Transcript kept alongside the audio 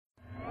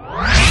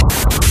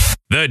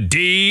The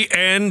D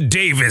and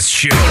Davis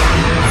Show.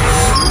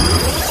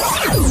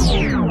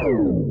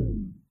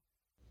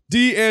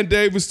 D and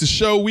Davis, the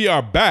show. We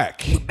are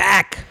back.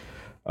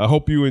 I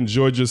hope you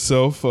enjoyed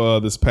yourself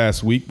this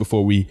past week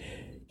before we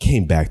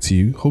came back to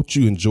you. Hope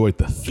you enjoyed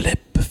the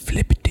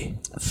flippity.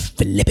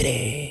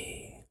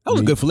 That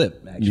was a good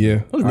flip, actually.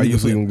 Yeah. I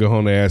usually gonna go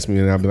home and ask me,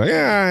 and I'll be like,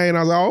 yeah. And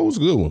I was like, oh, it was a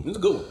good one. It was a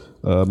good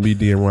one. Me,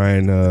 D, and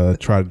Ryan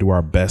try to do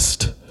our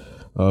best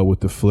with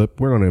the flip.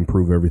 We're going to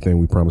improve everything.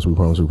 We promise.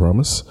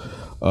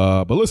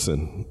 But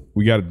listen,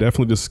 we got to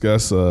definitely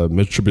discuss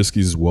Mitch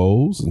Trubisky's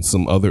woes and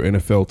some other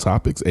NFL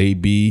topics.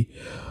 AB,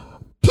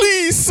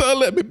 please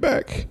let me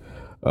back.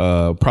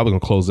 Probably going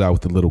to close out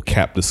with a little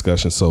cap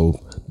discussion. So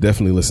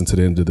definitely listen to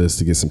the end of this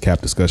to get some cap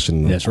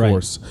discussion. That's of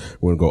course,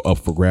 we're going to go up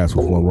for grabs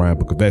with one Ryan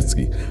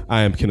Bukovetsky.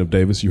 I am Kenneth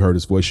Davis. You heard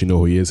his voice. You know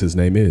who he is. His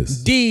name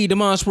is D.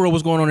 Demonspro.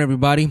 What's going on,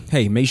 everybody?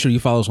 Hey, make sure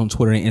you follow us on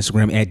Twitter and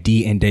Instagram at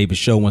D and Davis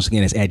Show. Once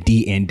again, it's at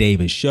D and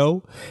Davis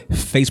Show.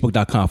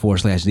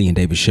 Facebook.com/D and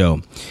Davis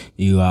Show.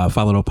 You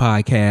follow the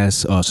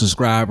podcast,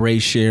 subscribe, rate,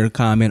 share,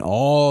 comment,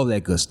 all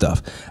that good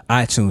stuff.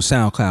 iTunes,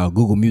 SoundCloud,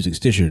 Google Music,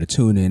 Stitcher, the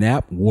TuneIn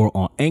app. We're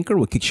on Anchor.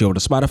 We'll kick you over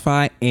to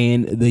Spotify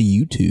and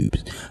the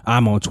YouTubes.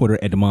 I'm on Twitter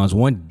at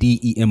Demons1,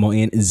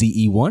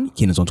 DEMONZE1.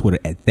 Ken is on Twitter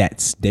at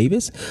That's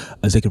Davis.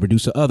 Executive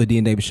producer of the D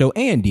and Davis Show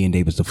and D and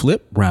Davis The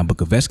Flip, Ryan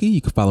Bukovetsky.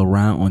 You can follow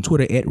Ryan on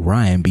Twitter at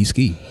Ryan B.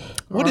 Ski.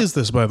 What is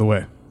this, by the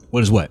way?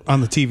 What is what?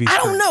 On the TV screen? I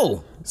don't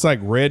know. It's like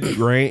Red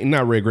Grain.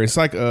 Not Red Grain. It's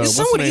like It's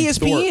someone at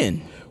ESPN.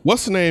 Thorpe.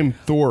 What's the name?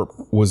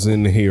 Thorpe was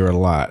in here a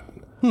lot.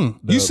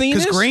 You seen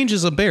this? Because Grange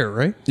is a bear,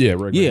 right? Yeah,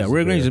 Red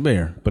Grange is a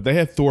bear. But they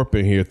had Thorpe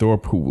in here.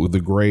 Thorpe, who was the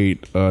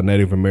great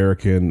Native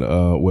American,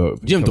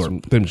 Jim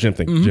Thorpe.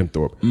 Jim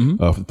Thorpe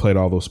played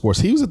all those sports.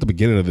 He was at the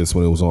beginning of this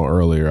when it was on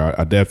earlier.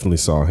 I definitely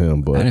saw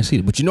him, but I didn't see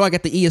it. But you know, I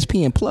got the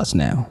ESPN Plus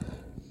now.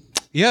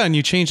 Yeah, and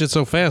you changed it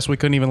so fast we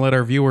couldn't even let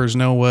our viewers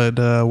know what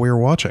we were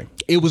watching.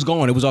 It was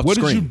gone. It was off what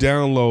the screen. did you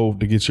download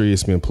to get your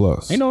ESPN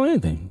Plus? Ain't know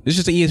anything. It's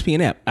just the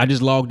ESPN app. I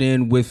just logged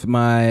in with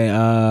my.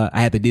 I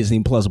had the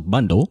Disney Plus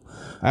bundle.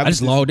 I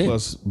just logged in.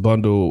 Plus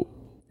bundle,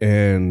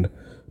 and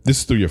this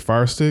is through your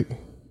Fire Stick.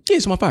 Yeah,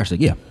 it's my Fire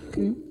Stick. Yeah.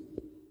 See,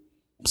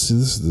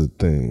 this is the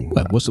thing.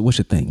 What? What's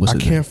your thing? I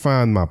can't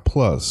find my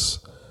Plus.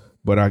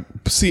 But I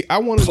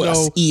want to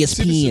know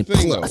ESPN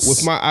Plus.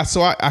 With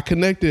I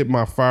connected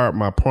my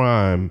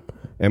Prime,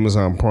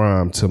 Amazon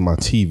Prime to my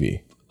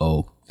TV.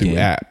 Through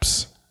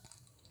apps.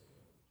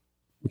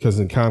 Because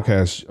in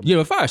Comcast, you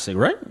have a Fire Stick,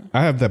 right?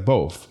 I have that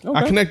both. Okay.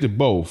 I connected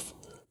both,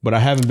 but I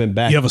haven't been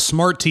back. You have a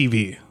smart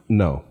TV.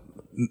 No.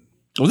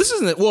 Well, this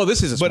isn't. Well,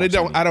 this is. But it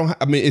don't. TV. I don't.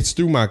 I mean, it's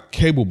through my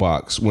cable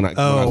box when I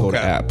go to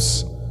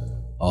apps.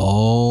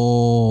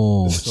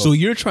 Oh, so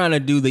you're trying to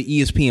do the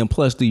ESPN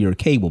Plus through your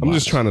cable box? I'm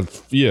just trying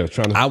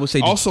to. I would say.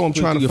 Also, I'm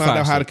trying to find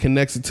out how to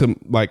connect it to.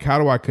 Like, how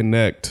do I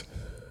connect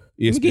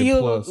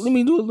ESPN Plus? Let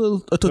me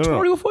do a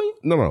tutorial for you.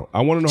 No.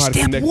 I want to know how to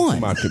connect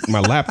it to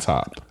my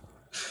laptop.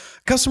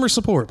 Customer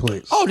support,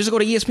 please. Oh, just go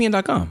to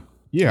ESPN.com.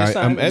 Yeah,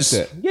 I'm at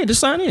that. Yeah, just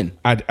sign in.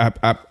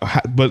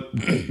 But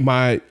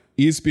my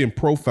ESPN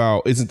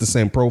profile isn't the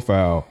same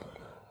profile.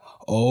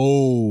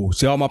 Oh,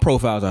 see, all my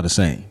profiles are the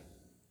same.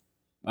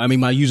 I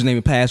mean, my username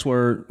and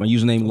password, my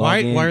username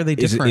login. Why are they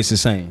different? It's the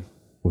same.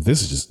 Well,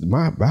 this is just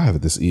I have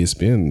this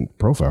ESPN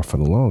profile for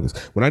the longest.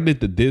 When I did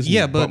the Disney,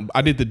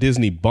 I did the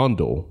Disney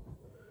bundle.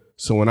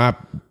 So when I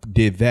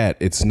did that,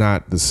 it's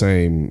not the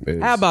same.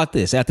 How about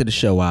this? After the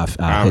show, I'll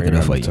hook it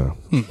up for you.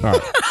 All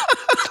right.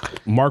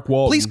 Mark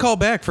Walton. Please call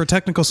back for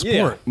technical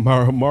support.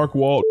 Yeah. Mark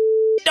Walton.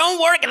 Don't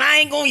work and I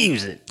ain't going to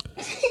use it.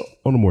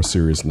 On a more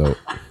serious note,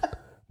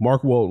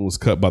 Mark Walton was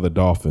cut by the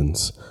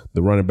Dolphins.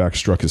 The running back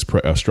struck a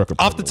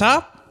off the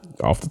top?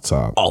 Off the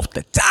top. Off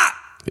the top.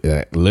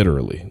 Yeah,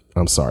 literally.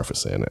 I'm sorry for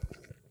saying that.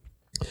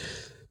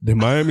 The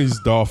Miami's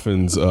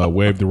Dolphins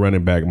waived the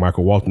running back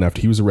Michael Walton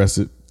after he was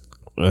arrested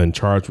and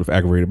charged with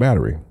aggravated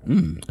battery.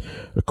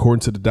 According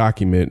to the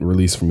document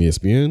released from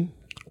ESPN,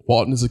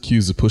 Walton is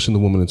accused of pushing the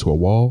woman into a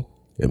wall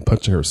and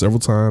punching her several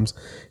times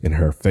in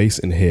her face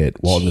and head.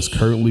 Walton is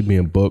currently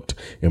being booked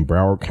in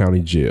Broward County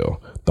Jail.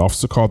 The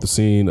officer called the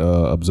scene,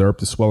 observed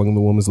the swelling in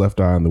the woman's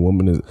left eye, and the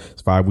woman is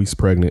 5 weeks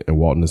pregnant, and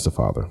Walton is the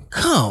father.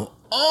 Come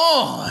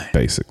on.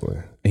 Basically.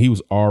 He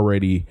was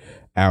already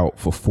out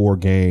for 4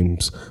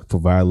 games for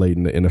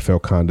violating the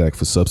NFL conduct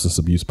for substance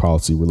abuse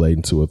policy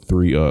relating to a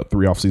three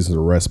off season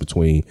arrest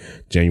between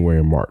January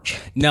and March.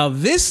 Now,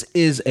 this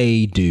is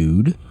a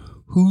dude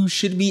who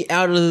should be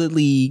out of the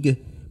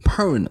league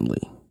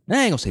permanently.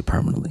 I ain't gonna say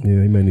permanently.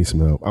 Yeah, he may need some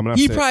help.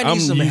 He probably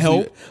needs some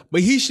help,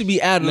 but he should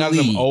be out of the league.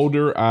 Now that I'm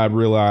older, I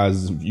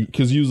realize,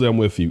 because usually I'm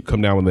with you,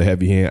 come down with a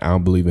heavy hand. I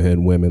don't believe in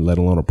hitting women, let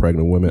alone a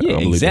pregnant woman. Yeah, I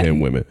don't believe in hitting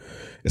women.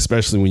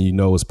 Especially when you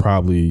know it's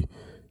probably,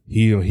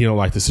 he don't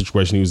like the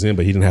situation he was in,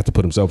 but he didn't have to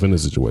put himself in the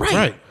situation.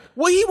 Right.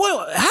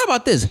 Well, how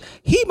about this?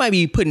 He might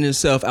be putting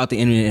himself out the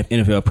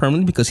NFL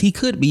permanently because he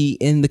could be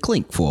in the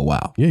clink for a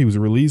while. Yeah, he was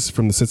released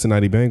from the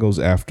Cincinnati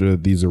Bengals after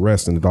these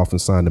arrests, and the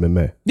Dolphins signed him in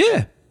May.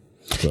 Yeah.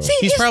 So.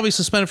 He's probably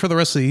suspended for the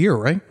rest of the year,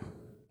 right?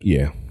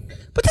 Yeah.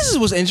 But this is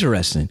what's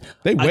interesting.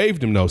 They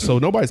waived him though, so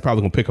nobody's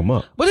probably gonna pick him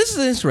up. But this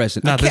is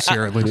interesting. Not this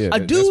year, at least. Yeah, A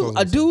that's what I was dude, gonna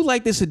a dude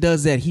like this that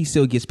does that, he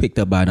still gets picked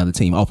up by another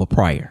team off of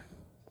prior.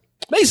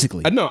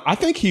 Basically. No, I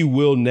think he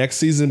will next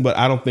season, but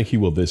I don't think he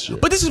will this year.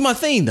 But this is my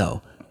thing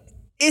though.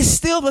 It's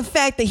still the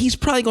fact that he's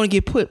probably gonna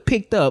get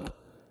picked up.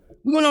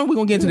 We're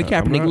gonna get into the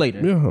Kaepernick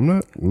later. Yeah, I'm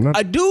not.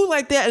 A dude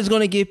like that is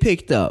gonna get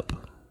picked up.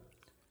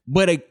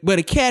 But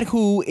a cat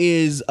who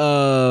is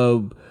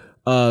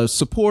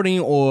supporting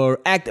or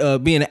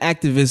being an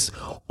activist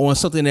on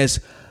something that's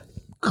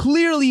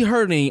clearly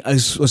hurting a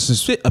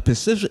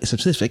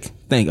specific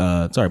thing.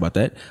 Sorry about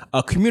that.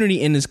 A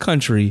community in this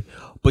country.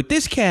 But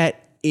this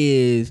cat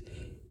is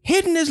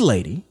hitting this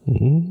lady,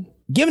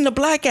 giving a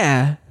black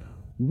eye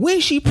when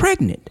she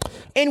pregnant.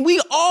 And we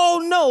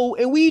all know,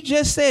 and we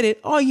just said it,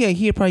 oh yeah,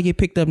 he'll probably get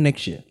picked up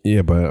next year.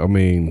 Yeah, but I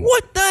mean,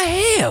 What the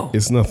hell?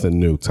 it's nothing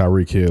new.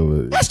 Tyreek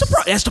Hill. That's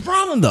the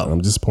problem though.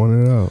 I'm just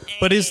pointing it out.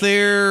 But is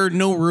there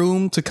no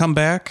room to come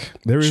back?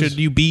 There is. Should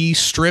you be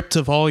stripped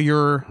of all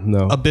your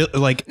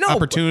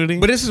opportunity?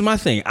 But this is my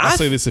thing. I'll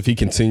say this: if he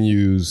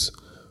continues,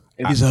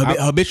 He's a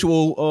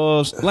habitual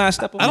last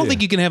step. I don't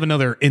think you can have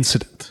another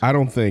incident. I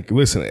don't think.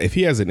 Listen, if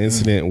he has an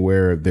incident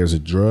where there's a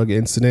drug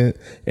incident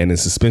and the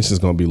suspension is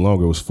going to be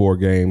longer, it was 4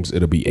 games,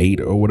 it'll be 8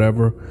 or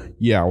whatever.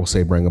 Yeah, I will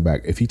say bring him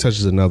back. If he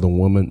touches another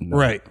woman, no.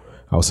 Right.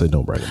 I would say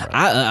don't bring him back.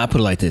 I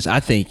put it like this. I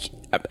think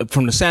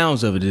from the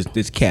sounds of it,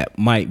 this cat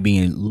might be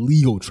in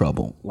legal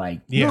trouble,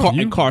 like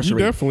incarcerated.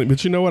 You definitely.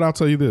 But you know what? I'll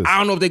tell you this. I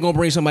don't know if they're gonna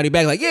bring somebody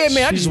back. Like, yeah,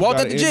 man, I just walked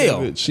out the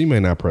jail. She may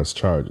not press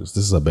charges.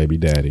 This is a baby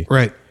daddy.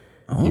 Right.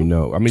 You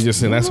know, I mean, just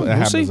saying that's what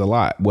happens a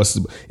lot.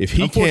 If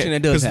he Unfortunately, can't?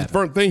 that does Because the happen.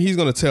 first thing he's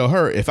going to tell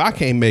her, if I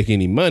can't make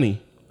any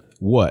money,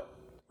 what?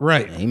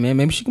 Right. Hey, man,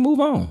 maybe she can move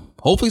on.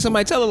 Hopefully,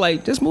 somebody tell her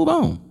like, just move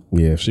on.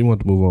 Yeah, if she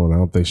wanted to move on, I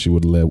don't think she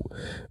would let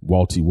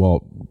Walt shoot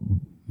the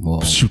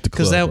club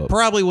Because that up.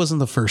 probably wasn't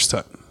the first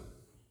time.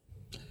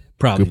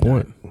 Probably Good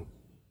point. not.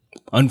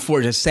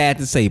 Unfortunately, it's sad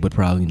to say, but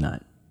probably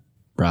not.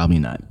 Probably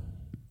not.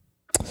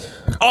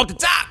 Off the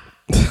top.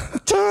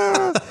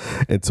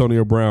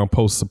 Antonio Brown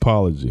posts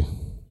apology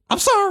I'm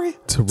sorry.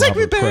 to Take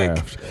me Robert back.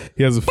 Kraft.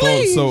 He has a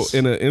photo. So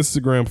in an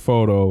Instagram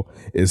photo,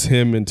 is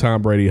him and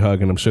Tom Brady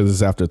hugging. I'm sure this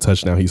is after a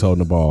touchdown. He's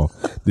holding the ball.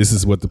 This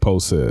is what the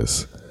post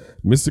says.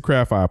 Mr.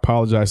 Kraft, I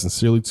apologize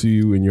sincerely to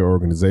you and your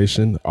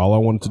organization. All I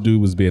wanted to do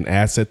was be an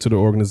asset to the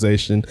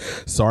organization.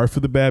 Sorry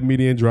for the bad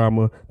media and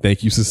drama.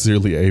 Thank you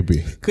sincerely,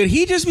 AB. Could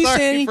he just be Sorry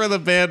saying? for the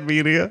bad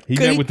media. He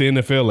Could met he- with the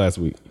NFL last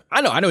week.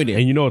 I know he did.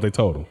 And you know what they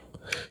told him?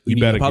 You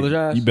need to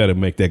apologize? You better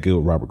make that good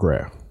with Robert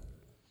Kraft.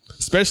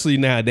 Especially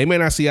now, they may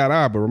not see eye to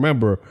eye, but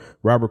remember,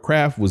 Robert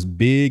Kraft was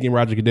big in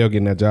Roger Goodell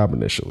getting that job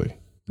initially.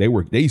 They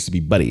used to be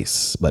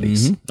buddies. Oh yeah,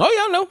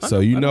 I know.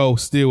 So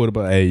still,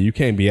 but hey, you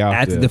can't be out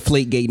After there. the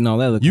Deflate Gate and all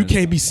that. Other You kind of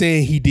can't be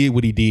saying he did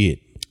what he did.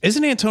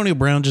 Isn't Antonio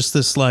Brown just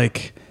this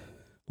like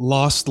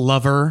lost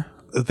lover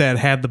that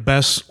had the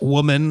best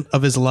woman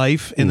of his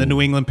life in the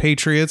New England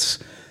Patriots,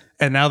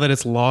 and now that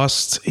it's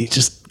lost, he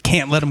just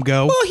can't let him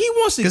go? Well, he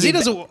wants to because he get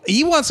doesn't.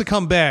 He wants to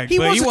come back. He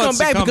but wants to come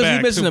back because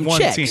he's missing to them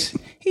one checks.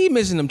 team. He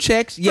missing them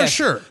checks. Yes,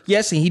 sure.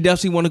 Yes, and he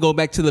definitely want to go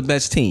back to the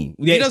best team.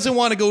 He doesn't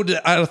want to go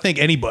to. I don't think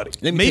anybody.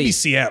 Let me tell Maybe you.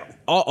 Seattle.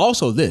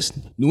 Also, this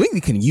New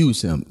England can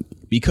use him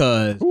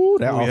because Ooh,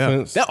 that yeah.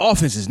 offense. that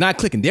offense is not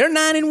clicking. They're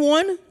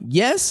 9-1,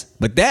 yes,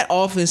 but that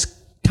offense,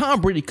 Tom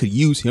Brady could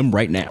use him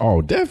right now.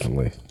 Oh,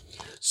 definitely.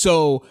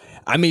 So,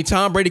 I mean,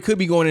 Tom Brady could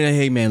be going in there,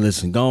 hey, man,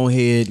 listen, go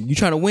ahead. You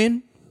trying to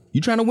win?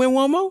 You trying to win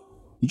one more?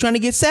 You trying to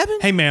get 7?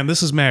 Hey man,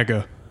 this is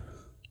MAGA.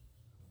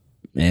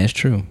 Yeah, it's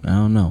true. I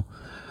don't know.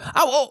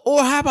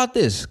 Or how about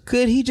this?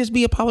 Could he just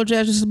be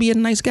apologizing just to be a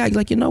nice guy?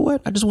 Like, you know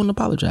what? I just want to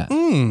apologize.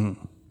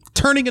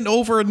 Turning it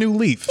over a new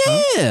leaf.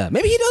 Huh? Yeah,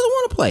 maybe he doesn't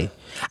want to play.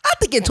 I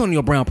think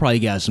Antonio Brown probably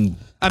got some.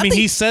 I mean,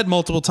 he said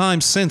multiple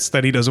times since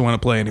that he doesn't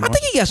want to play anymore. I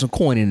think he got some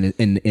coin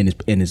in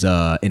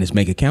his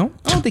bank account.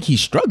 I don't think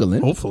he's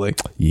struggling. Hopefully.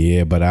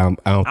 Yeah, but I don't.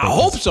 Think I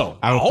hope so.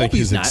 I don't I hope think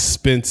he's his not.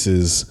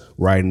 expenses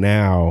right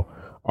now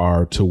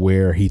are to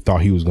where he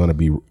thought he was going to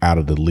be out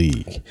of the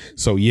league.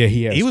 So yeah,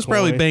 He was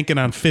probably coin. banking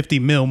on 50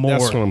 mil more.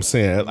 That's what I'm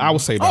saying. I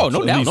would say about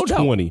no at doubt, least no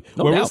doubt. 20.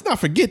 No well, doubt. let's not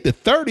forget the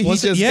 30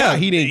 Was he it- just yeah, got.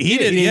 He didn't he get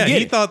didn't- it. yeah, get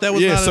he it. thought that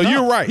was Yeah, not so enough.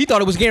 you're right. He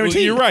thought it was guaranteed.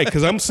 Well, you're right,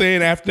 because I'm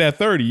saying after that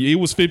 30, it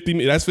was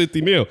 50. That's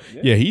 50 mil.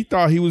 Yeah, he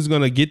thought he was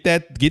gonna get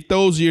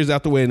those years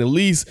out the way, and at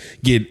least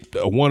get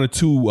a 1 or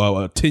 2,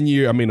 a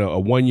 10-year. I mean, a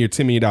 1 year,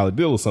 $10 million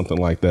deal or something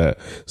like that.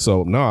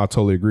 So no, I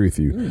totally agree with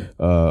you.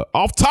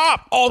 Off the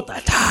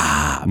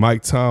top,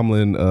 Mike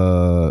Tomlin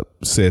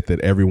said that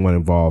everyone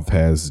involved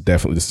has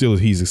definitely the Steelers.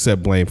 He's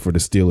accept blame for the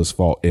Steelers'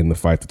 fault in the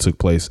fight that took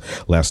place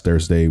last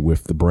Thursday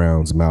with the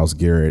Browns, Myles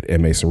Garrett,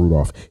 and Mason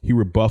Rudolph. He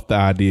rebuffed the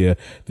idea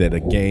that a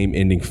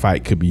game-ending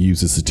fight could be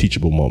used as a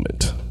teachable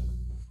moment.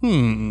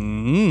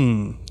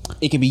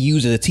 It can be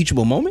used as a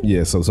teachable moment.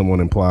 Yeah, so someone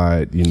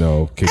implied,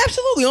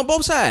 Absolutely, on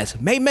both sides.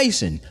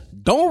 Mason,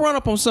 don't run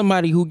up on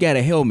somebody who got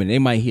a helmet. They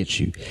might hit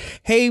you.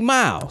 Hey,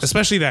 Miles.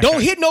 Especially that Don't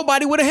guy. hit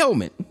nobody with a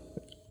helmet.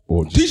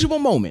 or Teachable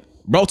moment.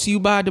 Brought to you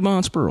by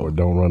Demond Spurl.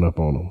 don't run up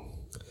on them.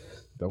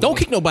 Don't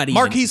kick nobody.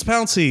 Marquise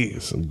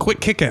Pouncey,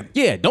 quit kicking.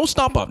 Yeah, don't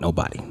stomp out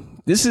nobody.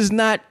 This is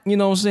not, you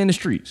know what I'm saying, the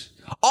streets.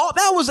 All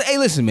that was, hey,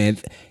 listen, man.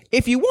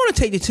 If you want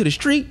to take it to the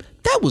street,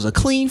 that was a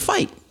clean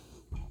fight.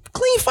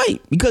 Clean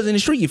fight. Because in the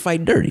street, you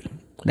fight dirty.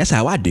 That's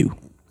how I do.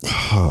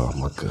 Oh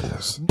my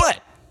goodness.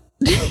 But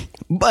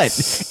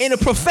in a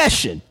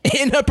profession,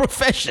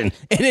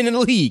 and in the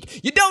league,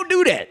 you don't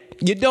do that.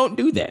 You don't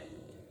do that.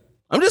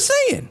 I'm just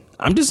saying.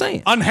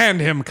 Unhand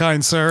him,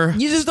 kind sir.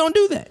 You just don't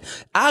do that.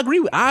 I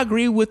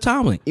agree with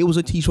Tomlin. It was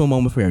a teachable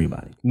moment for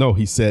everybody. No,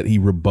 he said he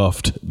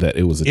rebuffed that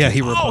it was a Yeah,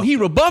 team. He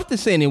rebuffed it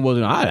saying it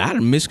wasn't. I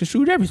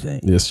misconstrued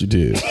everything. Yes, you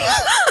did.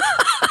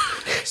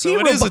 So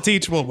it is a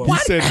teachable moment.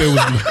 He said there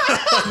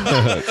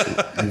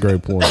was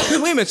great point. Wait a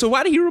minute. So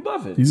why did he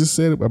rebuff it? He just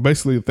said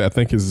basically. I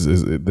think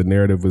the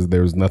narrative was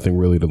there was nothing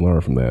really to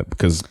learn from that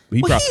because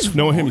he he's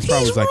knowing him, wrong. he's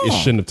probably He's like it wrong.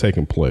 shouldn't have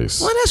taken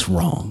place. Well, that's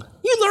wrong.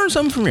 You learn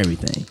something from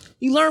everything.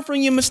 You learn from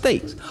your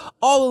mistakes.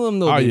 All of them,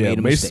 though, they made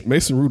a mistake.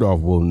 Mason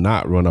Rudolph will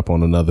not run up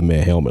on another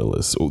man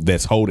helmetless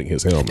that's holding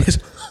his helmet.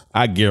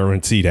 I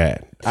guarantee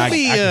that. Let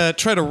me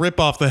try to rip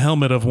off the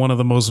helmet of one of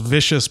the most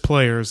vicious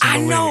players in the I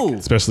league. know.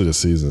 Especially this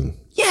season.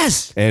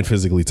 Yes. And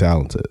physically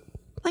talented.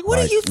 Like, what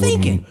are you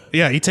thinking?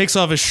 Yeah, he takes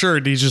off his shirt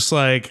and he's just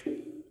like,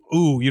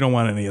 ooh, you don't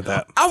want any of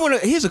that.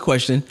 Here's a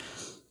question.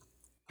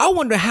 I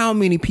wonder how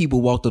many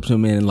people walked up to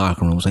him in the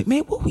locker room and was like,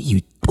 man, what were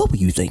you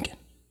thinking?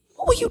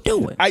 What were you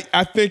doing?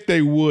 I think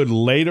they would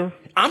later.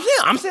 I'm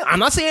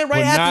not saying right But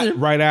after. not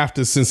right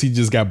after since he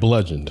just got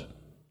bludgeoned.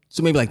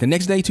 So maybe like the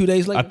next day, 2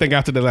 days later. I think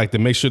after they like to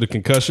make sure the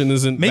concussion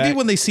isn't Maybe back.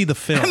 when they see the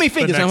film. How many the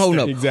fingers I'm next holding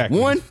day. up? Exactly.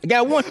 One. I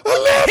got one.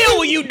 What the hell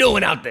were you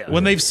doing out there?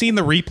 When they've seen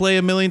the replay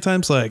a million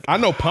times, like, I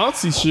know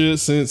Ponce should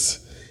since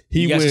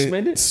he got went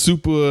suspended?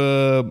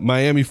 super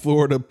Miami,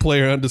 Florida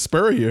player under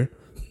Spurrier.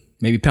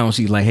 Maybe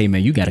Pouncey's like, hey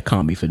man, you got to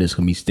comp me for this.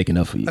 Cause me sticking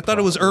up for you. I thought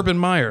it was Urban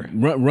Meyer.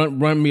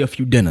 Run me a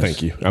few dinners.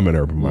 Thank you. I'm an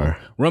Urban Meyer.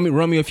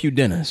 Run me a few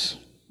dinners.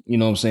 You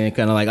know what I'm saying?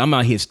 Kind of like I'm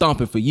out here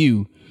stomping for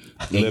you,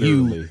 and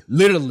you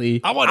literally,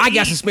 I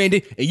got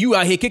suspended, and you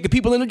out here kicking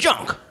people in the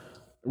junk,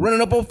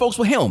 running up on folks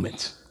with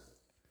helmets.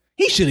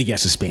 He should have got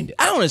suspended.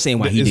 I don't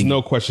understand why he There's didn't.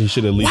 no question he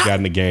should have at least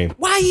gotten the game.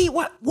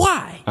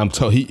 Why? I'm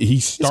told he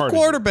started.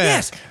 Quarterback.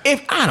 Yes.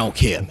 If I don't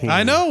care,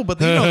 I know, but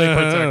they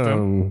protect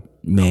him.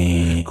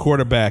 man.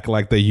 Quarterback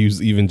like they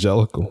use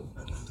evangelical.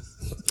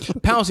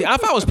 Pouncey.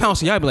 If I was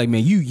Pouncey, I'd be like,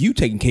 man, you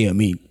taking care of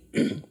me.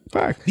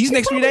 Fact. These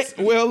next 3 days.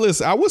 Well,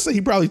 listen, I would say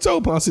he probably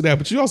told Ponce that,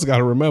 but you also got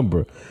to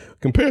remember,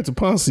 compared to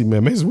Ponce,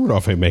 man, Mason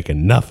Rudolph ain't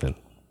making nothing.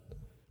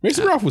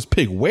 Mason Rudolph was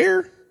picked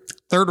where?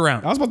 Third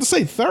round. I was about to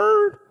say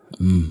third.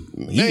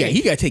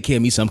 He got to take care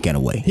of me some kind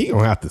of way. He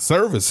gonna have to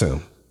service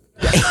him.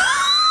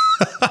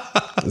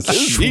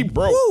 He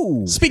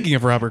broke. Speaking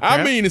of Robert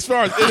Kraft, I mean, as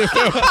far as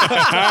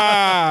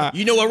NFL,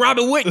 You know what,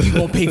 Robert Witt? You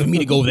gonna pay for me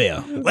to go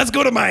there? let's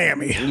go to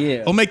Miami.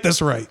 Yeah. We'll make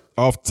this right.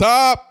 off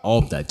top,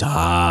 Off the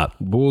top.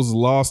 Bulls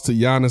lost to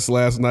Giannis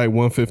last night,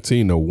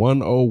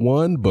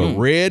 115-101, but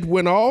Red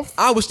went off.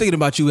 I was thinking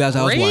about you as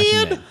I was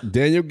watching that.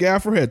 Daniel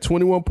Gafford had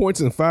 21 points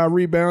and 5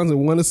 rebounds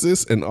and 1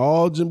 assist, and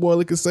all Jim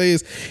Boyle can say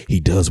is he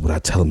does what I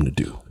tell him to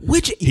do.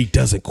 Which He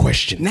doesn't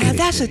question. now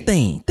that's the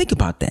thing. Think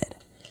about that.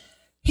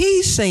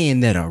 He's saying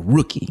that a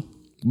rookie,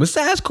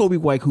 besides Kobe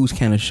White, who's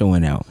kind of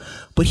showing out,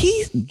 but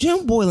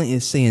Jim Boylan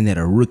is saying that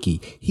a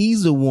rookie,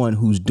 he's the one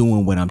who's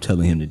doing what I'm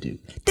telling him to do.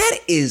 That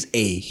is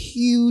a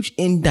huge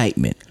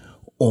indictment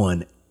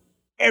on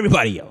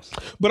everybody else.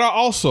 But I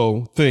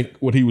also think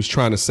what he was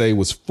trying to say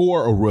was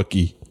for a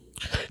rookie,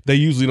 they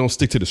usually don't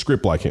stick to the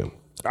script like him.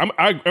 I'm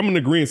in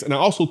agreement, and I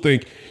also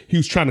think he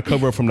was trying to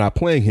cover up from not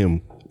playing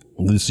him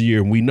this year,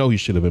 and we know he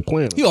should have been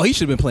playing. He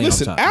should have been playing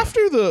Listen, on top.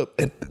 after the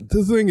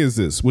thing is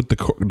this with the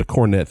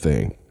Cornette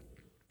thing,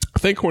 I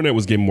think Cornette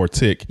was getting more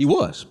tick He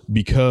was.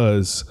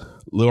 because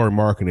Lauri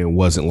Markkanen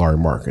wasn't Lauri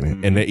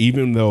Markkanen. And that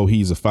even though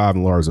he's a 5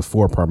 and Lauri's a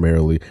 4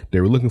 primarily, they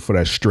were looking for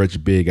that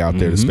stretch big out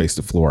there to space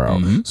the floor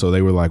out. So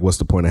they were like, what's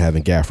the point of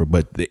having Gafford?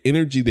 But the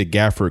energy that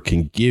Gafford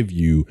can give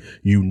you,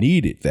 you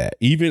needed that.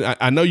 Even,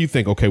 I know you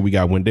think, okay, we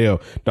got Wendell.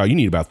 No, you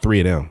need about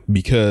 3 of them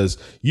because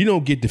you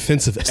don't get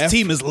defensive effort. This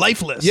team is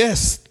lifeless.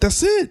 Yes,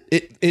 that's it.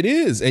 It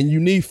is. And you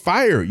need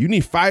fire. You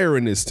need fire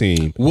in this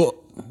team. Well,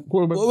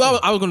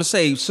 I was going to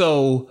say,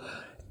 so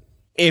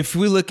if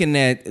we're looking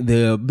at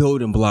the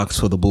building blocks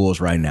for the Bulls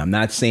right now, I'm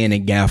not saying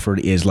that Gafford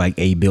is like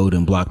a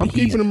building block. But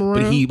keeping him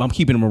around. I'm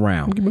keeping him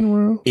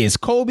around. It's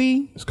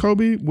Kobe It's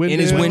Kobe, Wendell.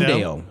 and it's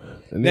Wendell.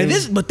 And Now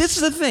then- but this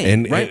is the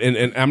thing, right?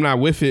 And I'm not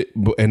with it,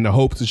 but in the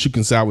hopes that you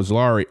can salvage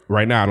Lauri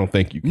right now, I don't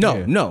think you can.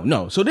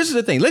 No. So this is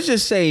the thing. Let's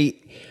just say,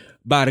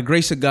 by the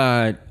grace of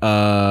God,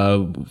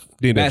 the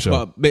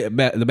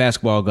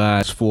basketball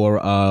guys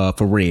for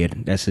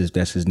Red. That's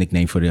his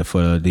nickname for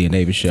the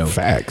Davis show.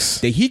 Facts.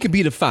 That he could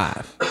be the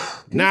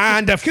 5.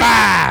 9 to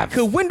 5.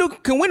 Can Wendell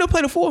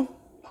play the 4?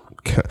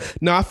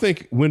 No, I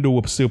think Wendell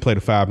will still play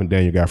the 5 and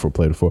Daniel Gafford will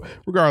play the 4.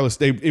 Regardless,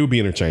 it would be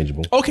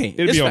interchangeable. Okay,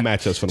 It'd it's be on fine.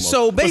 matchups for the most.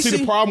 So But see, basically-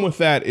 the problem with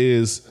that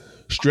is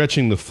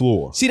stretching the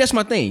floor. See, that's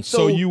my thing.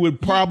 So you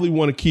would probably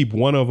want to keep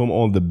one of them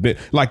on the bench.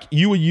 Like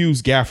you would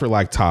use Gafford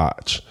like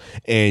Taj,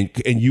 and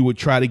you would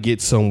try to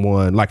get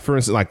someone like, for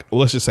instance, like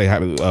let's just say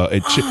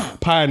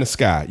pie in the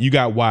sky. You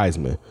got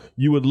Wiseman.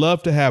 You would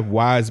love to have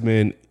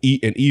Wiseman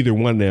in either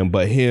one of them,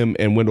 but him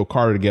and Wendell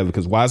Carter together,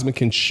 because Wiseman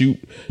can shoot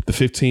the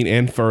 15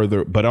 and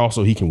further, but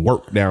also he can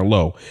work down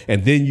low.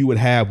 And then you would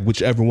have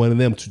whichever one of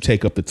them to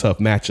take up the tough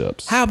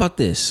matchups. How about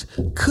this?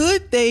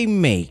 Could they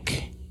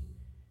make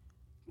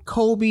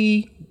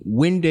Kobe,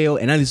 Wendell,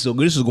 and this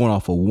is going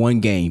off for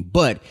one game,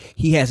 but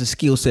he has a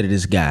skill set of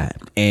this guy.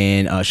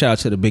 And shout out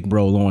to the big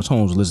bro Lawrence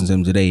Holmes, who listens to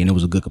him today, and it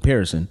was a good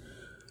comparison.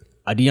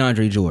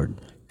 DeAndre Jordan.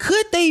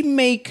 Could they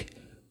make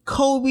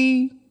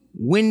Kobe,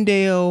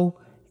 Wendell,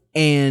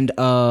 and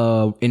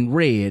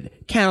Red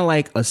kind of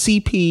like a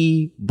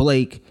CP,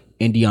 Blake,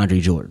 and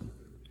DeAndre Jordan?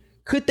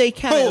 Could they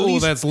kind of at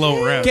least that's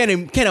low rep.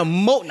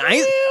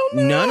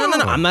 No.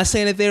 I'm not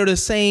saying that they're the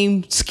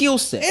same skill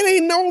set. It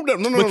ain't no.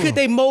 But could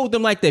they mold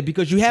them like that?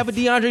 Because you have a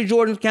DeAndre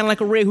Jordan, kind of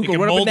like a Red, who can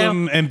run up and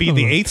down and be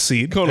the 8th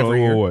seed. Hold on,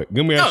 wait.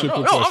 Let me ask you a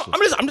quick question.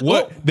 I'm just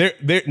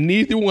what?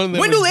 Neither one of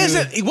them. Wendell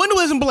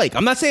isn't Blake.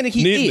 I'm not saying that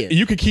he is.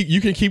 You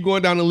can keep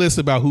going down the list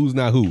about who's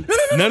not who.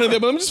 None of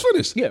them. I'm just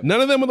finished. Yeah.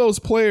 None of them are those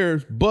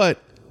players.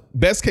 But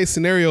best case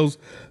scenarios,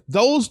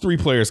 those three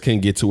players can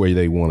get to where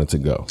they wanted to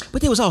go.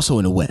 But they was also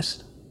in the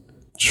West.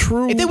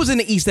 True. If they was in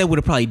the East, they would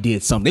have probably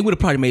did something. They would have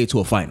probably made it to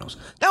a finals.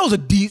 That was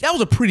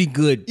a pretty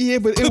good. Yeah,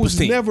 but it was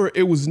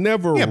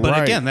never. Yeah, but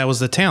right. again, that was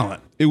the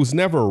talent. It was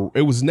never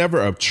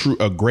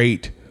a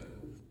great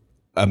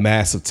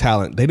mass of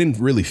talent. They didn't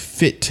really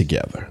fit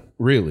together.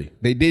 Really,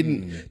 they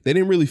didn't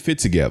really fit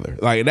together.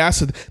 Like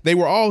they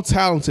were all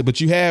talented, but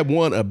you had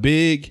a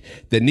big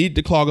that needed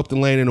to clog up the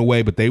lane in a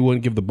way, but they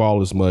wouldn't give the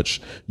ball as much.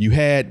 You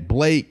had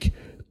Blake.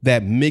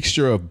 That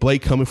mixture of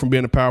Blake coming from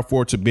being a power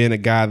forward to being a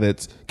guy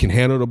that can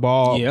handle the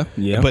ball.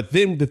 Yeah. But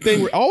then the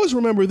thing, always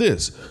remember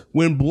this.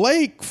 When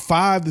Blake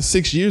 5 to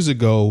 6 years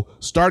ago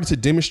started to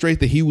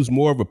demonstrate that he was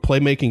more of a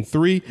playmaking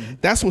three,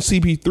 that's when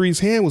CP3's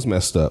hand was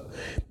messed up.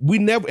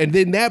 And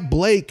then that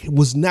Blake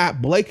was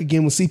not Blake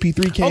again when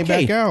CP3 came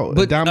back out.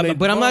 But I'm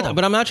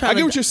not trying I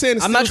get what you're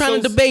saying. I'm not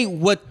trying to debate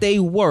what they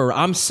were.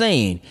 I'm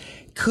saying,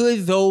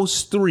 could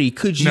those three,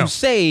 you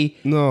say,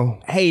 no,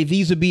 hey,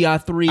 these would be our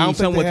three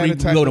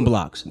building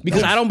blocks?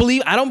 Because I don't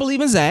believe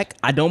in Zach.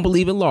 I don't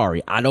believe in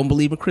Laurie. I don't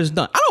believe in Chris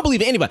Dunn. I don't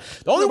believe in anybody.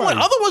 The only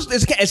other ones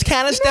is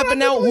kind of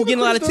stepping out, who getting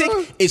a lot of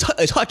tick,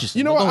 is Hutchison.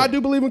 You know what? I do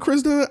believe in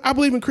Chris Dunn. I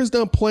believe in Chris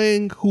Dunn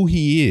playing who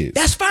he is.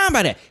 That's fine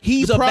by that.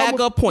 He's a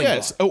backup point guard.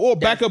 Yes, or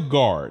backup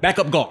guard.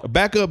 A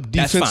backup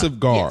defensive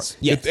guard.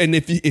 Yes.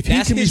 If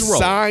he can be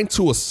signed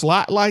to a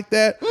slot like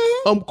that,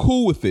 I'm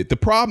cool with it. The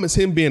problem is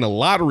him being a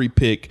lottery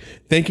pick,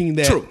 thinking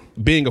that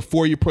being a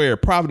 4-year player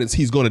at Providence,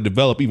 he's going to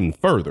develop even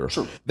further.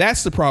 True.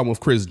 That's the problem with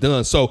Chris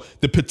Dunn. So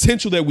the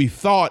potential that we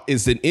thought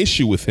is an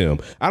issue with him.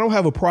 I don't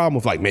have a problem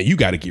with man, you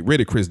got to get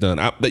rid of Chris Dunn.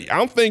 I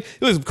don't think,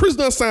 listen, if Chris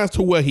Dunn signs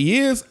to what he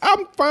is,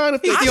 I'm fine.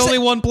 If he's the only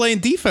one playing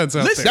defense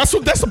out there. That's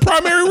the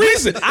primary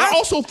reason. I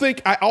also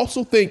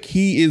think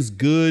he is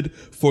good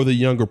for the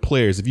younger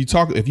players. If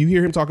you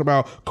hear him talk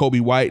about Kobe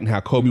White and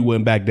how Kobe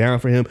went back down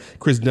for him,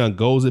 Chris Dunn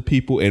goes at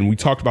people, and we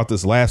talked about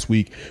this last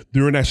week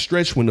during that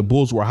stretch when the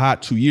Bulls were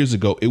hot 2 years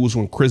ago. It was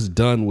when Chris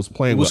Dunn was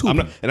playing well.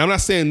 I'm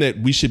not saying that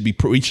we should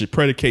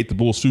predicate the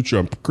Bulls' future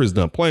on Chris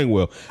Dunn playing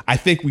well. I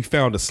think we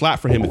found a slot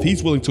for him. If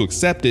he's willing to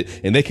accept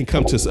it and they can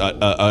come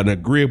to an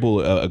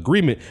agreeable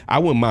agreement, I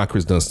wouldn't mind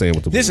Chris Dunn staying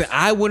with the Bulls. Listen,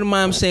 I wouldn't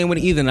mind him staying with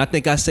it either. And I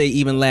think I say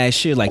even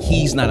last year,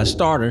 he's not a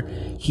starter.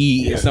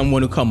 He is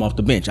someone who come off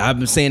the bench. I've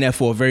been saying that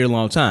for a very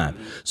long time.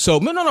 So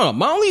no.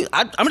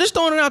 I'm just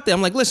throwing it out there.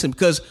 I'm like, listen,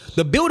 because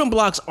the building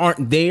blocks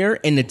aren't there,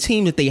 and the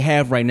team that they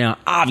have right now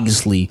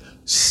obviously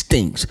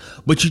stinks.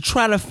 But you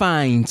try to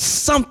find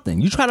something.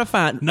 You try to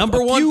find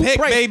number one pick,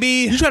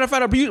 baby. You try to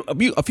find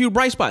a few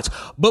bright spots.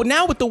 But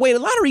now with the way the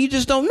lottery, you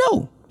just don't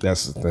know.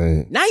 That's the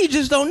thing. Now you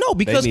just don't know,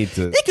 because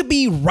they could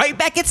be right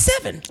back at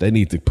 7. They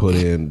need to put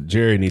in.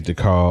 Jerry need to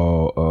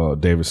call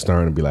David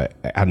Stern and be like,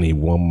 I need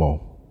one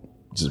more.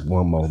 Just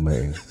one more,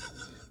 man.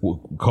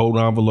 Cold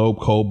envelope,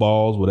 cold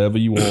balls, whatever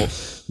you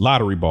want.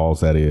 Lottery balls,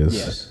 that is.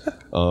 Yes.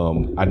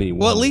 I need one.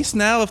 Well, at least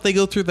now if they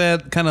go through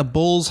that kind of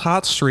Bulls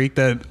hot streak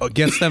that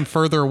gets them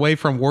further away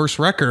from worst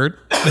record,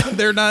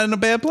 they're not in a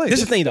bad place.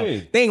 This is the thing, though.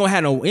 They ain't gonna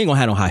have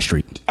no hot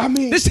streak. I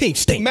mean, this team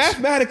stinks.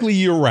 Mathematically,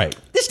 you're right.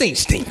 This thing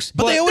stinks.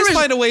 But they always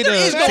find a way to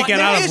get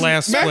out of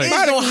last place.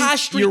 There's no hot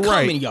streak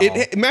coming, y'all.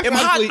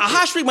 A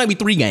hot streak might be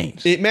 3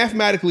 games.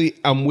 Mathematically,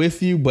 I'm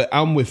with you, but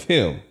I'm with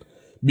him.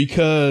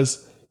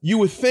 Because you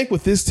would think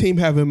with this team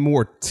having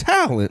more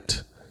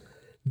talent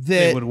that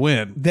they would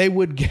win. They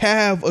would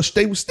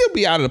still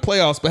be out of the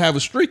playoffs, but have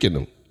a streak in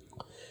them.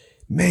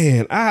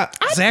 Man,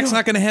 Zach's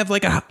not going to have a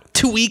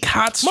 2-week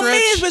hot stretch. My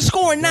man's been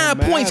scoring 9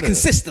 points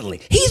consistently.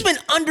 He's been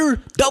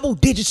under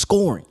double-digit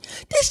scoring.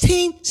 This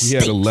team stinks. He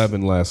had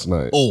 11 last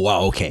night. Oh,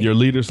 wow, okay. Your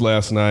leaders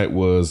last night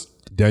was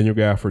Daniel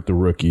Gafford, the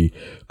rookie,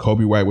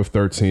 Kobe White with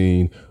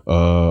 13,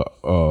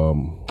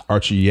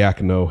 Archie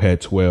Yakino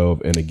had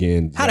 12, and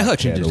again, how did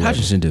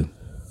Hutchison do?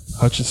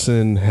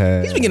 Hutchinson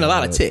had He's been getting a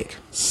lot of tick.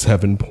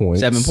 7 points.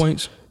 7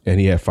 points? And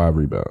he had 5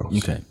 rebounds.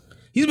 Okay.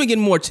 He's been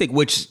getting more tick,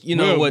 which, you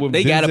know what,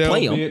 they got to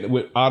play him.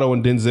 With Otto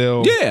and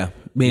Denzel. Yeah.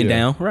 Being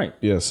down, right.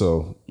 Yeah,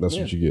 so that's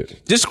what you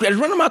get. Just run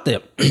them out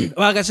there.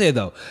 Like I said,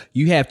 though,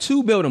 you have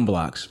 2 building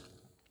blocks.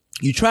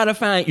 You try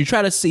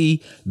to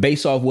see,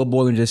 based off what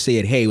Boylan just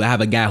said, hey, I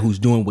have a guy who's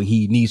doing what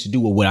he needs to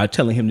do or what I'm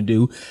telling him to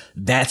do.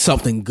 That's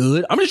something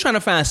good. I'm just trying to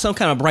find some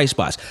kind of bright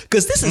spots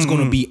because this is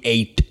going to be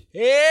a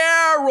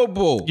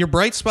terrible, Your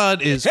bright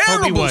spot is Kobe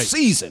terrible White.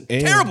 season.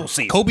 Terrible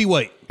season. Kobe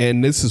White.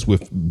 And this is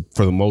with,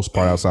 for the most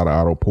part, outside of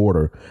Otto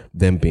Porter,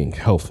 them being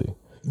healthy.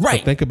 Right.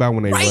 So think about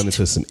when they run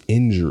into some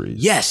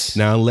injuries. Yes.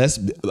 Now,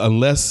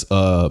 unless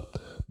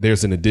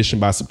there's an addition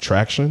by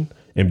subtraction,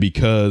 and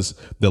because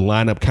the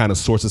lineup kind of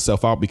sorts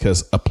itself out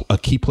because a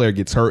key player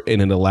gets hurt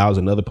and it allows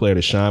another player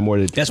to shine more.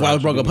 That's why I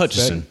brought up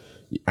Hutchinson.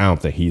 I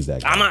don't think he's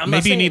that guy. I'm not Maybe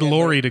you saying need that,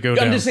 Laurie but- to go I'm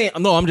down. just saying.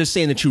 No, I'm just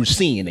saying that you're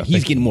seeing that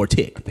he's getting more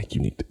tick. I think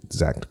you need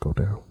Zach to go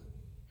down.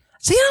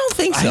 See, I don't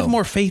think so. I have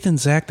more faith in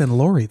Zach than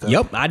Laurie, though.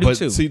 Yep, I do But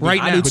too. see,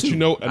 right I now, do too. You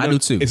know, I do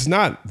too. It's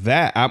not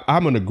that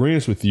I'm in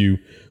agreement with you,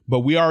 but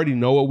we already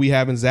know what we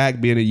have in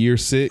Zach being a year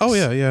 6. Oh,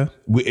 yeah.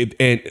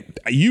 And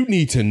you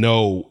need to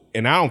know,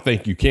 and I don't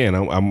think you can.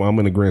 I'm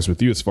in agreement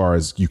with you as far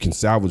as you can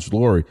salvage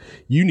Laurie.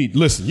 You need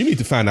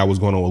to find out what's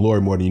going on with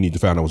Laurie more than you need to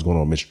find out what's going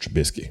on with Mr.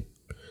 Trubisky.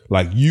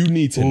 Like, you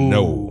need to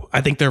know.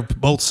 I think they're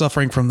both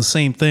suffering from the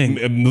same thing.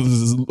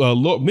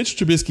 Mitch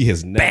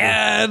Trubisky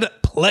Bad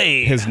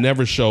play. has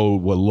never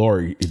showed what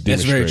Laurie demonstrated.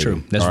 That's very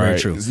true. That's All very right?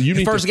 true. You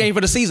need First to- game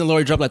for the season,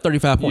 Laurie dropped like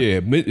 35 points.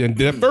 Yeah, and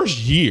that first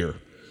year,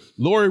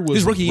 Laurie was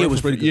His rookie year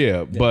was pretty good.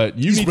 Yeah, but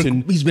you need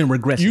to. He's been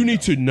regressing. You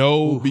need to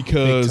know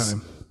because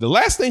time. the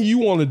last thing you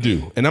want to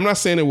do, and I'm not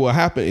saying it will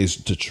happen, is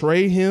to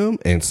trade him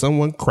and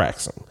someone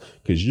cracks him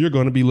because you're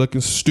going to be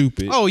looking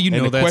stupid. Oh, you And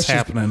know the that's questions-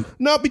 happening.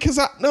 No, because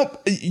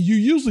you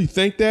usually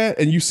think that,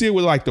 and you see it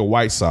with like the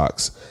White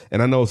Sox,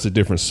 and I know it's a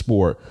different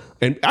sport.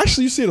 And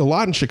actually, you see it a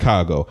lot in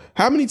Chicago.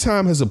 How many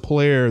times has a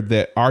player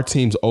that our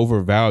teams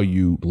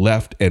overvalue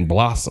left and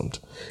blossomed?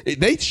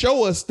 They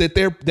show us that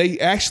their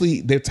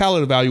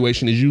talent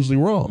evaluation is usually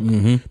wrong.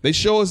 Mm-hmm. They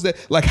show us that,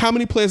 like, how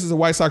many players does the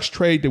White Sox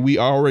trade that we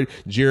already,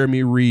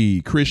 Jeremy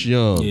Reed, Chris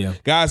Young, Yeah.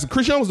 guys.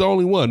 Chris Young was the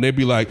only one. They'd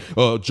be like,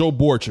 Joe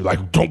Borchard,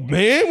 like, don't,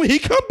 man, when he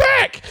come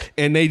back,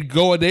 and they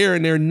go there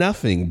and they're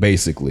nothing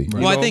basically.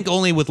 Well, I think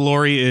only with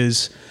Laurie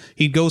is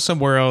he'd go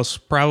somewhere else,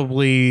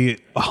 probably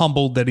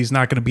humbled that he's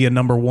not going to be a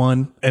number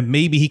 1, and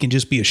maybe he can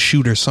just be a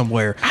shooter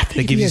somewhere that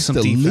gives you some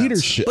defense.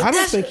 leadership. I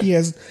don't think he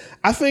has.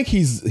 I think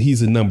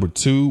he's a number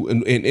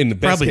 2 in the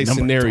best Probably case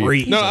number scenario.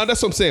 3. No,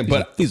 that's what I'm saying.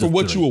 But he's for a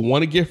what 3. you would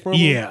want to get from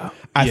Yeah. him,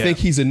 I Yeah. think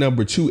he's a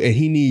number 2, and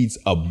he needs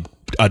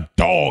a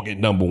dog at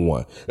number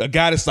 1. A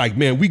guy that's like,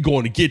 man, we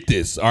going to get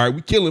this. All right,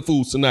 we killing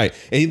fools tonight,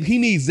 and he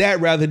needs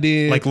that rather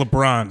than Like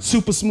LeBron.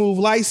 super smooth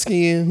light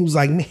skin who's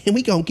like, man,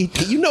 we gonna get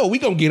we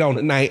gonna get on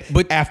tonight,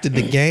 but after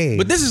the game.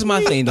 But this is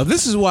my thing, though.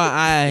 This is why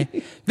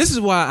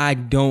I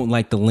don't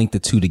like to link the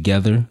two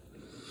together.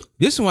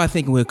 This is why I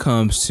think when it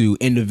comes to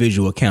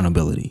individual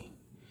accountability,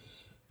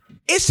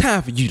 it's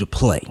time for you to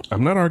play.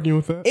 I'm not arguing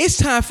with that. It's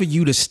time for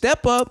you to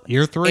step up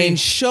Year 3. and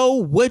show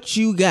what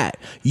you got.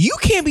 You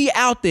can't be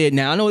out there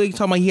now. I know they're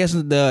talking about he has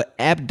the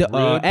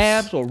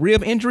abs or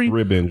rib injury.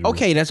 Rib injury.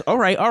 Okay, that's all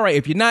right. All right.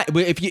 If you're not,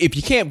 but if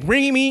you can't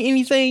bring me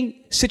anything,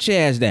 sit your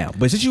ass down.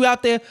 But since you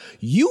out there,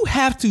 you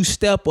have to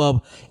step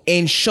up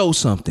and show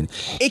something.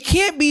 It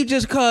can't be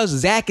just because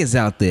Zach is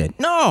out there.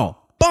 No.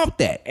 Bump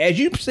that. As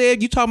you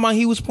said, you talking about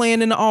he was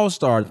playing in the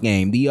All-Star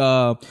game,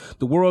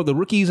 the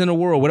rookies in the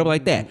world, whatever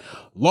like that.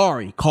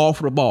 Laurie, call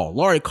for the ball.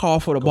 Laurie,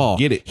 call for the ball.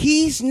 get it.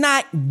 He's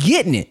not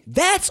getting it.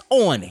 That's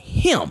on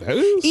him. That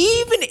is.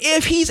 Even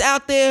if he's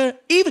out there,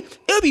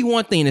 it'll be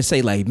one thing to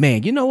say like,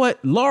 man, you know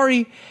what?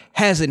 Laurie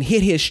hasn't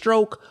hit his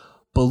stroke,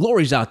 but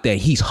Laurie's out there.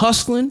 He's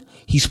hustling.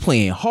 He's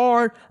playing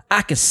hard.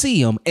 I can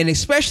see him. And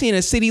especially in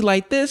a city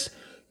like this,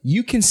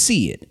 you can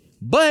see it.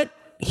 But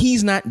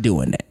he's not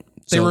doing that.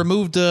 They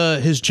removed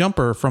his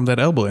jumper from that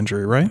elbow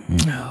injury, right?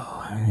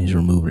 He's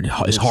removed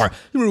his heart.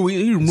 He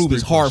removed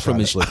his heart from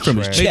his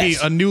chest. Maybe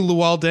a new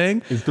Luol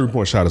Deng. His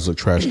 3-point shot has looked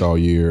trashed all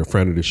year. A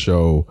friend of the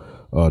show,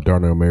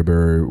 Darnell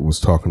Mayberry, was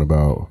talking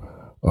about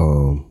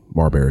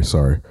Marbury.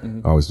 Sorry,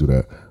 I always do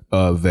that.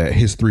 That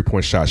his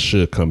 3-point shot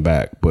should come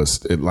back,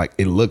 but it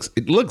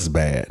looks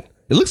bad.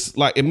 It looks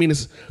like, I mean,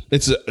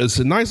 it's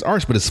a nice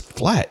arch, but it's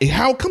flat.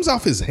 How it comes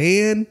off his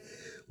hand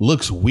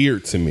looks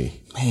weird to me.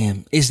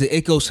 Man,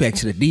 it goes back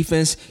to the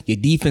defense. Your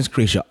defense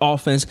creates your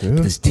offense.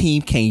 This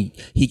team can't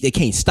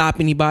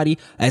stop anybody.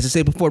 As I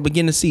said before the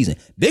beginning of the season,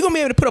 they're gonna be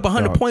able to put up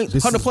 100 points,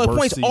 This 100 is plus worst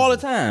points season. all the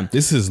time.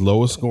 This is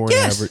lowest scoring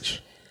Yes.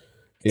 average.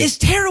 It's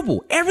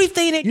terrible.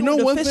 Everything they do one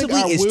thing defensively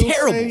I is will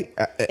terrible, say,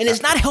 and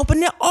it's not helping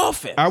their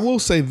offense. I will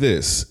say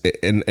this,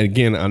 and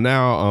again,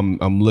 now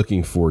I'm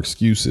looking for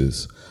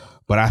excuses,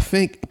 but I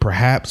think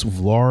perhaps with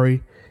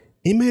Laurie,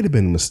 it may have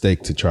been a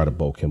mistake to try to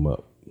bulk him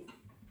up.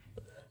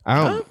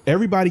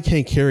 Everybody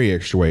can't carry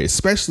extra weight,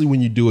 especially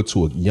when you do it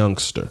to a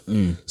youngster.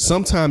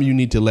 Sometimes you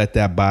need to let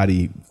that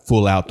body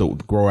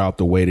grow out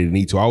the way that it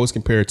needs to. I always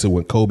compare it to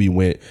when Kobe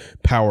went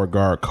power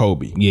guard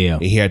Kobe. Yeah.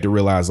 And he had to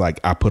realize like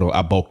I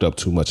bulked up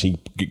too much. He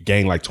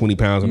gained like 20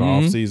 pounds in the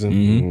off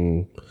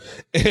season.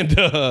 And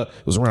it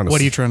was around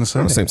What are you trying to say?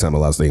 around the same time a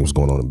lot of things was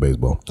going on in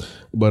baseball.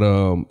 But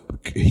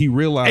he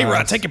realized, Hey,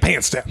 Rod, take your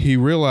pants down. he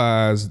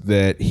realized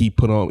that he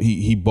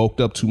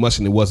bulked up too much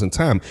and it wasn't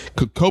time.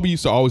 Kobe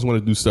used to always want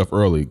to do stuff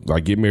early,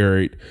 like get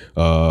married.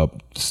 I'm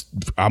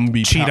gonna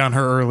be Cheat on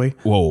her early.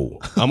 Whoa!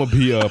 I'm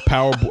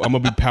gonna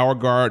be power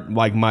guard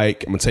like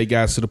Mike. I'm gonna take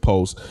guys to the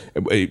post,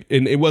 and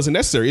it wasn't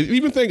necessary.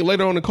 Even think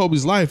later on in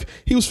Kobe's life,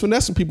 he was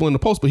finessing people in the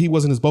post, but he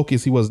wasn't as bulky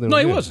as he was then. No,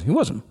 he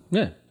wasn't.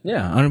 Yeah,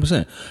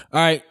 100%. All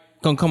right,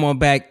 gonna come on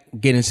back,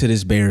 get into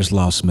this Bears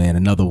loss, man.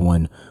 Another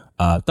one.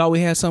 Thought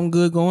we had something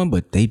good going,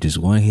 but they just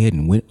went ahead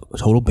and went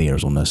total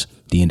Bears on us.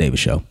 D and Davis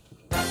Show.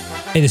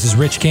 Hey, this is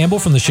Rich Campbell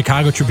from the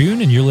Chicago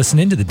Tribune, and you're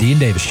listening to the D and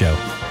Davis Show.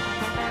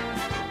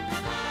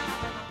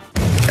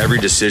 Every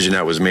decision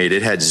that was made,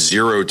 it had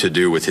zero to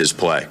do with his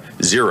play.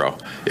 Zero.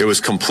 It was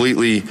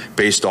completely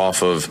based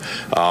off of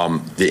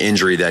the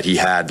injury that he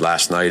had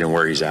last night and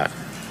where he's at.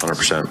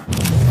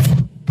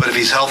 100%. But if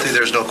he's healthy,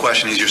 there's no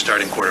question he's your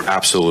starting quarterback.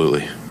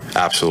 Absolutely.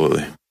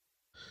 Absolutely.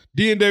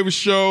 D and Davis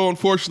Show.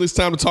 Unfortunately, it's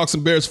time to talk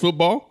some Bears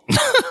football.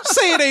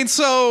 Say it ain't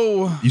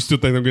so. You still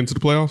think they're getting to the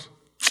playoffs?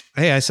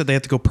 Hey, I said they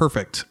had to go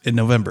perfect in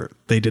November.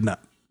 They did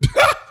not.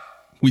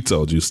 We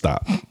told you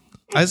stop.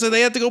 I said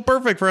they had to go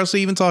perfect for us to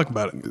even talk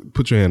about it.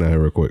 Put your hand out here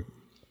real quick.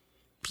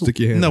 Stick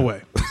your hand. No out.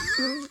 way.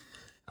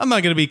 I'm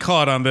not going to be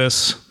caught on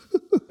this.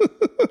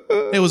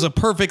 It was a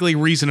perfectly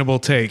reasonable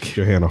take. Get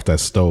your hand off that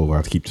stove.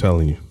 I keep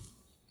telling you.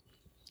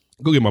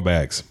 Go get my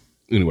bags.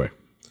 Anyway,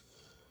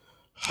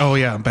 Oh,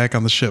 yeah, I'm back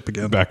on the ship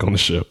again. back on the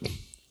ship.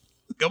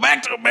 Go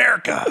back to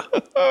America.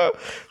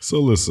 So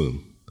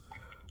listen,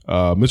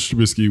 Mr.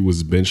 Trubisky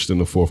was benched in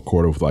the fourth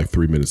quarter with like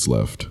 3 minutes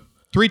left.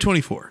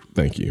 324.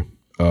 Thank you.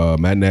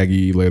 Matt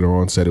Nagy later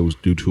on said it was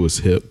due to his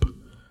hip.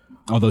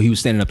 Although he was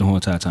standing up the whole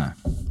entire time.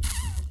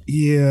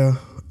 Yeah,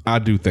 I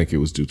do think it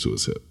was due to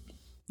his hip.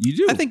 You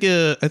do? I think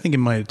it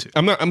might have too.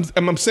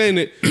 I'm saying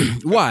it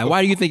Why?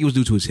 Why do you think it was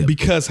due to his hip?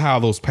 because how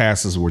those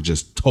passes were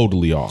just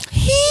totally off.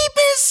 He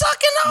been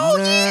sucking all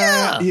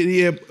year.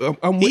 He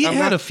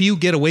had a few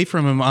get away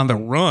from him on the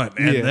run,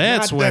 and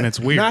that's when it's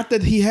weird. Not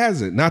that he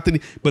hasn't. Not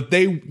that, but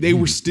they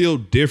were still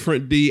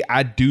different. D.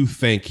 I do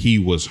think he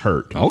was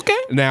hurt. Okay.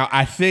 Now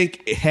I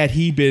think had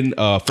he been,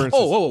 for instance,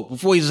 Oh,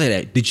 before you say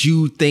that, did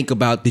you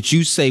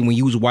say when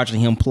you was watching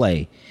him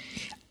play,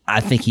 I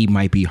think he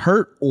might be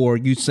hurt, or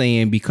you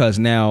saying because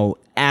now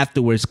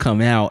afterwards come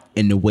out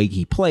and the way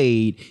he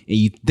played and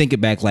you think it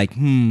back like,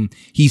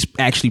 he's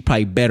actually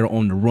probably better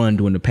on the run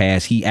during the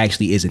pass. He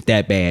actually isn't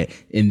that bad.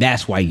 And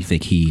that's why you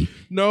think he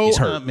is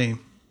hurt. Not me.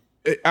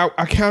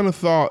 I kind of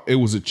thought it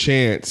was a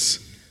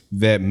chance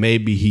that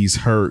maybe he's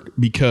hurt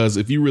because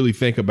if you really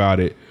think about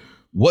it,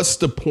 what's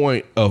the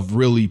point of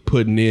really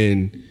putting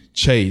in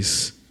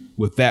Chase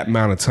with that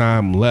amount of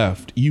time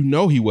left? You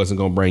know he wasn't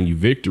going to bring you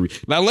victory.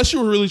 Now, unless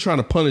you were really trying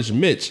to punish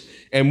Mitch.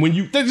 And when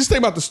you just think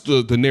about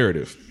the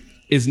narrative,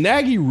 is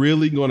Nagy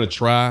really going to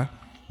try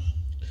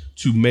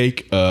to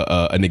make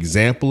an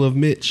example of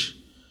Mitch?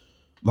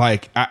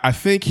 Like, I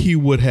think he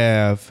would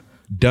have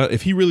done,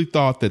 if he really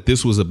thought that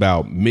this was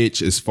about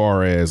Mitch as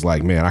far as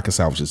like, man, I can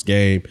salvage this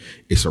game,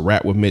 it's a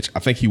wrap with Mitch, I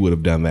think he would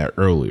have done that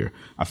earlier.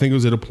 I think it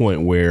was at a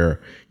point where,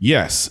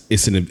 yes,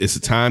 it's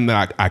a time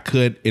that I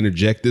could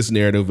interject this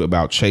narrative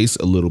about Chase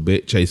a little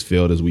bit. Chase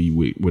failed as we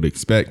would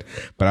expect,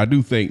 but I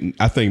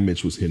think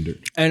Mitch was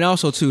hindered. And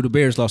also, too, the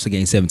Bears lost the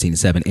game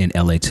 17-7 in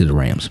LA to the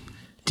Rams.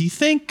 Do you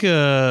think,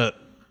 Mitch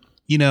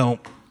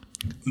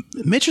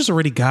has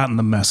already gotten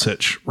the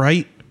message,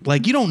 right?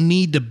 Like, you don't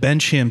need to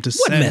bench him to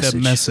send a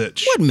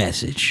message. What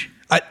message?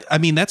 I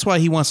mean, that's why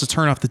he wants to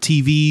turn off the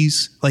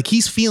TVs. Like,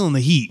 he's feeling the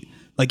heat.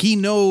 Like, he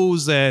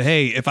knows that,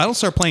 hey, if I don't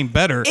start playing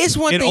better,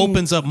 it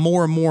opens up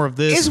more and more of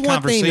this It's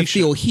conversation. one thing to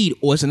feel heat,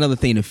 or it's another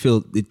thing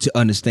to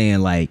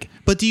understand, like,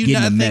 But do you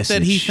not think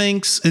that he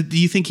thinks? Do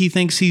you think he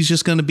thinks he's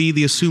just going to be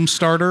the assumed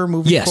starter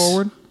moving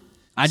forward?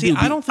 I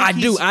don't think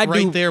he's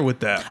right there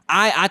with that.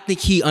 I think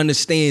he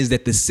understands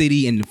that the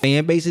city and the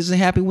fan base isn't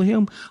happy with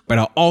him, but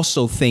I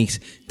also think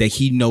that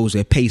he knows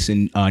that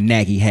Payson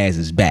Nagy has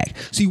his back.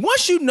 See,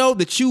 once you know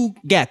that you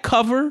got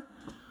cover,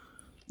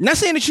 not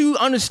saying that you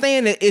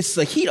understand that it's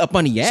a heat up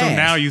on the ass. So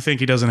now you think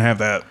he doesn't have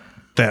that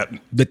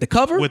with the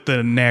cover? With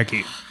the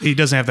Nagy. He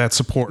doesn't have that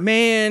support.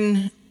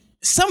 Man,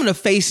 some of the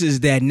faces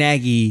that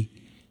Nagy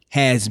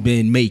has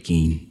been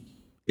making,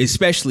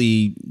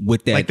 especially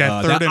with that, Like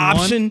that third and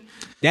option, one?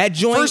 that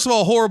joint. First of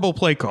all, horrible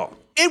play call.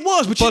 It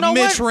was, but you know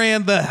Mitch what?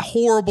 ran the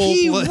horrible.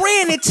 He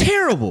ran it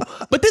terrible.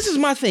 But this is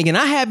my thing, and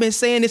I have been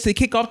saying this to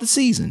kick off the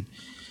season.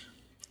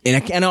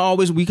 And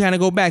we kind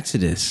of go back to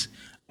this.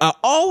 I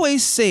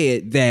always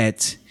said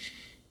that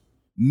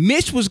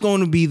Mitch was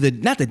going to be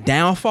not the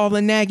downfall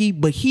of Nagy,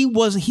 but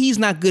he's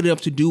not good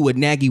enough to do what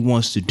Nagy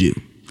wants to do.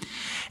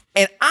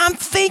 And I'm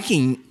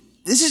thinking,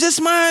 this is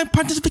just my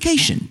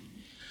participation.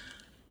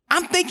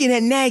 I'm thinking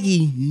that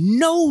Nagy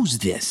knows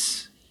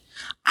this.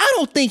 I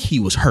don't think he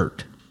was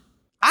hurt.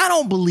 I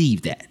don't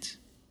believe that.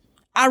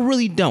 I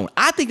really don't.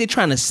 I think they're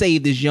trying to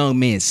save this young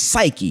man's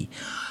psyche.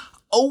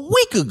 A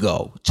week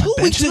ago, 2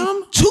 weeks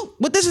ago,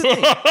 but this is the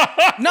thing.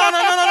 No.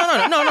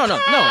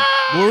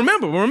 Well,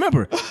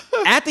 remember.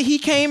 After he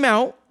came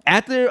out,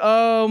 after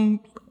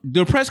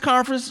the press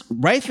conference,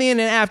 right then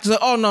and after, like,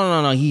 oh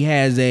no, he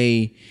has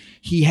a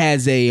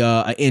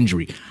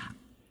injury.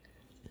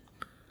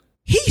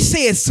 He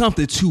said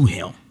something to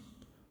him.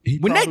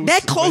 When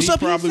that close up,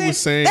 he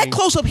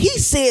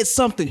said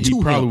something to him.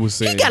 He probably was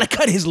saying, he got to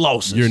cut his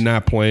losses. You're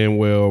not playing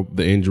well.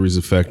 The injury's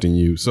affecting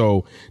you.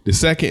 So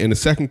in the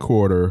second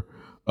quarter,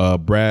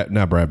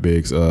 Brad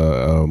Biggs.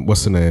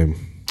 What's the name?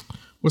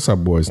 What's our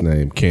boy's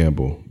name?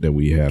 Campbell that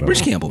we had.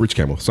 Rich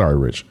Campbell. Sorry,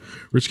 Rich.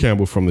 Rich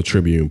Campbell from the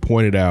Tribune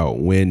pointed out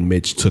when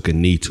Mitch took a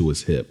knee to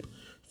his hip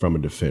from a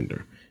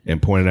defender,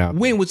 and pointed out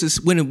when was this?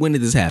 When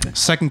did this happen?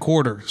 Second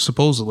quarter,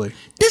 supposedly.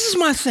 This is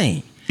my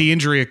thing. The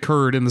injury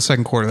occurred in the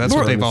second quarter. That's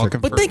what they've all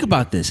confirmed. But think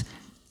about this.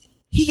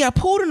 He got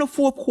pulled in the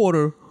fourth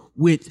quarter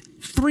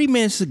with 3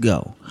 minutes to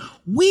go.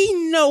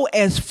 We know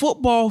as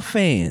football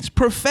fans,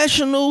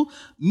 professional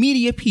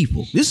media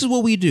people, this is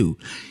what we do.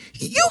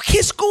 You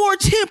can score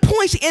 10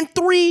 points in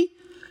 3.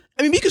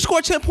 I mean, you can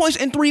score 10 points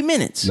in 3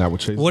 minutes. Not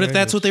with Chase. What if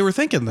that's what they were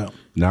thinking, though?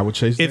 Not with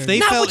Chase. If they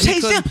felt he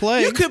couldn't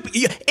play,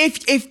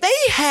 if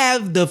they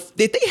have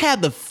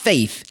the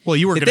faith. Well,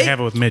 you weren't going to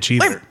have it with Mitch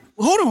either. Wait,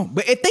 hold on,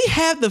 but if they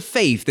have the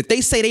faith that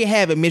they say they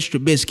have in Mitch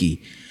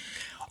Trubisky,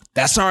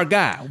 that's our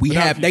guy. We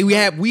have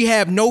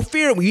no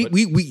fear.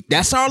 We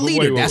that's our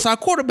leader. That's our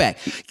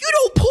quarterback. You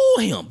don't pull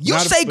him. You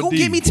say, go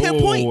give me 10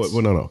 points.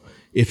 Well, no.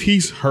 If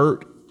he's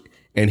hurt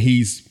and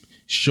he's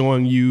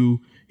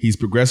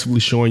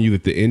progressively showing you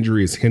that the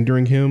injury is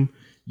hindering him,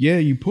 yeah,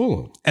 you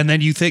pull him. And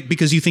then you think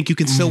you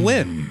can still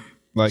win.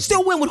 Like,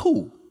 still win with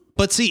who?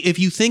 But see, if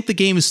you think the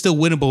game is still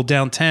winnable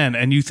down 10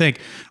 and you think,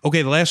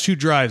 okay, the last 2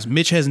 drives,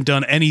 Mitch hasn't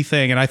done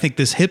anything, and I think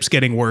this hip's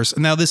getting worse.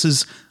 And now this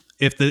is,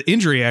 if the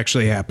injury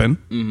actually happened,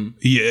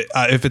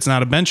 if it's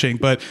not a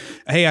benching, but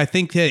hey, I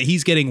think that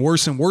he's getting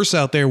worse and worse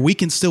out there. We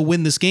can still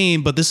win this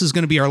game, but this is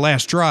going to be our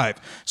last drive.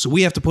 So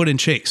we have to put in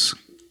Chase.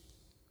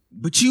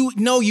 But you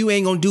know you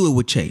ain't going to do it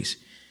with Chase.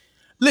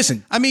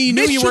 Listen, I mean, you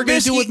knew you weren't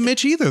going to do it with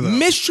Mitch either, though.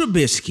 Mitch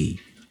Trubisky,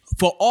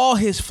 for all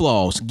his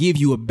flaws, give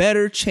you a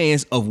better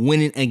chance of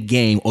winning a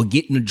game or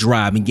getting a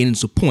drive and getting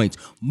some points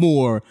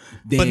more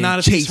than but not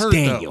if Chase he's hurt,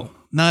 Daniel. Though.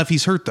 Not if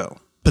he's hurt, though.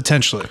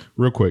 Potentially.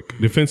 Real quick,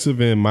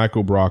 defensive end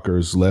Michael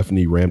Brocker's left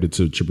knee rammed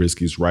into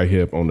Trubisky's right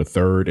hip on the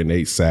 3rd and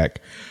 8th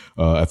sack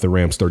at the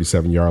Rams'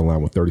 37-yard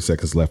line with 30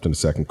 seconds left in the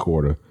second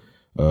quarter.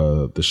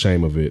 The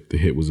shame of it, the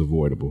hit was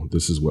avoidable.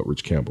 This is what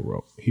Rich Campbell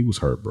wrote. He was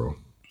hurt, bro.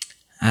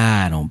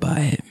 I don't buy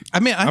it. I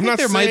mean, I think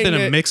there might have been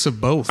a mix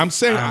of both. I'm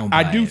saying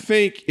I do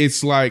think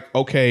it's like,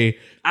 okay,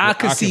 I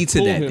concede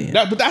to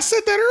that. But I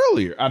said that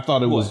earlier. I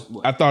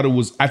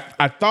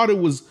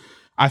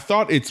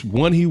thought it's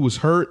one, he was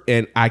hurt,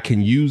 and I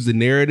can use the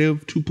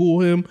narrative to pull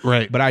him.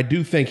 Right. But I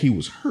do think he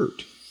was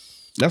hurt.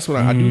 That's what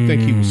I do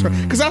think he was hurt.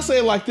 Because I say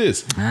it like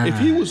this: if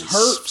he was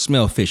hurt,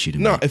 smell fishy to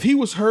me. No, if he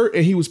was hurt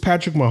and he was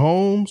Patrick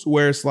Mahomes,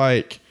 where it's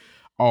like,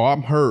 oh,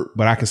 I'm hurt,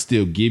 but I can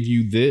still give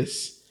you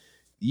this.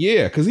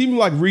 Yeah, because even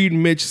like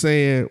reading Mitch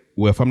saying,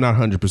 well, if I'm not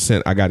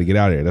 100%, I got to get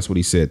out of there. That's what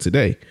he said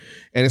today.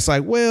 And it's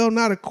like, well,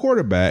 not a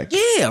quarterback.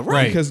 Yeah,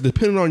 right. Because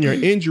depending on your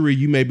injury,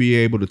 you may be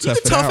able to tough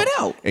it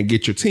out and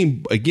get your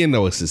team. Again,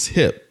 though, it's his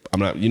hip. I'm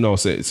not,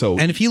 so.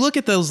 And if you look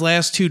at those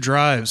last 2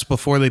 drives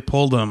before they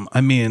pulled him, I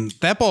mean,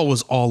 that ball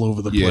was all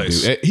over the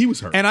place. Dude, he was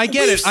hurt. And I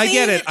get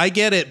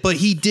it. But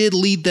he did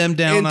lead them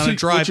down on a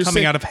drive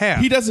coming out of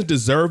half. He doesn't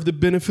deserve the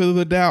benefit of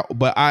the doubt,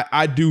 but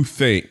I do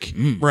think,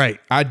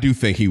 I do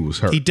think he was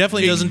hurt. He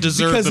definitely doesn't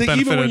deserve the benefit of the doubt.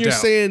 Because even when you're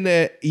saying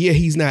that, yeah,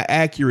 he's not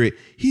accurate,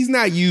 he's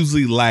not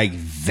usually like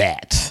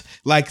that.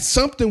 Like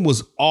something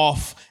was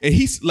off,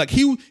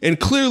 and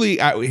clearly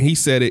he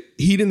said it.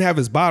 He didn't have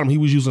his bottom; he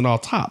was using all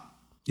top.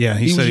 Yeah,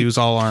 he said he was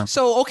all arm.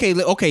 So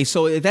okay.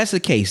 So if that's the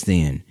case,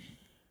 then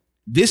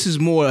this is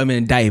more of an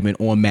indictment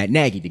on Matt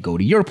Nagy. To go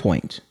to your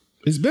point,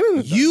 it's been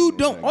an you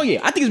don't. Oh yeah,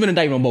 I think it's been an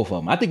indictment on both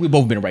of them. I think we've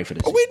both been right for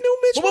this. We knew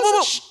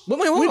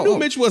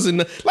Mitch wasn't.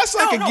 That's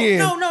like again.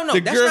 No.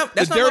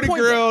 The dirty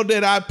girl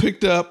that I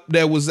picked up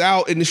that was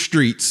out in the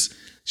streets.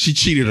 She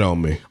cheated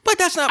on me. But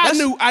that's not.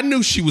 I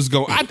knew she was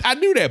going. I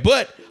knew that.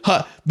 But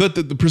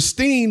the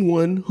pristine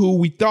one who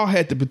we thought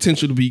had the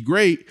potential to be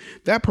great,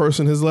 that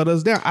person has let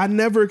us down. I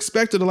never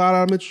expected a lot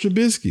out of Mitch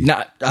Trubisky.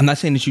 No, I'm not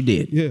saying that you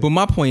did. Yeah. But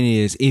my point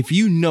is, if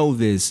you know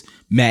this,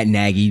 Matt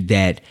Nagy,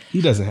 that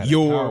he doesn't have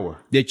the power.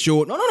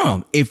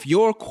 No. If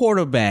your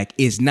quarterback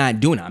is not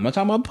doing it, I'm not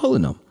talking about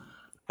pulling them.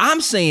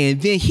 I'm saying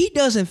then he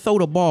doesn't throw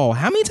the ball.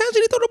 How many times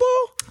did he throw the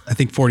ball? I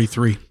think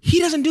 43. He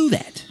doesn't do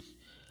that.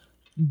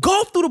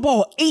 Goff threw the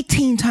ball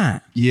 18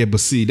 times. Yeah, but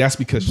see, that's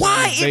because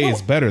Zay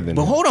is better than him.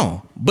 But hold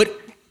on. But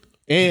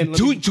and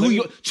to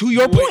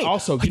your point,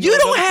 also, you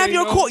don't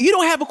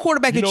have a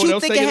quarterback that you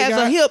think has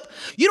a hip.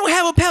 You don't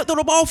have a pat throw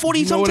the ball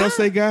 40 sometimes. You know what else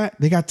they got?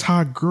 They got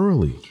Todd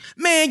Gurley.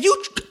 Man,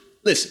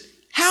 listen.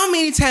 How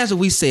many times have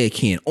we said,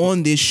 Ken,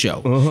 on this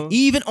show,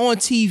 even on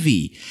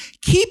TV,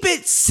 keep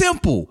it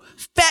simple.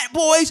 Fat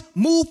boys,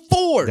 move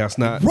forward. That's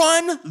not-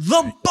 Run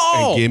the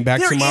ball. And getting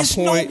back to my point-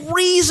 There is no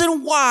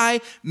reason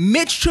why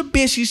Mitch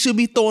Trubisky should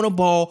be throwing the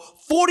ball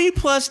 40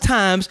 plus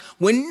times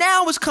when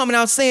now it's coming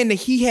out saying that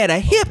he had a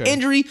hip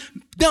injury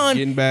done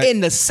Getting back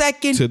in the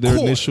second to the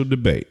quarter. initial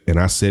debate, and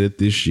I said it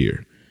this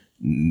year,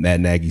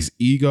 Matt Nagy's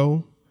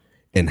ego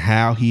and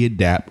how he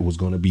adapted was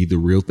going to be the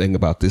real thing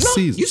about this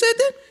season. You said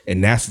that?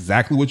 And that's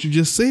exactly what you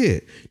just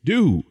said.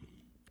 Dude,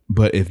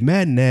 but if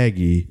Matt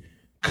Nagy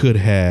could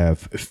have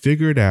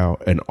figured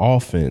out an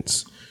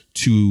offense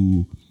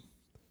to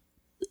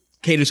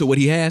cater to what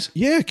he has.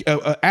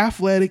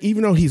 Athletic,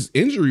 even though he's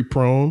injury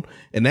prone,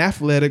 an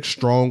athletic,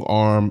 strong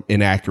arm,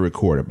 inaccurate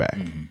quarterback.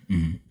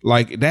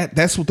 Like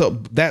that's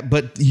what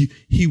but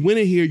he went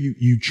in here,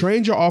 you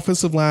trained your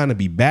offensive line to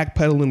be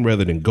backpedaling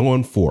rather than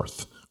going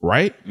forth,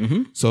 right?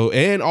 So,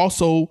 and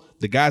also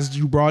the guys that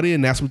you brought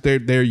in, that's what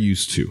they're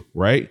used to,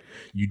 right?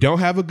 You don't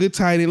have a good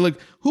tight end. Look,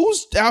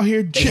 who's out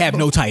here? They have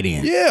no tight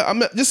end. Yeah,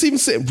 I'm just even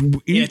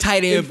saying in a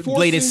tight end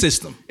bladed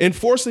system,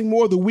 enforcing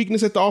more of the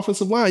weakness at the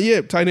offensive line.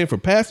 Yeah, tight end for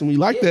passing, we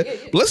like that.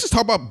 But let's just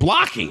talk about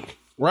blocking,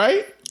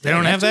 right? They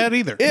don't have that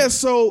either. Yeah,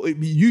 so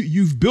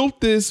you've built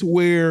this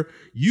where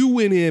you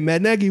went in,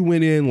 Matt Nagy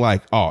went in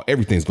like, oh,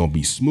 everything's gonna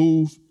be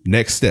smooth.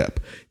 Next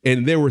step,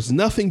 and there was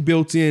nothing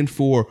built in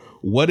for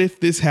what if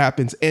this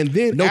happens, and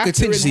then no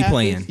contingency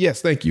plan.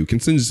 Yes, thank you,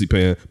 contingency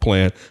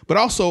plan. But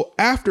also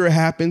after it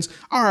happens,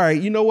 all right,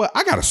 you know what?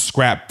 I gotta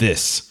scrap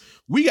this.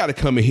 We got to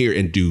come in here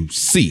and do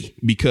C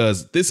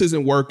because this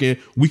isn't working.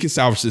 We can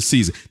salvage this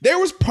season. There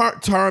was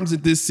times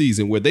in this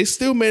season where they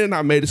still may have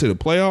not made it to the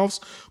playoffs,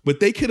 but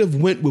they could have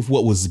went with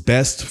what was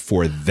best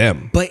for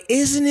them. But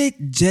isn't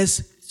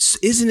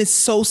it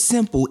so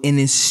simple and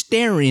it's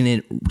staring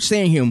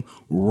him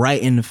right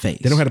in the face?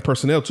 They don't have the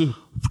personnel too.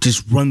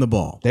 Just run the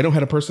ball. They don't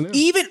have the personnel.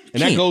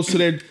 That goes to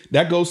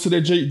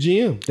their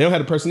GM. They don't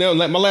have the personnel.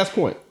 My last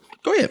point.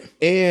 Go ahead.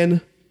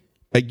 And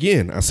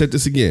again, I said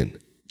this again.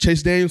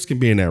 Chase Daniels can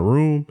be in that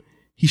room.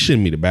 He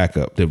shouldn't be the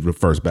backup, the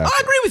first backup.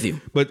 I agree with you.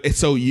 But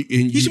so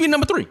he should be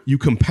number 3. You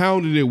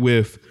compounded it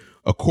with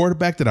a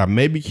quarterback that I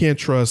maybe can't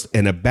trust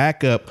and a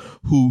backup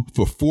who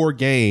for 4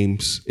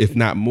 games, if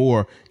not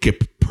more,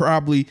 could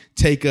probably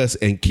take us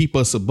and keep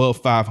us above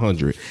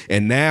 500.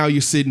 And now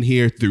you're sitting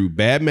here through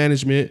bad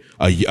management,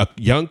 a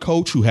young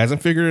coach who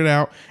hasn't figured it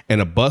out,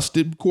 and a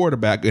busted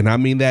quarterback. And I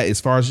mean that as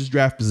far as his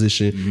draft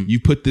position, you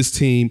put this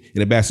team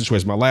in a bad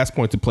situation. My last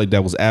point to play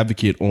devil's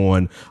advocate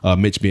on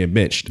Mitch being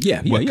benched.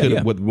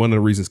 What one of the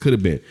reasons could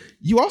have been.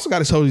 You also got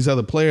to tell these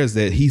other players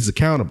that he's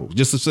accountable.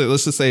 Just to say,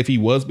 let's just say if he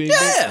was being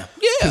benched.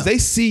 Because they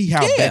see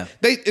how bad.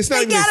 It's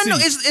not even gotta know.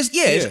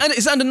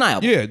 It's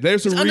undeniable. Yeah,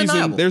 there's a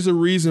reason. There's a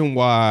reason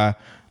why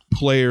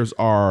players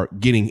are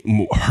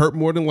getting hurt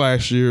more than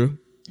last year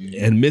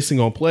and missing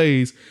on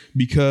plays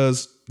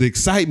because the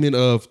excitement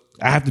of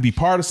I have to be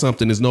part of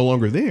something is no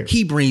longer there.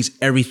 He brings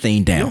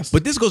everything down. Yes.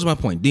 But this goes to my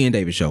point. D and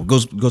David show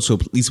goes to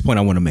at least a point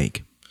I want to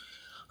make.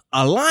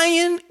 A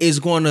lion is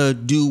going to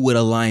do what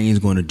a lion is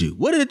going to do.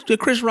 What did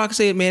Chris Rock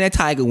say? Man, that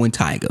tiger went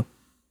tiger.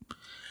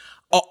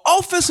 An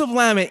offensive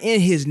lineman in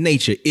his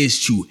nature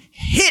is to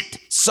hit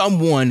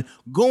someone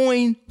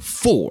going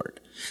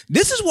forward.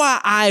 This is why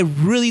I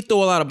really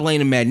throw a lot of blame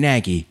to Matt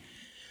Nagy.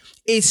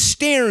 It's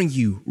staring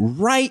you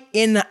right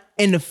in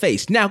the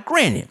face. Now,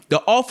 granted,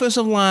 the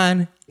offensive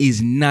line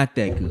is not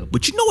that good,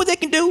 but you know what they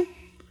can do?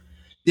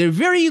 They're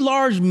very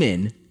large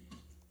men.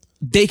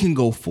 They can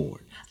go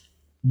forward.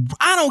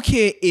 I don't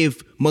care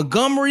if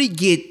Montgomery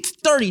gets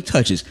 30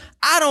 touches.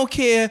 I don't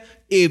care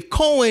if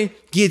Cohen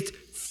gets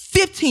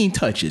 15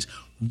 touches.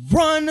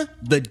 Run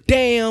the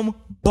damn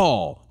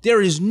ball.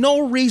 There is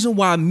no reason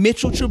why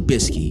Mitchell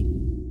Trubisky,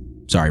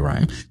 sorry,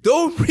 Ryan,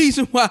 no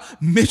reason why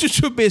Mitchell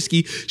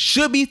Trubisky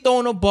should be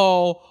throwing the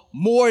ball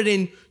more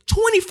than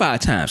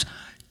 25 times.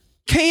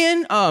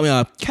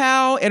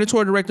 Cal,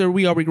 editorial director of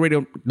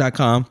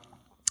WeAreRadio.com,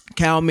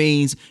 Cal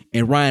Means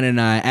and Ryan and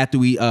I, after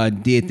we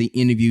did the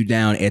interview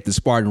down at the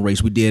Spartan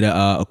race, we did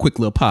a quick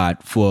little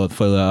pod for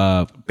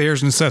the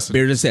Bears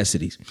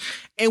Necessities.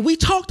 And we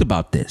talked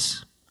about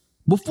this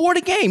before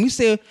the game. We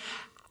said,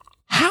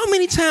 how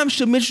many times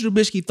should Mitchell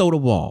Trubisky throw the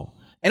ball?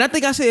 And I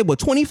think I said,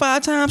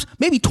 25 times?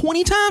 Maybe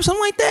 20 times?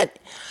 Something like that.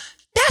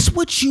 That's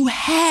what you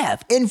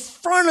have in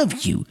front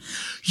of you.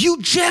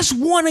 You just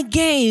won a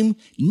game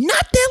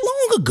not that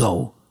long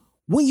ago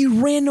when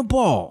you ran the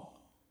ball.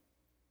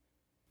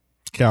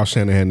 Kyle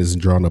Shanahan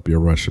isn't drawing up your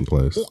rushing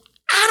plays.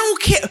 I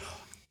don't care.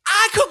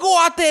 I could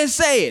go out there and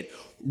say it.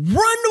 Run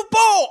the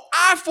ball.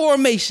 I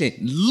formation.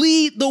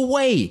 Lead the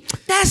way.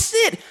 That's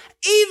it.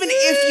 Even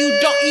if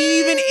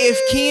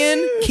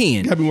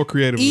Ken, gotta be more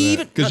creative than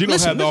that. Because you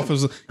don't have the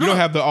offensive. You don't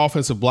have the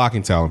offensive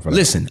blocking talent for that.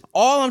 Listen,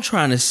 all I'm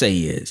trying to say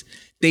is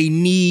they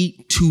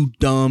need to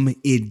dumb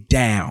it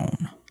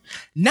down.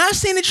 Not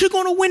saying that you're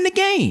going to win the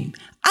game.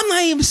 I'm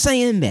not even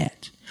saying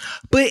that.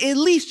 But at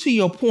least to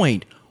your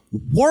point,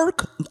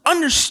 work,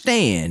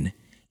 understand,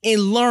 and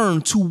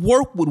learn to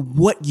work with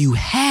what you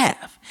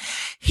have.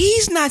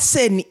 He's not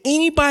setting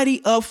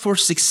anybody up for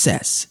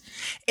success.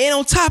 And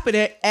on top of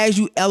that, as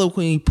you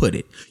eloquently put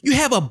it, you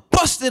have a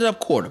busted up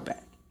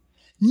quarterback.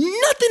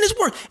 Nothing is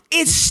working.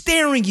 It's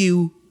staring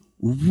you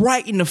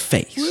right in the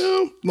face.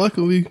 Well,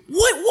 luckily,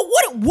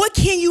 What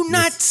can you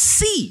not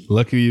see?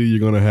 luckily you're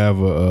gonna have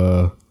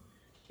a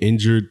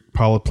injured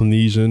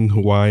Polynesian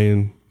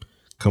Hawaiian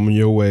coming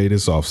your way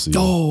this offseason.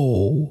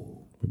 Oh,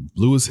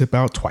 Blew his hip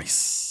out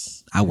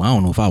twice. I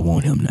don't know if I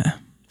want him now.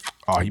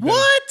 Oh, he better,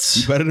 What?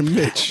 He better than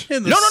Mitch.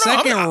 In the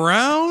second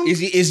round? Is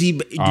he?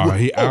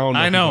 I don't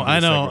know. I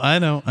if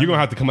he's know. You're gonna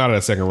have to come out of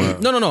that second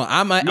round. No. You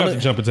have to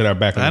jump into that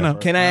back. I know.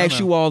 Can I ask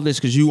you all this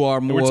because you are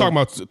more? We're talking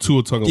about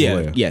Tua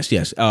Tagovailoa.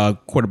 Yes.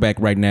 Quarterback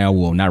right now.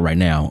 Well, not right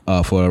now.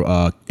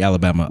 For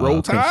Alabama.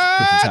 Roll Crimson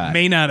Tide. Tide.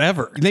 May not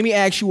ever. Let me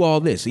ask you all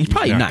this. He's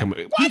probably not not.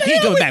 coming- He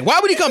ain't coming back. Why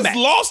would he come back?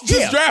 Lost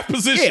his draft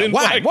position. Yeah,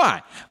 why? Like-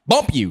 Why?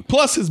 Bump you.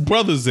 Plus his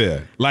brother's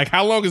there. Like,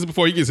 how long is it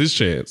before he gets his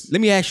chance?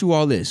 Let me ask you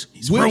all this.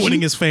 He's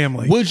ruining his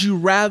family. Would you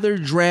rather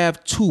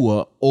draft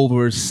Tua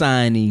over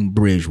signing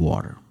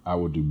Bridgewater? I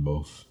would do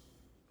both.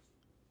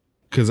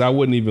 Because I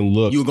wouldn't even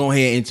look. You go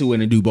ahead into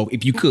it and do both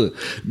if you could.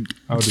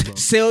 I would do both.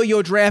 Sell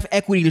your draft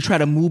equity to try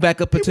to move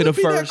back up into the Would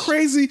it be that first.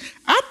 crazy?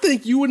 I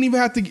think you wouldn't even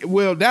have to.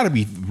 Well, that'd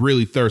be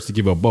really thirst to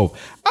give up both.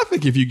 I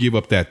think if you give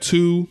up that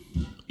 2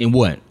 In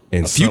what?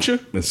 and A future?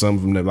 and some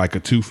from like a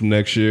 2 from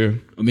next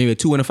year, Or maybe a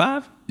 2 and a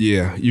 5?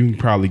 yeah, you can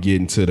probably get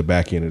into the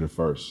back end of the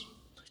first.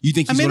 You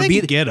think I he's mean, going they to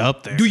can be? get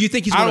up there. Do you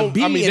think he's going to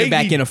be in the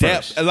back end of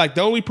first? Like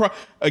the only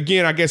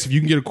again, I guess if you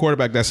can get a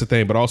quarterback, that's the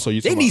thing. But also,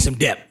 They need some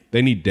depth.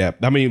 They need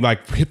depth. I mean,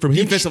 like from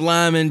him, Defensive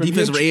lineman, from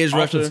defensive him, edge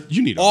rusher.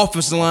 You need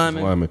offensive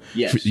lineman.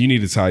 Yes. You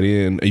need a tight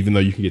end, even though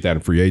you can get that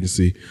in free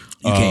agency.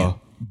 You can.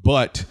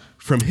 But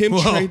from him,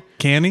 Well,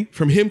 can he?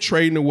 From him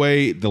trading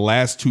away the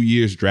last 2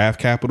 years draft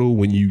capital,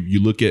 when you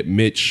look at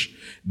Mitch,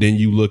 then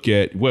you look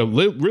at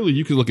really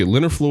you can look at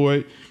Leonard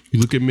Floyd, you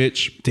look at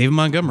Mitch, David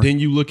Montgomery. then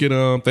you look at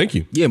thank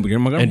you, Yeah, but you're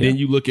Montgomery. and then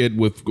you look at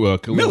with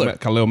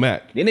Khalil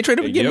Mack. Didn't they trade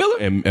him to get Miller?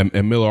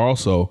 and Miller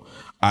also.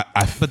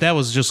 but that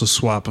was just a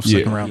swap of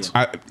second rounds.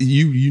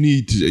 You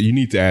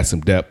need to add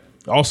some depth.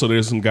 Also,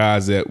 there's some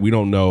guys that we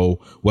don't know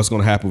what's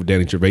going to happen with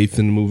Danny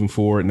Trevathan moving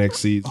forward next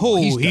season. Oh,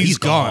 he's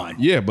gone.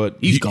 Yeah, but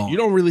He's you, gone. You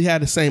don't really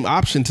have the same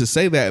option to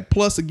say that.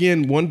 Plus,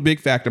 again, one big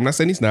factor, I'm not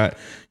saying he's not,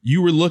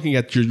 you were looking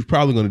at, you're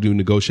probably going to do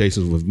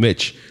negotiations with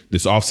Mitch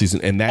this offseason,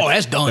 and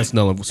that's done. That's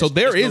null. So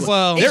there is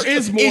more.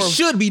 It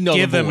should be null.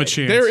 Give them a void.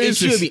 chance. There is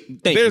It should be.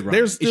 Thank you, Ryan.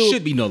 there's still, it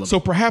should be null. So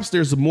perhaps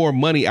there's more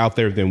money out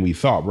there than we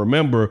thought.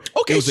 Remember,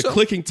 Okay, it was a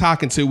clicking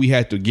talk until we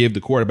had to give the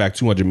quarterback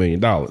 $200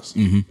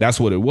 million. That's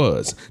what it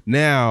was.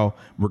 Now,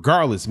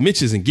 regardless,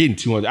 Mitch isn't getting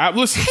 200.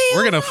 Listen,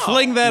 We're going to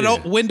fling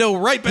that window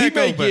right he back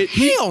may open.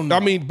 Hell no. I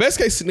mean, best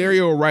case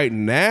scenario right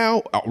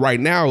now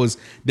is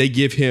they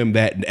give him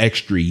that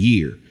extra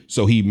year.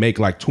 So he make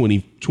like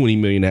 20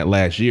 million that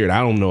last year. And I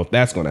don't know if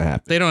that's going to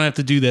happen. They don't have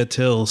to do that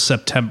till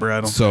September,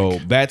 I don't So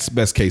that's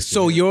best case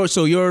scenario.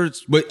 So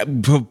yours, but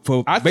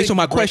based on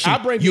my question,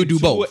 you do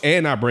both.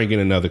 And I bring in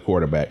another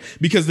quarterback.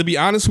 Because to be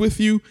honest with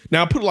you,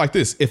 now put it like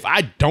this. If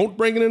I don't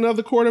bring in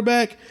another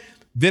quarterback,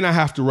 then I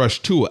have to rush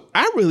Tua.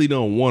 I really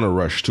don't want to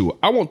rush Tua.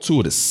 I want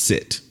Tua to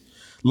sit.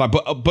 Like,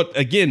 but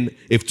again,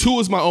 if Tua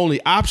is my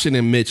only option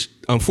in Mitch,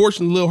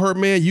 unfortunately, Lil Hurt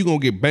Man, you're going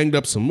to get banged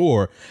up some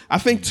more. I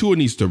think Tua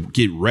needs to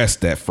get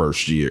rest that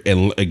first year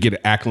and get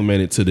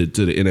acclimated to the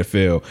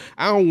NFL.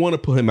 I don't want to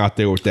put him out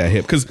there with that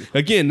hip. Because,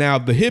 again, now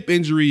the hip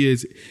injury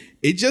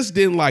it just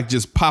didn't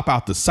just pop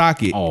out the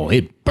socket. Oh,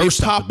 it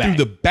burst out popped the back.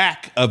 through the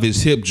back of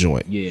his hip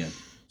joint. Yeah.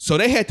 So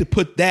they had to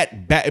put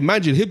that back.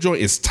 Imagine the hip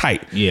joint is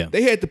tight. Yeah.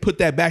 They had to put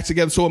that back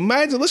together. So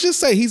imagine, let's just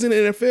say he's in the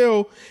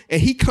NFL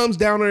and he comes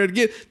down there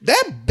again.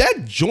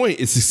 That joint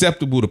is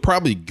susceptible to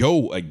probably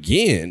go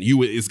again.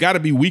 It's got to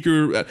be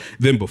weaker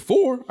than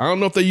before. I don't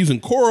know if they're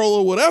using coral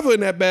or whatever in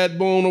that bad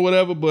bone or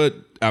whatever, but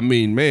I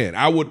mean, man,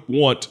 I would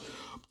want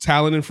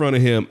talent in front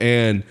of him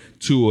and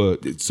so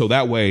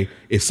that way,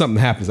 if something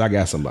happens, I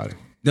got somebody.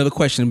 Another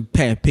question,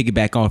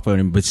 piggyback off of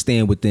him, but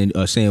staying with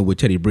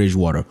Teddy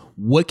Bridgewater.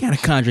 What kind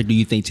of contract do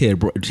you think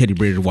Teddy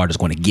Bridgewater is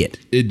going to get?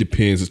 It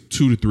depends. It's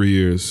 2 to 3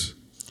 years.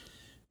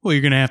 Well,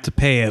 you're going to have to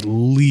pay at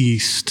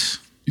least.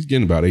 He's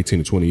getting about 18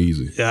 to 20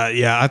 easy.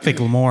 Yeah, I think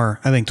more.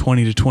 I think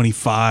 20 to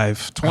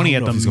 25. 20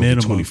 at the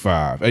minimum.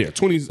 25. Yeah,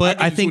 20.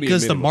 But I think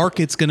because the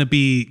market's going to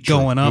be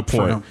going up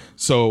for him.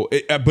 So,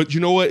 but you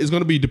know what? It's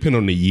going to be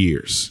dependent on the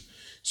years.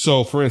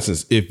 So, for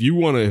instance, if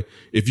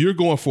you're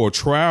going for a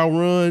trial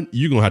run,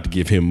 you're going to have to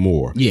give him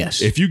more.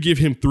 Yes. If you give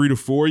him 3 to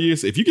 4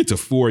 years, if you get to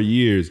 4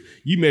 years,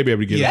 you may be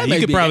able to get Yeah, him you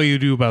could probably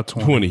do about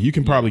 20. You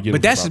can probably get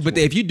But him about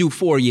 20. if you do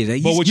 4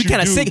 years, But what you you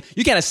kind of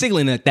do-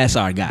 signaling that that's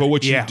our guy. But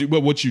what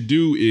you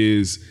do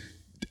is,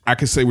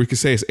 we could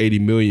say it's 80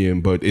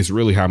 million, but it's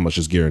really how much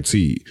is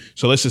guaranteed.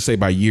 So let's just say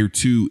by year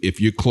 2,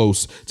 if you're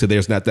close to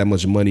there's not that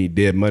much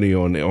dead money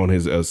on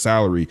his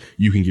salary,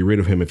 you can get rid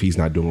of him if he's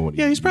not doing what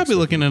he He's probably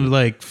looking at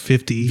like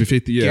 50.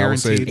 50, yeah, I would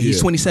say. guaranteed. He's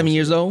 27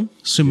 years old.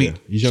 Assuming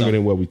He's younger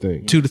than what we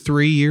think. 2 to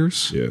 3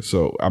 years. Yeah,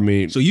 so I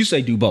mean, So you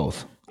say do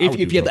both.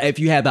 If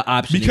you have the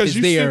option, because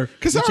if it's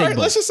because all right,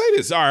 let's just say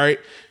this. All right,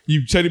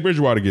 Teddy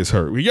Bridgewater gets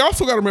hurt. You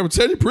also got to remember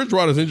Teddy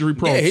Bridgewater's injury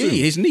prone. Yeah, too.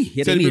 his knee.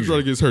 Teddy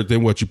Bridgewater gets hurt.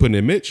 Then what? You putting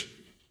in Mitch?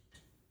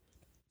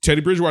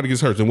 Teddy Bridgewater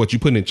gets hurt. Then what? You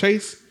putting in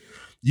Chase?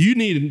 You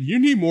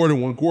need more than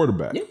one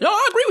quarterback. Yeah, no,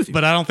 I agree with you.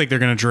 But I don't think they're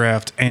going to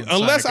draft.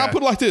 Unless I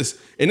put it like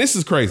this, and this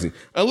is crazy.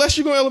 Unless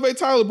you're going to elevate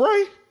Tyler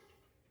Bray.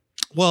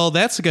 Well,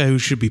 that's the guy who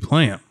should be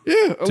playing.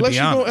 Yeah, unless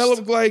you're going to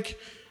elevate,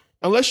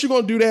 unless you're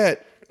going to do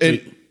that,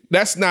 and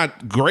that's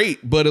not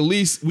great. But at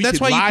least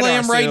that's why you play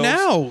him right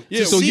now.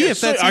 Yeah, so see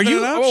if that's are even you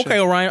an option. okay,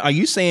 Orion? Are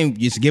you saying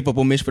just give up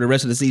on Mitch for the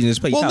rest of the season?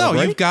 Just play Well, Tyler no,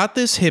 Bray? you've got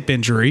this hip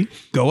injury.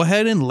 Go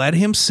ahead and let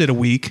him sit a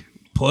week.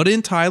 Put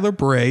in Tyler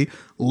Bray.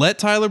 Let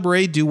Tyler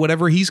Bray do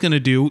whatever he's going to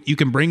do. You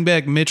can bring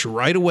back Mitch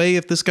right away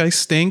if this guy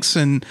stinks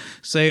and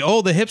say,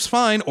 oh, the hip's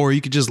fine. Or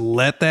you could just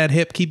let that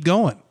hip keep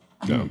going.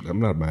 No, I'm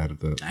not mad at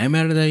that. I ain't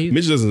mad at that either.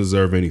 Mitch doesn't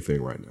deserve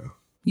anything right now.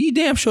 He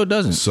damn sure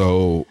doesn't.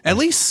 So At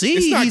least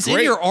see he's in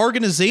your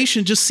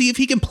organization. Just see if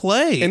he can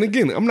play. And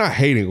again, I'm not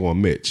hating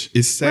on Mitch.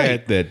 It's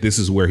sad that this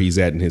is where he's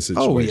at in his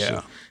situation.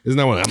 yeah. It's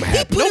not what I'm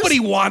happy. Nobody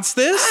wants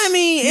this. I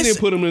mean, He didn't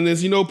put him in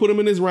this. Put him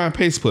in this. Ryan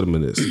Pace put him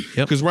in this.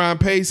 Because Ryan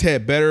Pace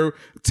had better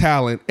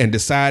talent and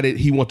decided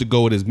he wanted to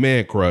go with his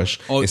man crush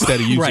instead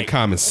of using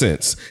common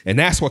sense. And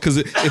that's why, because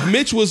if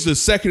Mitch was the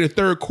second or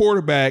third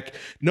quarterback,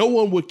 no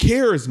one would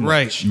care as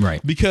much.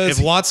 Right. Because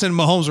if Watson and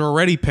Mahomes were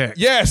already picked.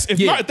 yes, if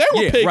they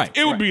were picked,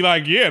 it would be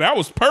like, yeah, that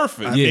was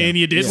perfect. I mean,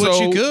 you did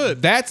what you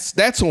could.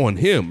 That's on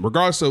him,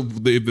 regardless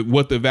of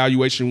what the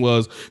evaluation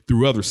was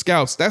through other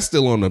scouts. That's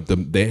still on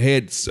the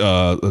head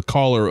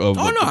caller of.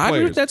 Oh, no, I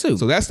agree with that too.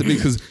 So that's the big,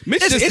 because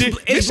Mitch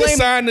just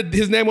signed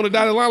his name on the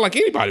dotted line like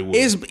anybody would.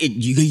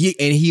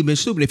 And he'd been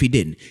stupid if he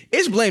didn't.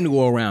 It's blame to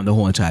go around the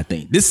whole entire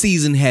thing. This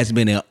season has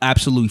been an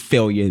absolute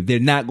failure. They're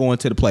not going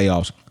to the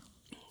playoffs.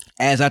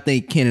 As I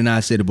think Ken and I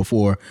said it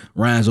before,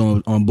 Ryan's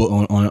on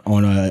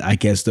I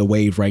guess the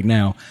wave right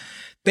now.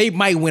 They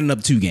might win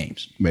up 2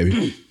 games.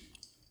 Maybe.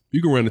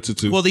 You can run into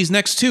 2. Well, these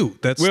next 2,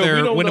 that's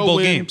their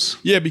winnable games.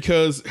 Yeah,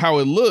 because how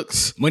it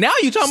looks. Well, now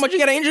you're talking about you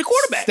got an injured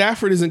quarterback.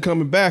 Stafford isn't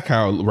coming back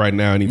right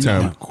now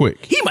anytime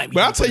quick. He might be.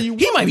 But I'll tell you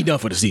what, he might be done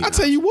for the season. I'll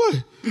tell you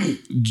what.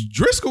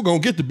 Driscoll gonna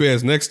get the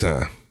Bears next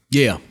time.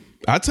 Yeah.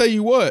 I'll tell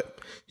you what.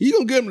 He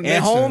gonna get them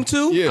at home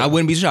too. Yeah. I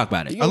wouldn't be shocked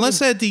by it. Unless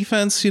that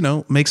defense,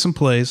 makes some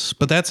plays,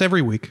 but that's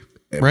every week,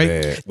 right?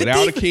 Man,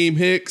 without Akeem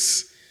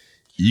Hicks,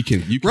 you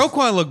can.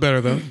 Roquan looked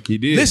better though. He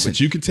did. Listen, but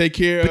you can take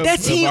care of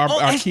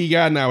our key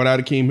guy now without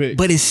Akeem Hicks.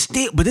 But it's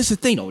still. But it's the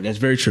thing. though. That's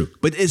very true.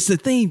 But it's the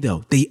thing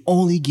though. They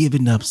only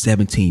given up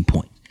 17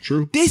 points.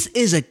 True. This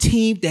is a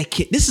team that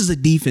can. This is a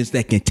defense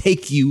that can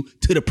take you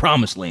to the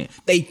promised land.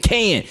 They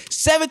can.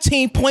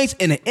 17 points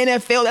in the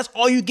NFL. That's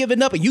all you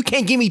giving up, and you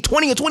can't give me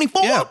 20 or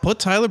 24. Yeah, put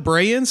Tyler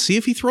Bray in. See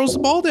if he throws the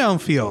ball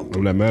downfield.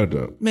 I'm not mad at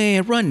that.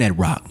 Man, run that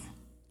rock.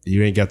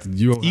 You ain't got the.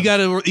 You got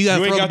to throw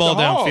the ball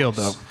downfield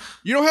though.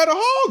 You don't have the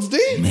Hogs,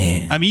 D.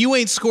 Man, I mean, you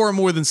ain't scoring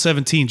more than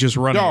 17 just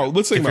running. No,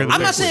 let's think about it.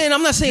 I'm not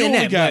saying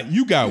that.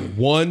 You got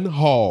one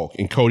hog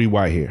in Cody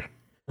Whitehair.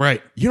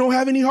 Right. You don't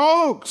have any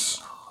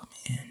hogs.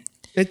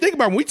 And think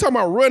about when we talk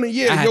about running,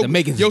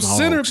 your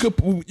center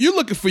you're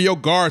looking for your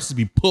guards to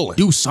be pulling.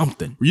 Do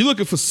something. You're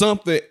looking for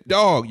something,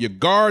 dog. Your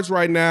guards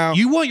right now.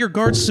 You want your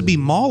guards to be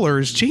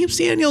maulers. James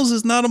Daniels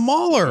is not a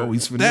mauler. Oh,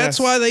 he's finesse. That's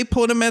why they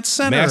put him at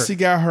center. Massey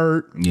got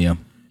hurt. Yeah.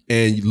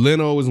 And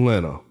Leno is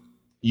Leno.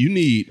 You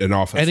need an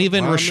offensive and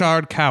even lineman.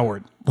 Rashard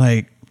Coward.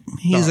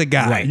 He's a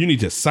guy. Right. You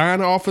need to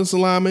sign an offensive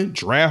lineman,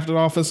 draft an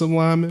offensive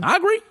lineman. I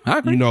agree.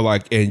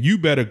 And you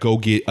better go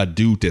get a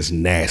dude that's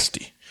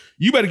nasty.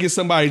 You better get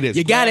somebody that's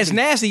your guy that's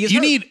nasty.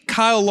 You need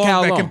Kyle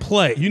Long that can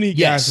play. You need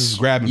guys that's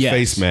grabbing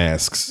face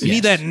masks. You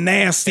need that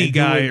nasty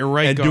guy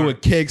and doing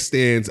keg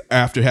stands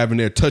after having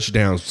their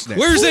touchdowns snapped.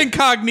 Where's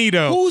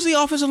Incognito? Who's the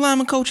offensive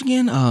lineman coach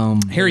again?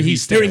 Harry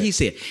Hested.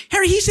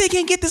 Harry Hested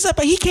can't get this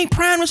up. He can't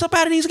prime this up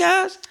out of these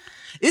guys.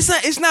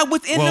 It's not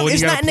within them.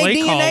 It's not in their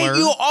DNA.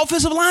 You're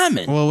offensive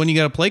lineman. Well, when you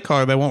got a play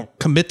caller that won't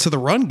commit to the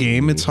run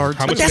game, it's hard.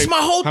 But that's my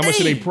whole thing. How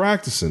much are they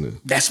practicing it?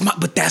 That's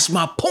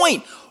my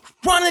point.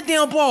 Run the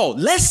damn ball.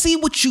 Let's see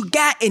what you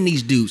got in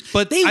these dudes.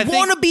 But they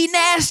want to be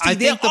nasty. I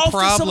think the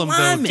problem,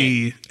 though,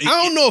 D, I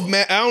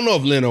don't know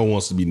if Leno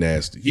wants to be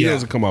nasty. He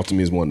doesn't come off to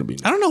me as wanting to be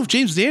nasty. I don't know if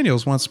James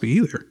Daniels wants to be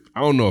either.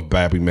 I don't know if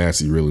Babby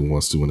Massey really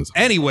wants to in his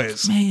home.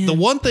 Anyways, the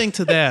one thing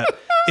to that,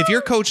 if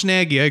you're Coach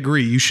Nagy, I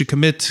agree. You should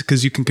commit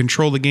because you can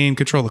control the game,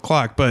 control the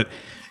clock. But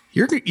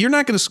you're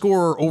not going to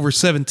score over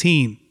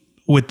 17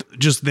 with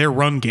just their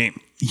run game.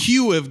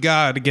 You have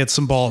got to get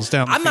some balls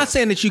down the field. not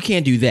saying that you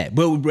can't do that.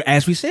 But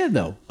as we said,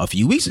 though, a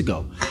few weeks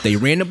ago, they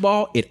ran the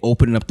ball. It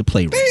opened up the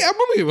play.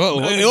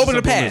 It opened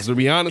the pass. To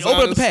be honest,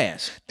 Open up the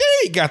pass. They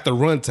ain't got the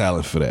run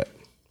talent for that.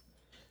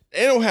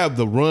 They don't have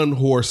the run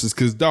horses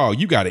because, dog,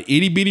 you got an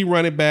itty-bitty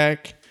running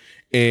back.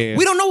 And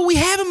we don't know what we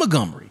have in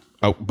Montgomery.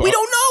 We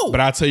don't know.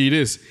 But I'll tell you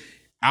this.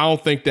 I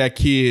don't think that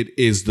kid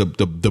is the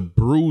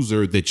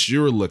bruiser that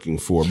you're looking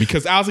for.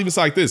 Because I was even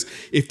like this: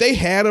 if they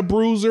had a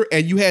bruiser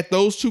and you had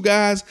those two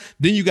guys,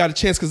 then you got a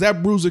chance because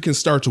that bruiser can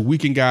start to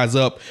weaken guys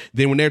up.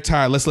 Then when they're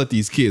tired, let's let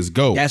these kids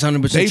go. That's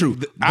 100% true.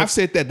 I've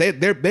said that they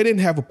didn't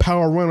have a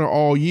power runner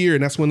all year,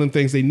 and that's one of the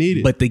things they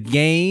needed. But the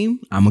game,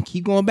 I'm gonna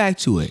keep going back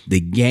to it.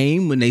 The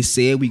game when they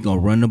said we gonna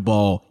run the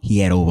ball, he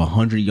had over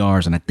 100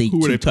 yards and I think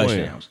 2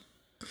 touchdowns.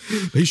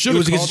 He should. It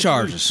was against the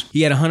Chargers.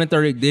 He had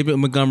 130. David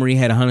Montgomery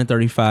had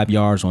 135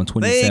 yards on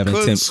 27 They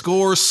couldn't attempts.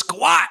 score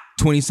squat.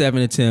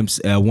 27 attempts,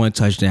 1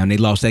 touchdown. They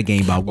lost that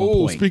game by 1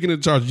 point. Speaking of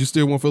the Chargers, you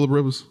still want Phillip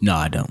Rivers? No,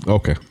 I don't.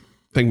 Okay.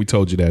 I think we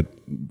told you that.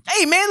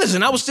 Hey man,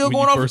 listen, I was still When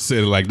going you over. first said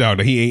it, like, no,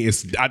 he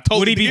ain't. I told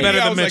Would he you be better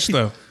I than was Mitch,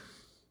 like, though?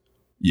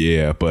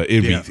 Yeah, but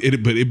it'd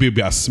be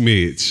a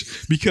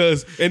smidge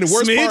because, and the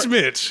worst part,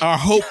 Mitch. our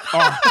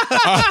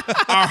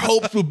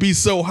hopes would be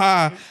so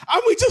high.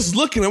 I mean, just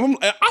looking at him,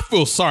 I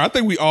feel sorry. I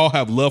think we all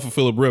have love for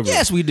Phillip Rivers.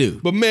 Yes, we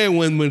do. But man,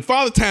 when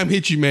Father Time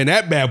hit you, man,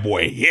 that bad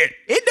boy hit.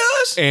 It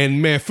does.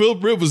 And man,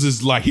 Phillip Rivers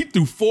is like, he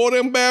threw 4 of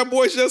them bad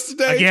boys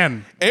yesterday.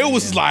 Again. And it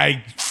was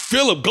like,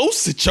 Phillip, go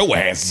sit your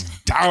ass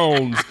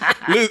down.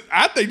 Listen,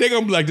 I think they're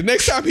going to be like, the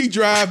next time he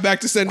drive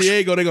back to San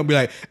Diego, they're going to be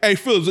like, hey,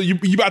 Phillip,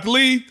 you about to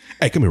leave?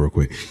 Hey, come here real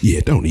quick. Yeah,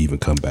 don't even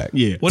come back.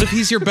 Yeah. What if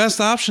he's your best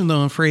option,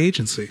 though, in free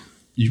agency?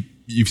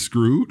 You've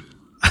screwed?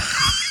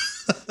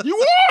 You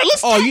are.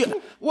 Let's talk.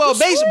 Well,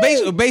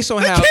 based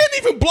on They how can't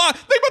even block.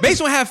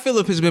 based on how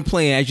Phillip has been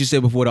playing, as you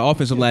said before, the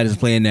offensive line is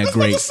playing that That's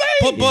what I'm great.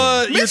 saying.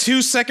 But your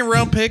 2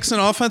 second-round picks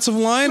and offensive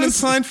line and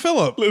sign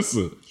Phillip.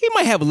 Listen, He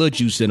might have a little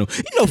juice in him.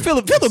 You know,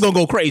 Phillip gonna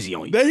go crazy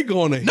on you. they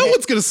going to No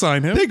one's going to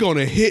sign him. They're going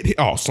to hit.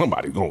 Oh,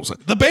 somebody's going to.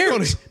 The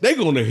Bears. They're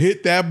going to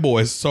hit that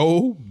boy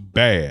so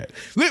bad.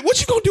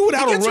 What you going to do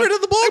without He a gets run? rid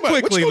of the ball Think about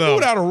it. quickly, What you gonna though. do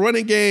without a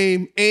running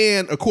game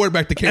and a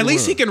quarterback that can't At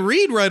least run? he can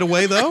read right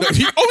away, though. He only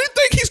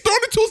thing he's throwing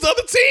it to his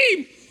other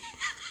team.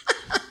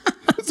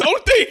 It's the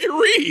only thing he can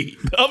read.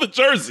 The other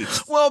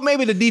jerseys. Well,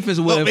 maybe the defense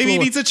will. Well, maybe he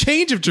influence- needs a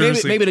change of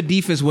jersey. Maybe the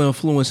defense will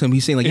influence him.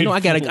 He's saying like, you know, I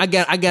got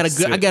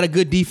a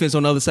good defense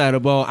on the other side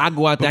of the ball. I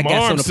go out there, I My got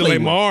arm something to still play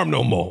ain't with. my arm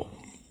no more.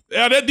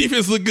 Yeah, that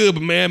defense look good,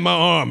 but man, my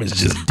arm is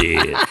just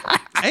dead.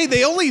 Hey,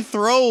 they only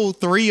throw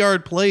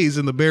 3-yard plays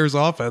in the Bears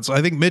offense.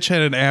 I think Mitch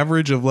had an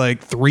average of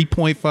like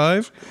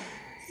 3.5.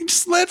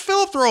 Just let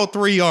Phillip throw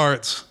 3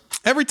 yards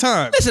every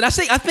time. Listen,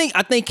 I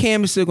think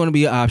Cam is still going to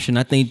be an option.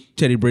 I think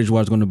Teddy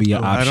Bridgewater is going to be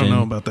an I option. don't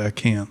know about that,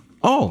 Cam.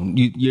 Oh,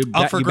 you're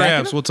Up for you backing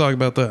grabs. up? We'll talk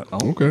about that.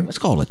 Okay. Let's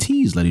call it a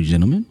tease, ladies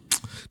and gentlemen.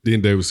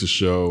 Dean Davis'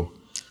 show.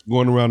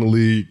 Going around the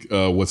league,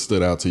 what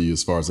stood out to you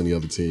as far as any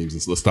other teams?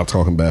 And let's stop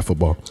talking bad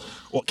football.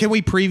 Well, can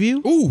we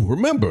preview? Ooh,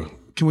 remember.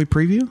 Can we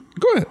preview?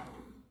 Go ahead.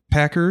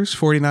 Packers,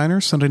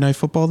 49ers, Sunday Night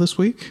Football this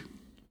week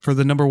for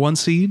the number 1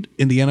 seed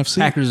in the NFC.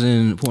 Packers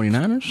and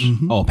 49ers?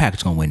 Mm-hmm. Oh,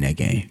 Packers going to win that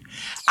game.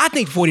 I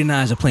think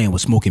 49ers are playing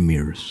with smoke and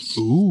mirrors.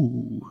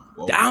 Ooh.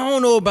 I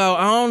don't know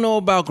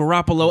about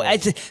Garoppolo.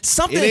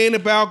 Something. It ain't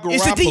about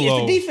It's the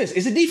Garoppolo. defense.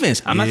 It's the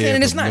defense. I'm not Yeah,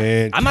 saying it's but not.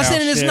 man, I'm not Kyle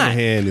saying it's not.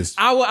 Shanahan is-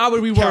 I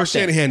would reverse Kyle that.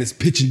 Shanahan is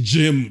pitching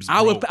gems.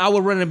 I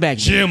would run it back.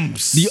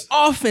 Gems. The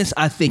offense,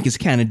 I think, is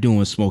kind of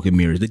doing smoke and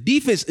mirrors. The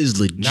defense is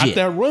legit. Not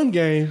that run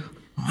game.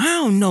 I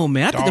don't know,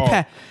 man. I think the Dog.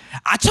 Pack.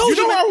 I told you.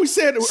 You know man. how we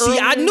said it See,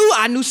 I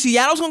earlier? knew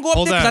Seattle's gonna go up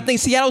Hold there because I on. think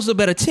Seattle's a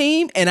better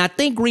team, and I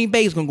think Green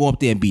Bay's gonna go up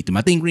there and beat them.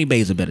 I think Green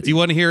Bay's a better Do team. you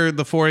want to hear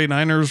the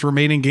 49ers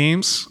remaining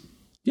games?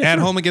 At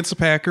home against the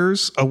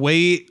Packers,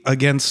 away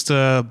against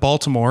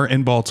Baltimore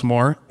in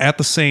Baltimore, at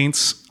the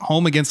Saints,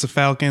 home against the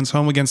Falcons,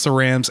 home against the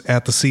Rams,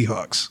 at the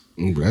Seahawks.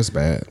 Ooh, that's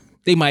bad.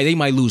 They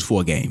might lose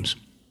 4 games.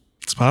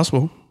 It's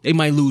possible. They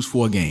might lose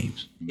 4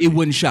 games. It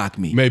wouldn't shock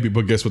me. Maybe,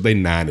 but guess what? They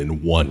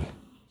 9-1.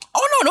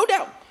 Oh no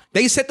doubt.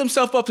 They set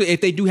themselves up to, if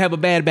they do have a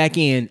bad back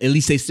end, at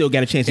least they still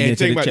got a chance to And get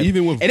into think the about chip. it,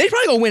 even with- and they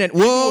probably gonna win it.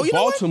 Well, you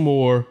know what?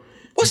 Baltimore.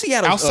 What's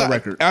Seattle's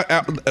record?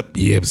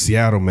 Yeah, but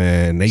Seattle,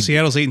 man,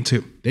 Seattle's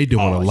 8-2. they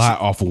doing a lot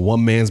off of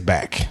one man's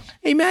back.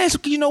 Hey man,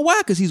 you know why?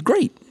 Because he's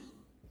great.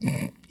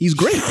 He's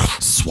great.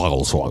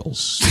 Swaggles.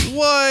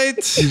 What?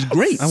 He's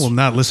great. I will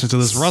not listen to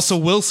this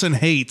Russell Wilson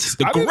hate.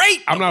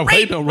 I'm not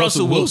hating on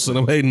Russell Wilson.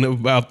 I'm hating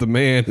about the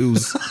man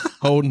who's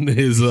holding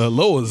his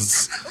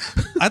lowers.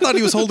 I thought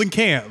he was holding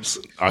cams.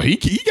 He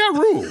got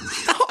room.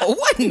 Oh,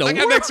 what in the I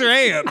got an world? extra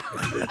hand.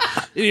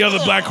 Any other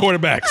black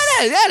quarterbacks?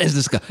 That is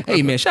disgusting.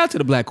 Hey man, shout out to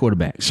the black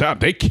quarterbacks. Shout,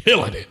 they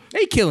killing it.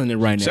 They killing it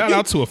right now. Shout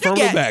out to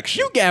affirmative action.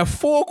 You got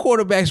 4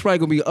 quarterbacks probably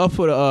gonna be up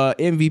for the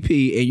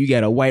MVP, and you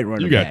got a white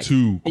runner. You got back.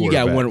 2 And you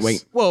got one. quarterbacks.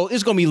 Wait, well,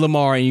 it's gonna be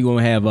Lamar, and you're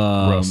gonna have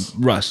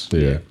Russ.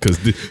 Yeah, because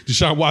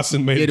Deshaun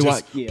Watson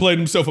played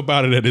himself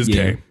about it at this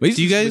game. But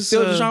Do you guys,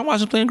 still Deshaun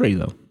Watson playing great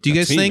though? Do you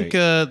guys think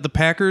the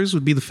Packers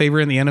would be the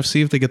favorite in the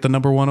NFC if they get the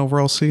number 1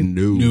 overall seed?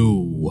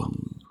 No.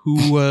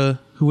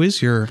 Who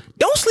is your...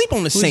 Don't sleep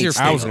on the Saints.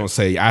 I was going to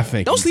say, I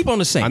think. Don't sleep on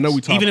the Saints. I know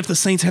we talk. Even if the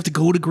Saints have to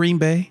go to Green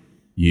Bay?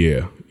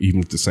 Yeah, even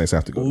if the Saints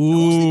have to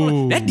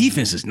go. That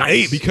defense is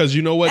nice. Because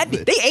you know what?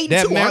 They 8-2,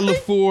 Matt aren't they?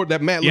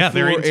 LaFleur, Yeah,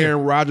 they're 8-2.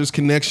 Aaron Rodgers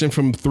connection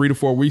from 3 to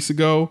 4 weeks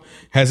ago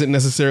hasn't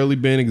necessarily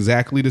been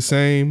exactly the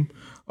same.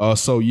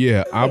 So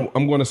yeah,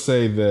 I'm going to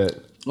say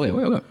that Wait.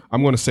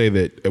 I'm going to say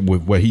that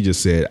with what he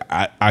just said,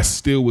 I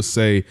still would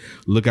say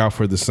look out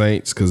for the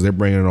Saints because they're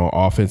bringing on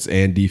offense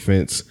and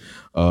defense.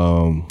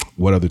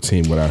 What other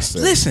team would I say?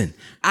 Listen,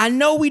 I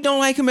know we don't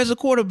like him as a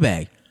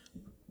quarterback.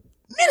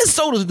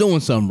 Minnesota's doing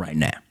something right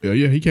now.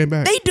 Yeah, he came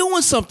back. They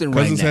doing something right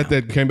now. Cousins had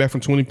that, came back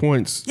from 20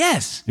 points.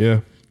 Yes.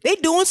 Yeah. They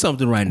doing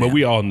something right now. But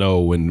we all know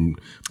when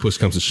push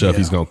comes to shove,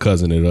 he's going to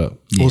cousin it up.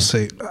 We'll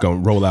see.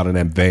 Going to roll out in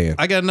that van.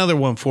 I got another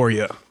one for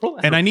you.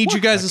 And I need you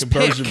guys' pick.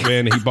 Conversion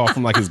van that he bought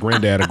from like his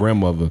granddad or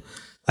grandmother.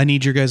 I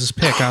need your guys'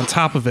 pick on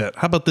top of it.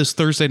 How about this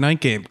Thursday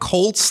night game?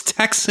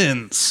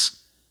 Colts-Texans.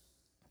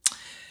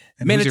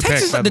 And Man, who's the your pick,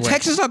 Texans, by the way?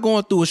 Texans are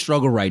going through a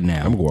struggle right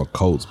now. I'm going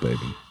Colts, baby.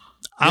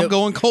 I'm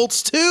going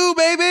Colts too,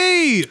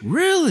 baby.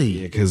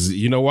 Really? Because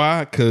you know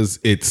why? Because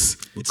It's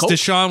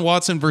Deshaun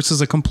Watson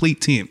versus a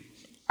complete team.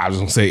 I was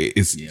going to say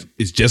it's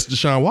just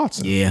Deshaun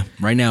Watson. Yeah,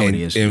 right now And,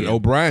 it is. and Yeah.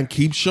 O'Brien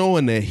keeps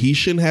showing that he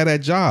shouldn't have that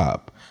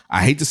job.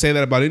 I hate to say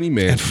that about any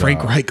man. And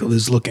Frank Reichl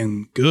is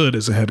looking good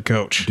as a head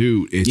coach.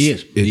 Dude, He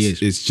is.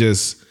 it's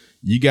just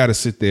you got to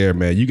sit there,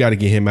 man. You got to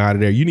get him out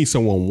of there. You need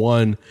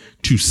someone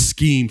to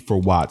scheme for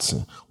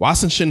Watson.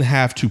 Watson shouldn't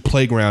have to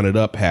playground it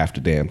up half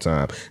the damn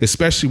time,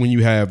 especially when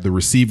you have the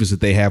receivers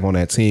that they have on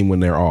that team when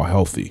they're all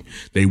healthy.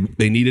 They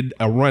needed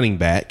a running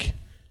back.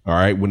 All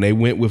right, when they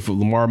went with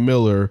Lamar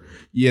Miller,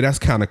 yeah, that's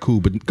kind of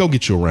cool, but go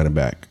get you a running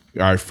back.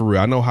 All right, for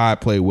real. I know Hyde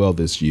played well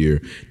this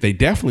year. They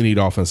definitely need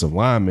offensive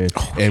linemen.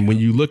 And when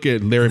you look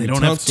at Laramie They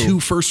don't have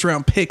 2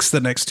 first-round picks the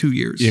next 2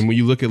 years. and when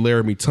you look at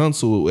Laramie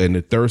Tunsil and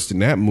the thirst in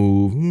that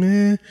move,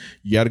 man,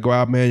 you got to go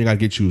out, man. You got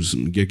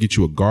to get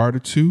you a guard or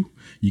two.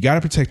 You got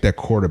to protect that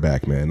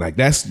quarterback, man. Like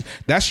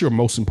that's your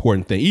most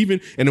important thing.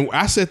 Even and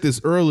I said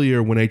this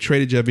earlier when they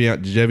traded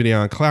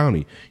Jadeveon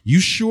Clowney. You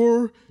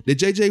sure that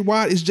JJ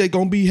Watt is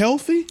gonna be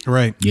healthy?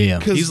 Right. Yeah.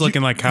 He's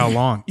looking like Kyle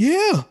Long.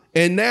 Yeah.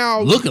 And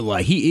now Looking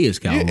like he is,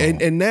 Kyle. yeah,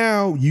 and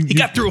now He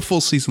got through a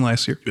full season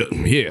last year.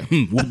 yeah.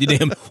 Whoop the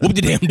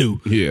damn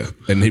dude. Yeah,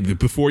 and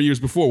the 4 years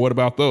before, what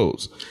about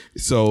those?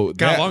 So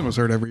Kyle Long was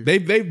hurt every year.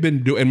 They've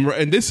been doing,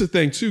 and this is the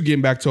thing too.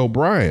 Getting back to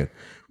O'Brien,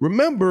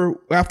 remember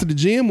after the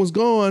GM was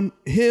gone,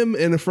 him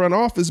and the front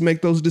office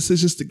make those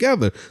decisions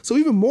together. So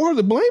even more of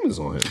the blame is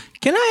on him.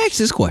 Can I ask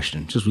this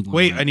question? Just we going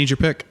Wait, around. I need your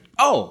pick.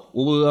 Oh,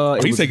 well,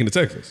 He's taking the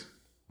Texans.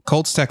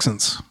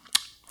 Colts-Texans.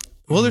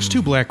 Well, there's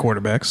 2 black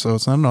quarterbacks, so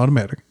it's not an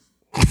automatic.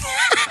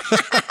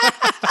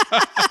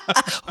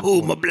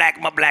 ooh, my black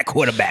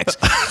quarterbacks.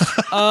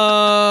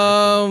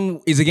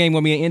 Is the game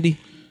gonna be in Indy?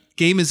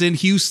 Game is in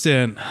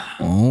Houston.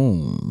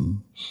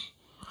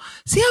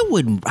 See, I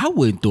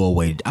wouldn't throw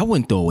away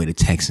the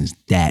Texans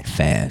that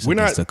fast. We're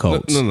against not the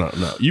Colts. No.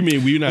 You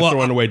mean we're not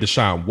throwing away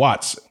Deshaun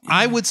Watson?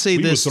 I would say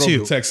We this would throw too.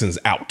 the Texans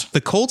out.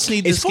 The Colts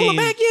need Is this Fuller game.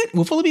 back yet?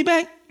 Will Fuller be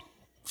back?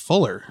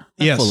 Fuller.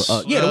 Yes.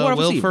 Fuller. Yeah, the wide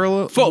Will receiver.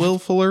 Will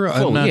Fuller.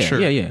 I'm Fuller, not yeah, sure.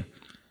 Yeah.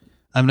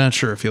 I'm not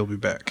sure if he'll be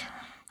back.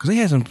 Because they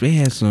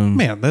had some.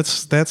 Man,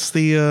 that's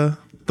the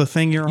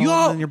thing you're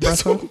on in your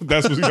breath of.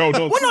 That's what's going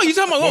on. Well, no, you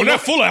talking about When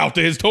that Fuller out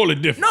there is totally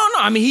different. No.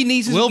 I mean, he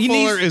needs his. Will he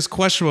Fuller needs, is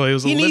questionable. He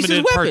was a he needs his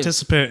limited weapons.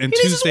 participant in He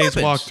needs his Tuesday's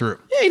weapons. walkthrough.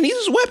 Yeah, he needs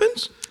his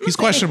weapons. He's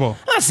questionable.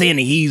 I'm not saying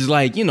that he's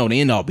like the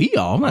end all be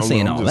all. I'm not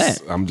saying all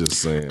that. I'm just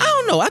saying. I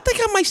don't know. I think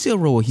I might still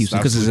roll with Houston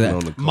Stop because sleeping on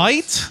it's the Colts.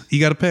 Might you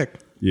got to pick?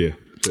 Yeah.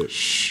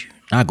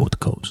 I go with the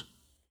Colts.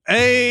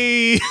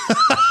 Hey,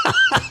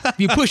 If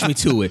you push me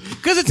to it,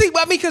 because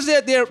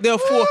they're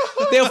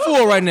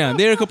four right now.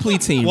 They're a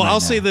complete team. well, right I'll now.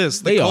 say this: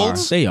 the They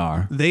Colts,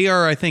 are. They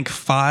are, I think,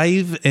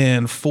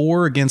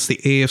 5-4 against the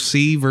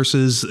AFC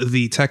versus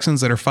the Texans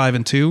that are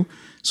 5-2.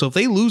 So if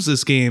they lose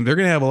this game, they're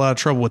going to have a lot of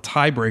trouble with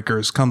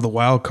tiebreakers come the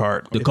wild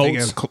card. The If they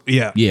Colts? get-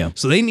 yeah. Yeah.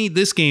 So they need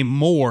this game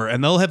more,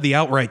 and they'll have the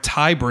outright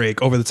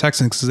tiebreak over the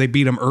Texans because they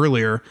beat them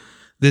earlier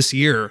this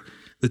year.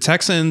 The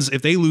Texans,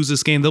 if they lose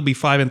this game, they'll be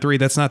 5-3.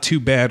 That's not too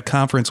bad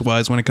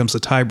conference-wise when it comes to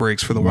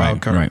tiebreaks for the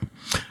wild card. Right.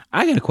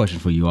 I got a question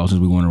for you all since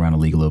we're going around the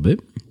league a little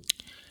bit.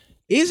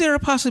 Is there a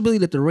possibility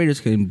that the Raiders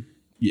can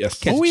Yes.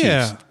 catch the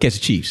Chiefs? Catch the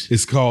Chiefs.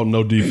 It's called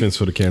no defense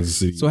for the Kansas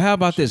City. So how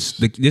about this?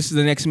 This is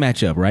the next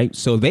matchup, right?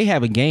 So they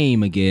have a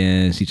game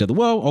against each other.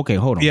 Well, okay,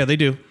 hold on. Yeah, they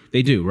do.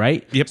 They do,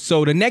 right? Yep.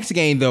 So the next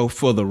game, though,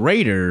 for the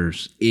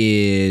Raiders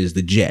is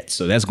the Jets.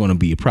 So that's going to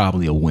be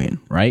probably a win,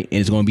 right? And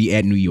it's going to be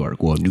at New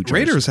York or New Jersey.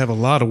 Raiders have a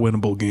lot of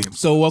winnable games.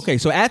 So okay,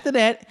 so after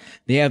that,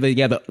 they have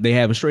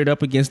a straight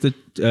up against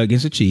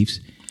the Chiefs.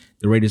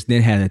 The Raiders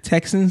then have the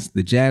Texans,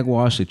 the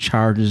Jaguars, the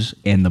Chargers,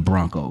 and the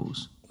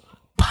Broncos.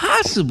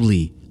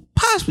 Possibly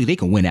they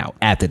can win out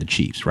after the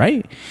Chiefs,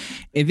 right?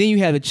 And then you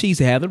have the Chiefs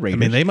that have the Raiders.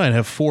 I mean, they might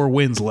have 4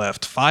 wins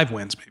left, 5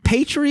 wins maybe.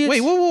 Patriots.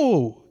 Wait,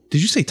 whoa.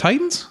 Did you say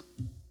Titans?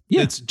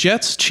 Yeah. It's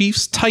Jets,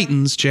 Chiefs,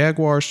 Titans,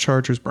 Jaguars,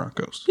 Chargers,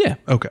 Broncos. Yeah.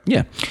 Okay.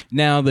 Yeah.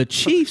 Now the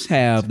Chiefs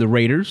have the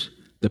Raiders,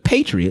 the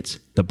Patriots,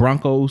 the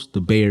Broncos,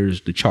 the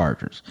Bears, the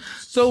Chargers.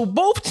 So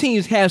both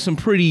teams have some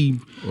pretty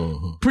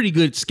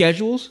good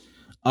schedules.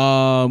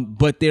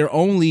 But they're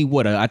only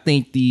I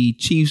think the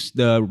Chiefs,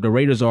 the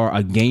Raiders are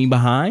a game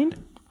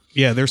behind.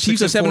 Yeah, they're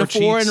Chiefs are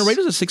 7-4, and the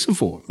Raiders are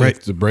 6-4. Right.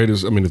 If the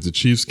Raiders, if the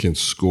Chiefs can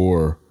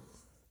score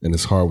And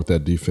it's hard with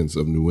that defense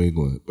of New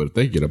England. But if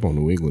they get up on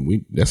New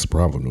England, that's the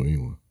problem with New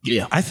England.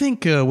 Yeah. I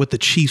think with the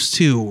Chiefs,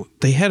 too,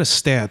 they had a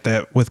stat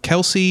that with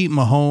Kelsey,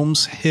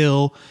 Mahomes,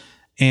 Hill,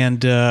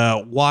 and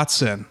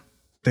Watson,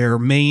 their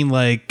main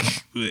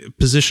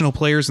positional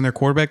players and their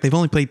quarterback, they've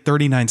only played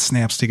 39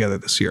 snaps together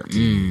this year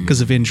because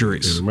of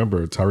injuries. And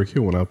remember, Tyreek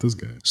Hill went out this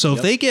game. So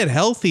if they get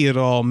healthy at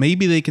all,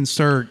 maybe they can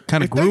start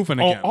kind of grooving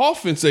again. On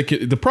offense,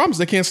 the problem is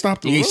they can't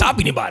stop the You run. ain't stop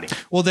anybody.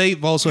 Well,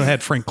 they've also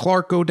had Frank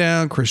Clark go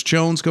down, Chris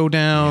Jones go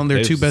down.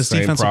 Their two best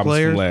defensive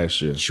players.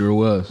 Last year. Sure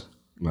was.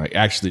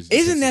 Actually,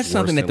 Isn't that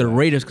something that the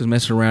Raiders could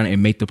mess around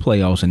and make the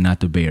playoffs and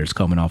not the Bears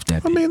coming off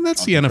that? I mean,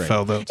 that's the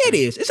NFL, though. It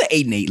is. It's an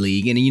 8-8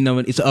 league, and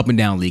it's an up and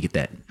down league at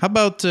that. How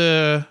about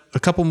a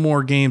couple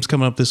more games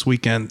coming up this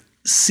weekend?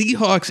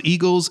 Seahawks,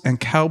 Eagles, and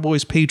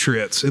Cowboys,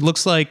 Patriots. It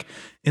looks like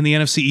in the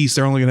NFC East,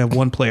 they're only going to have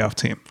one playoff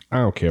team. I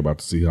don't care about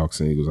the Seahawks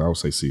and Eagles. I would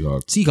say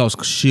Seahawks.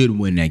 Seahawks should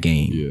win that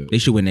game. Yeah. They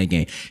should win that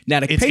game. Now,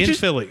 the It's Patriots, in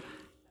Philly.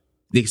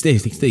 they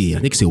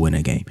can still win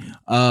that game.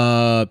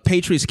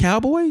 Patriots,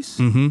 Cowboys?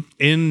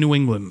 In New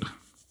England.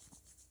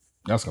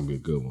 That's going to be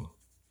a good one.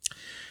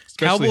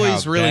 Especially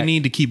Cowboys how really Dak-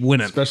 need to keep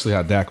winning. Especially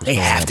how Dak was They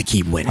throwing have that- to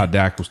keep winning. How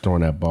Dak was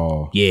throwing that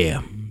ball.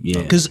 Yeah.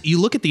 Because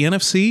you look at the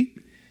NFC,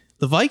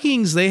 the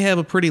Vikings, they have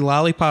a pretty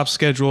lollipop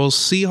schedule.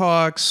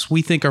 Seahawks,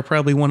 we think, are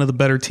probably one of the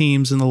better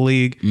teams in the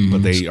league.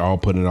 But they all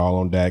putting it all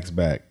on Dak's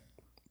back.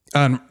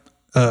 On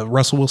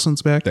Russell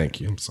Wilson's back.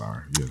 Thank you. I'm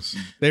sorry. Yes.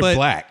 They're But-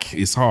 black.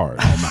 It's hard.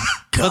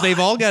 But they've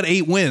all got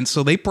 8 wins,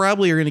 so they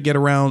probably are going to get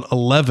around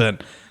 11.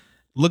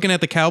 Looking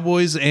at the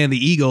Cowboys and the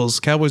Eagles,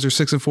 Cowboys are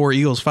 6-4,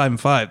 Eagles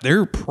 5-5.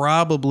 They're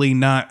probably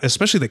not,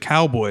 especially the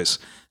Cowboys.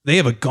 They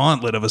have a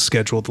gauntlet of a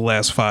schedule the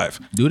last 5.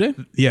 Do they?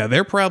 Yeah,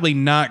 they're probably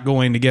not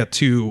going to get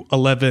to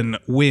 11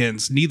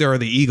 wins. Neither are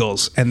the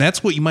Eagles, and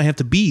that's what you might have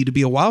to be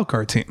a wild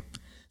card team.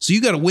 So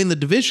you got to win the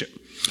division.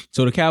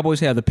 So the Cowboys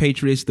have the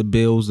Patriots, the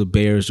Bills, the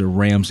Bears, the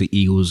Rams, the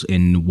Eagles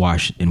in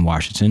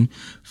Washington.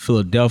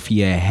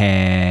 Philadelphia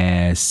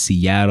has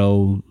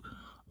Seattle,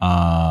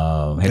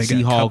 had They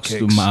got Seahawks,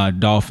 cupcakes.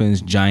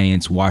 Dolphins,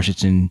 Giants,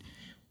 Washington.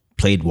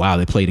 They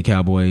played the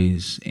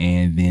Cowboys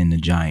and then the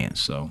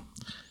Giants.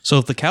 So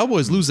if the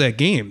Cowboys lose that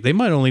game, they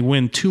might only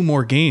win 2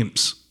 more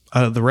games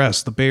out of the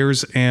rest, the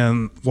Bears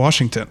and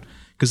Washington.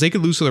 Because they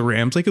could lose to the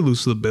Rams, they could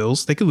lose to the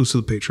Bills, they could lose to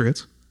the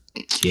Patriots.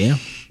 yeah,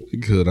 They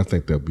could. I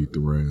think they'll beat the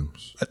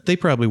Rams. They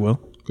probably will.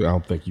 I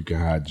don't think you can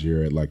hide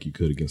Jared like you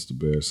could against the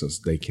Bears since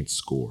they can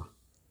score.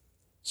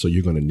 So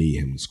you're going to need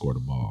him to score the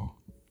ball.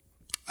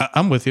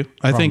 I'm with you.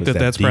 I think Problem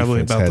is that's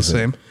probably defense about the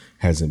same.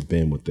 Hasn't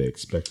been what they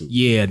expected.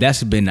 yeah.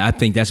 I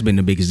think that's been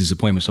the biggest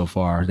disappointment so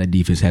far. That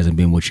defense hasn't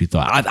been what you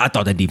thought. I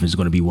thought that defense was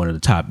going to be one of the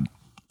top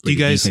Do you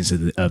guys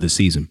defenses of the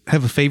season.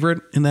 have a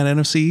favorite in that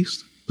NFC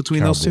East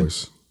between those two?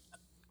 Cowboys.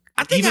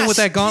 I think Even with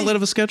that gauntlet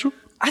of a schedule?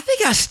 I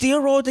think I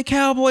still rolled the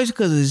Cowboys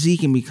because of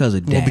Zeke and because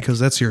of Dak. Well, because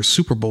that's your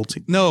Super Bowl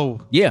team.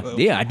 No. yeah,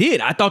 I did.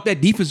 I thought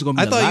that defense was going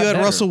to be I thought a lot you had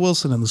better. Russell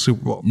Wilson in the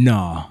Super Bowl.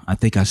 No, I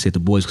think I said the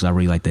boys because I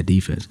really like that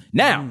defense.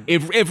 Now,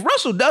 if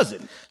Russell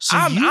doesn't,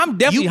 I'm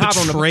definitely you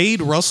hopping on the.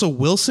 trade Russell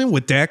Wilson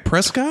with Dak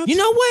Prescott? You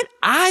know what?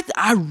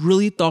 I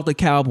really thought the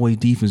Cowboys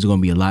defense was going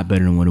to be a lot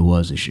better than what it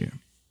was this year,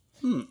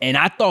 and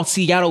I thought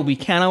Seattle would be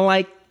kind of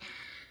like,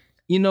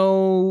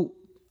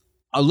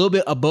 a little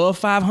bit above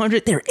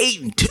 500. They're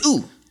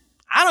 8-2.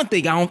 I don't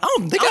think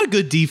They got a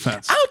good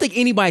defense. I don't think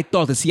anybody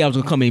thought that Seattle was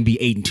going to come in and be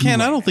 8-2.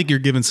 Ken, I don't think you're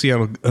giving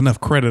Seattle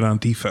enough credit on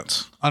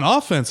defense. On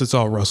offense, it's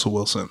all Russell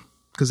Wilson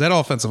because that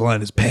offensive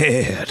line is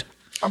bad.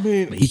 I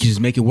mean, He can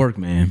just make it work,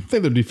 man. I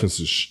think their defense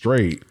is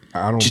straight.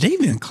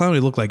 Jadavian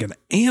Clowney looked like an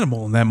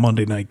animal in that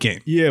Monday night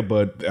game. Yeah,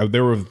 but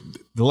there were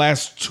the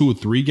last 2 or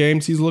 3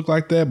 games he's looked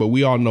like that, but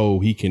we all know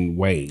he can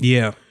wane.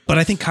 Yeah. But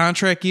I think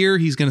contract year,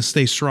 he's going to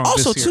stay strong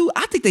Also, this year. too,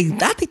 I think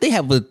they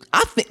have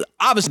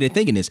obviously they're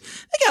thinking this.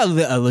 They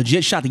got a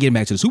legit shot to get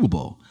back to the Super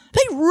Bowl.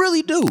 They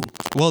really do.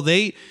 Well,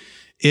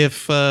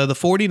 if the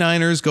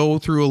 49ers go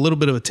through a little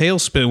bit of a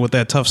tailspin with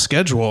that tough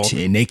schedule,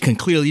 And they can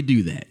clearly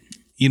do that.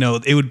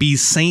 it would be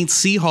Saints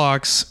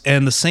Seahawks,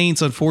 and the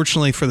Saints,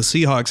 unfortunately for the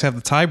Seahawks, have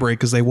the tiebreak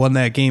because they won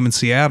that game in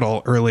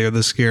Seattle earlier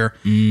this year.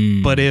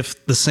 But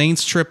if the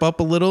Saints trip up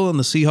a little and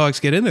the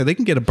Seahawks get in there, they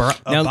can get a bye.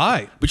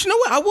 But you know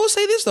what? I will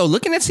say this, though.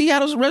 Looking at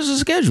Seattle's rest of the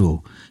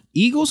schedule,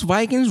 Eagles,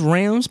 Vikings,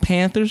 Rams,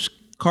 Panthers,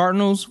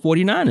 Cardinals,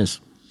 49ers.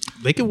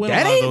 They can win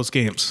That a lot of ain't- those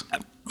games.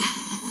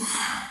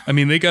 I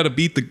mean, they got to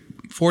beat the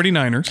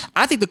 49ers.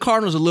 I think the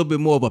Cardinals are a little bit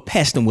more of a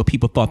pest than what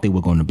people thought they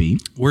were going to be.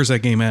 Where's that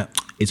game at?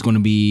 It's going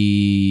to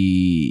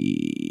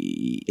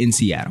be in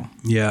Seattle.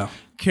 Yeah.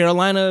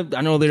 Carolina,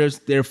 I know they're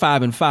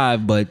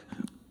 5-5, but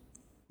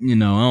I don't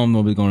know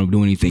if they're going to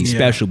do anything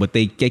special. But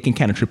they can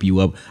kind of trip you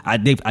up. I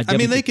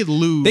mean, they could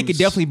lose. They could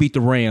definitely beat the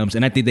Rams,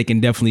 and I think they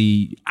can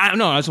definitely. I don't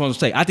know. I just want to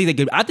say, I think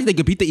they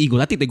could beat the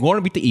Eagles. I think they're going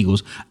to beat the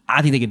Eagles.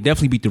 I think they can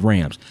definitely beat the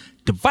Rams.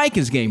 The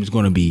Vikings game is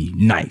going to be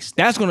nice.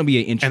 That's going to be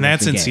an interesting. And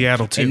that's in game.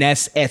 Seattle, too. And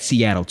that's at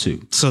Seattle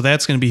too. So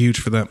that's going to be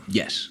huge for them.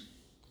 Yes.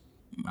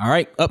 All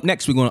right. Up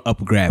next, we're going to up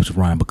grabs with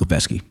Ryan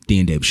Bukoveski, D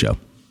and Davis Show.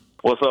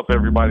 What's up,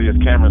 everybody? It's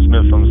Cameron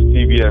Smith from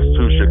CBS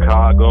 2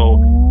 Chicago.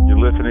 You're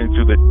listening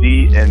to the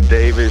D and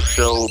Davis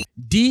Show.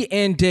 D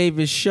and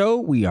Davis Show.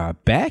 We are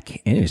back,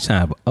 and it's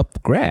time for Up for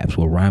Grabs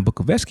with Ryan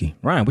Bukoveski.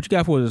 Ryan, what you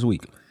got for us this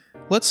week?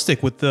 Let's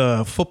stick with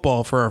the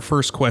football for our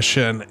first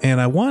question.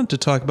 And I wanted to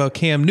talk about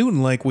Cam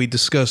Newton like we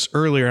discussed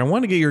earlier. I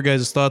want to get your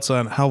guys' thoughts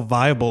on how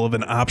viable of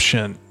an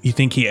option you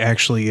think he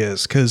actually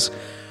is. Because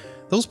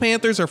those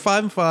Panthers are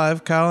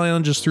 5-5. Kyle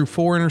Allen just threw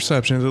 4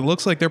 interceptions. It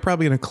looks like they're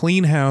probably going to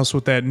clean house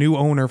with that new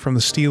owner from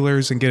the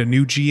Steelers and get a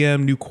new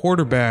GM, new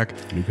quarterback.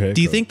 Okay,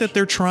 Do you think that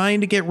they're trying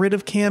to get rid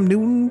of Cam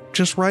Newton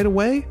just right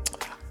away?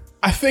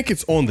 I think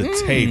it's on the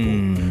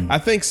table. I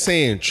think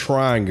saying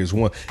trying is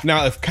one.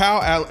 Now, if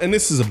Kyle Allen, and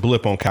this is a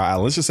blip on Kyle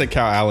Allen, let's just say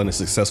Kyle Allen is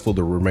successful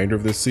the remainder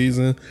of this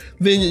season,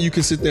 then you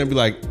can sit there and be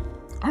like,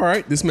 all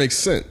right, this makes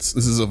sense.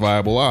 This is a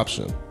viable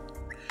option.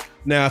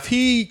 Now, if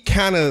he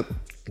kind of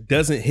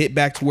doesn't hit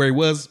back to where he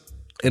was,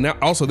 and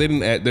also they're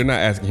not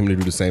asking him to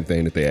do the same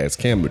thing that they asked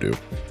Cam to do.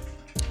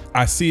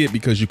 I see it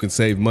because you can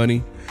save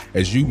money.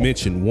 As you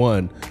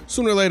mentioned,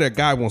 sooner or later, a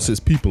guy wants his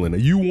people in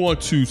it. You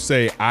want to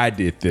say, I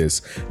did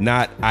this,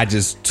 not I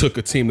just took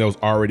a team that was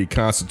already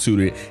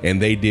constituted and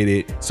they did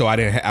it, so I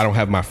don't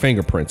have my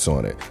fingerprints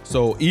on it.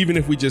 So even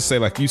if we just say,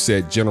 like you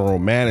said, general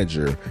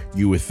manager,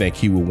 you would think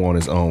he would want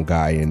his own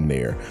guy in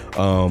there.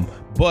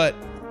 But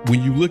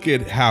when you look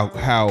at how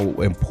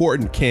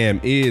important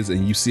Cam is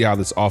and you see how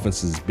this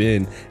offense has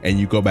been, and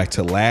you go back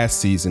to last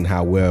season,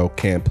 how well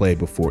Cam played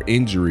before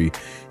injury,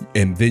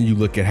 and then you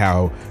look at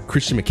how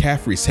Christian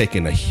McCaffrey's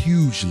taken a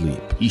huge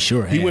leap. He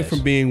sure has. He went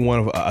from being one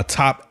of a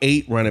top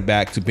 8 running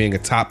back to being a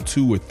top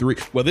 2 or 3.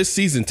 Well, this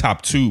season,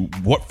 top 2.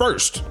 What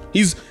first?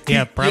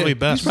 Probably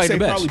best.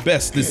 Probably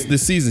best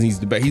this season. He's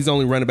the best. He's the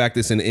only running back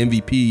that's an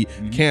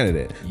MVP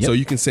candidate. Yep. So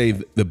you can say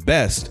the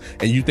best,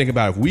 and you think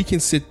about if we can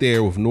sit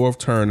there with North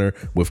Turner,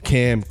 with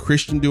Cam,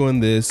 Christian doing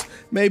this,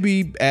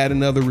 maybe add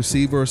another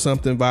receiver or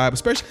something vibe.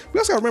 Especially we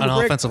also got to remember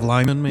An offensive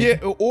lineman, maybe?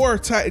 Yeah, or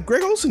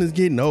Greg Olsen is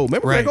getting old.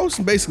 Remember, Right. Greg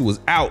Olsen basically was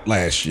out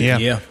last year.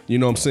 Yeah. You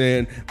know what I'm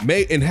saying?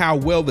 And how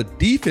well the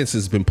defense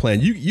has been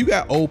playing. You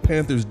got old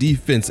Panthers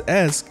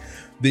defense-esque,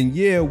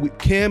 then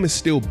Cam is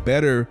still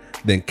better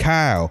than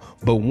Kyle.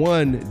 But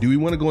do we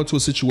want to go into a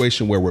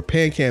situation where we're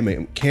paying Cam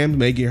and Cam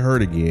may get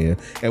hurt again,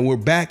 and we're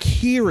back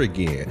here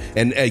again?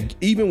 And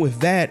even with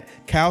that,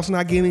 Kyle's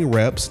not getting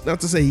reps.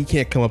 Not to say he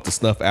can't come up to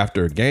snuff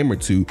after a game or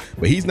two,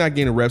 but he's not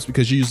getting reps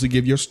because you usually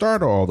give your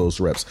starter all those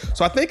reps.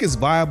 So I think it's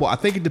viable. I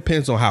think it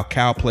depends on how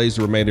Kyle plays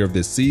the remainder of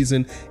this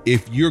season.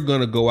 If you're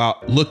going to go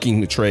out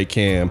looking to trade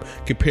Cam,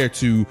 compared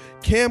to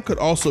Cam could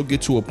also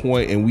get to a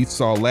point, and we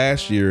saw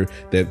last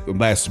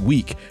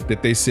week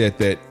that they said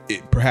that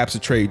perhaps a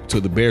trade to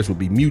the Bears would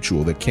be mutual.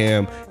 That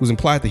Cam was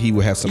implied that he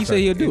would have some. He said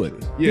he'll do it.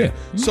 Yeah.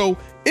 So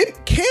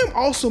Cam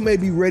also may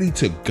be ready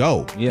to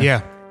go.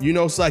 Yeah. You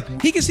know, it's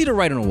like He can see the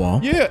writing on the wall.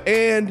 yeah,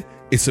 and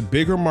it's a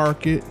bigger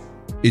market.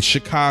 It's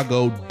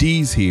Chicago.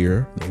 D's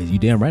here. You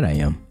damn right I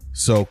am.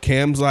 So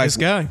Cam's like, This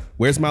guy.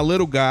 where's my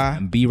little guy?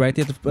 Be right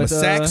there. My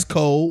sack's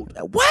cold.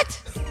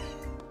 What?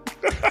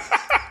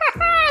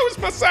 Where's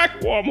my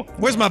sack warmer?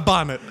 Where's my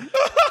bonnet?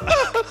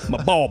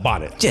 My ball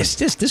bonnet. Just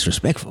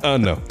disrespectful.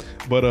 No.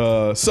 But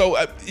I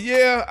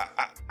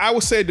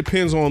would say it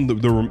depends on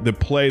the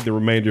play the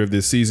remainder of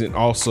this season.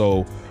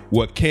 Also,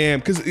 what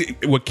Cam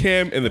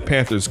and the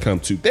Panthers come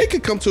to, they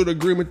could come to an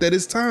agreement that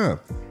it's time.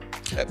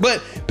 But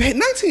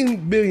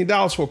 $19 billion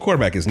for a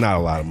quarterback is not a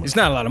lot of money. It's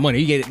not a lot of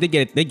money. They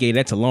gave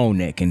that to Lone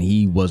Neck, and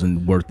he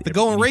wasn't worth it. The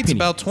going rate's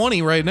about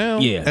 20 right now.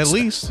 Yeah, At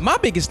least. My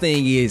biggest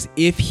thing is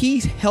if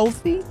he's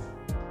healthy,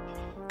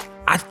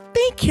 I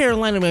think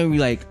Carolina may be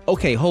like,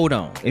 okay, hold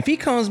on. If he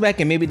comes back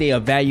and maybe they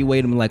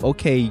evaluate him like,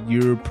 okay,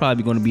 you're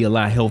probably going to be a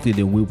lot healthier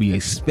than we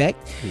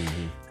expect.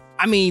 Mm-hmm.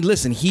 I mean,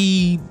 listen,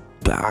 can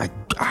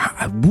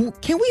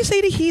we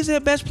say that he's the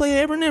best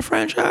player ever in that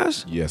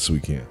franchise? Yes, we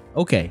can.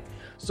 Okay,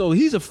 so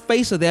he's a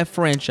face of that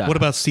franchise. What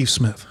about Steve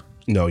Smith?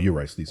 No, you're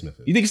right. Steve Smith.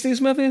 You think Steve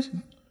Smith is?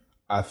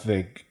 I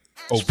think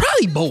It's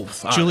probably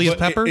both. Julius but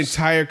Peppers?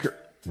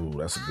 Ooh,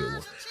 that's a good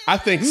one. I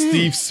think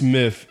Steve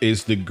Smith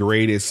is the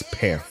greatest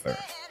Panther.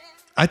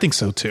 I think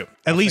so too.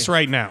 At least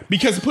right now.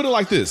 Because put it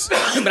like this.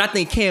 But I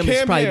think Cam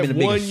has probably had been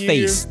the 1 biggest year.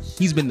 face.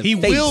 He's been the He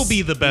face. will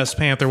be the best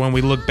Panther when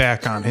we look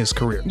back on his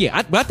career.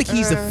 Yeah, but I think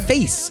he's the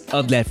face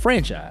of that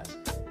franchise.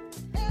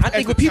 I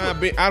think with people,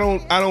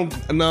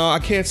 I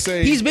can't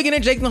say. he's bigger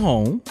than Jake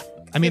Mahone.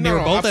 I mean, they were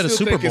both at a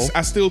Super Bowl.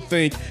 I still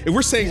think, if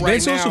we're saying right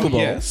been to a now, Super Bowl.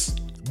 yes.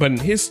 But in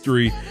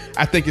history,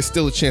 I think it's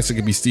still a chance it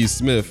could be Steve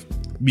Smith,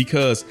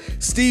 because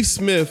Steve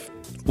Smith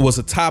was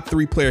a top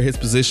 3 player at his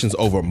positions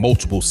over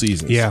multiple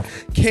seasons. Yeah.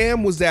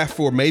 Cam was that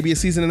for maybe a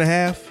season and a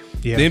half.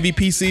 Yeah. The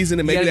MVP season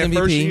and maybe got that an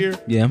first MVP. year.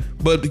 Yeah.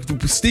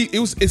 But Steve,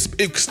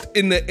 it's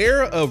in the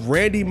era of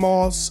Randy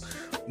Moss,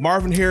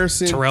 Marvin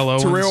Harrison, Terrell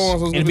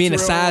Owens. And being the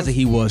size that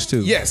he was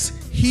too. Yes,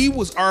 he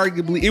was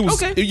arguably. It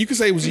was. Okay. You could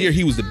say it was a year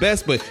he was the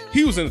best, but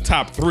he was in the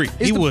top 3.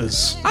 He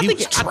was think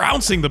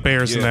trouncing the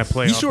Bears in that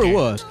playoff He sure game.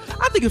 was.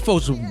 I think if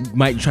folks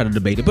might try to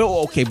debate it, but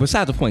okay.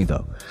 Besides the point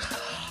though,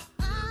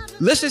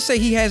 let's just say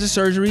he has a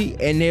surgery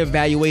and they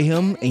evaluate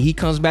him and he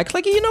comes back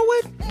like, you know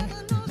what?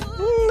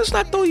 let's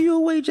not throw you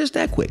away just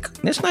that quick.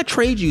 Let's not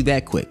trade you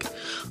that quick.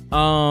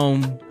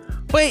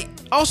 But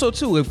also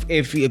too,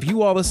 if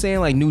you all are saying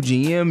like new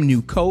GM,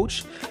 new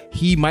coach,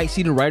 he might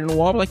see the writing on the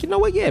wall. Like, you know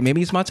what? Yeah,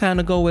 maybe it's my time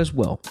to go as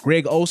well.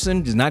 Greg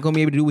Olsen is not going to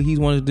be able to do what he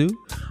wants to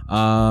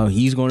do.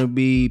 He's going to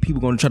be,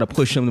 people going to try to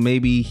push him to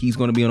maybe he's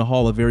going to be in the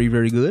Hall of Very,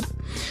 Very Good.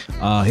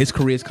 His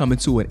career is coming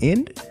to an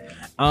end.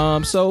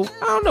 So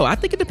I don't know. I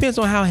think it depends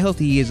on how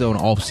healthy he is on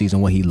the offseason,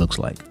 what he looks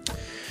like.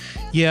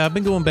 Yeah, I've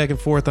been going back and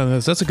forth on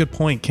this. That's a good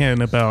point,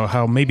 Ken, about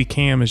how maybe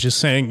Cam is just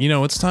saying,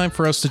 it's time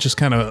for us to just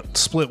kind of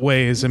split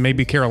ways, and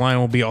maybe Carolina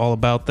will be all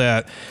about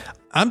that.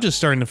 I'm just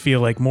starting to feel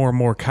like more and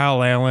more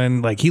Kyle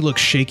Allen, like he looked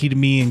shaky to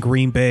me in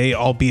Green Bay,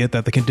 albeit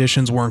that the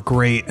conditions weren't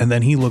great, and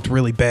then he looked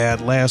really bad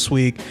last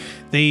week.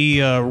 They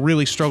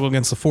really struggled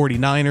against the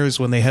 49ers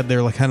when they had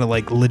their kind of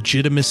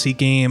legitimacy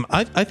game.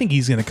 I think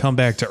he's going to come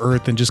back to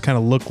earth and just kind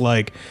of look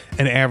like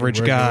an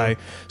average guy.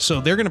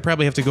 So they're going to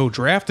probably have to go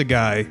draft a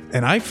guy,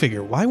 and I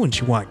figure, why wouldn't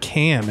you want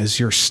Cam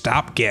as your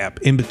stopgap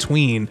in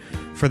between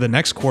for the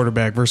next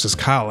quarterback versus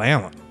Kyle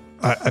Allen?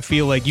 I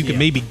feel like you could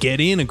maybe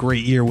get in a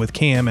great year with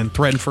Cam and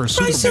threaten for a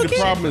Super Bowl.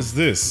 The problem is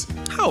this: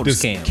 how old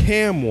does is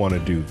Cam want to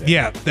do that?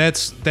 Yeah,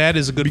 that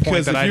is a good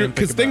point that I didn't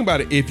think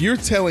about it. If you're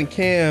telling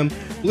Cam,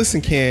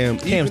 listen,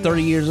 Cam's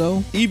 30 years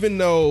old, even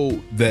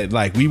though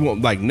that we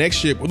want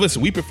next year.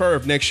 Listen, we prefer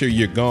if next year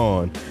you're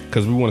gone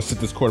because we want to sit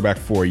this quarterback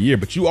for a year.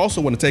 But you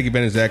also want to take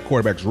advantage of that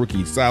quarterback's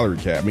rookie salary,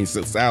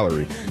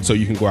 so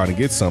you can go out and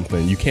get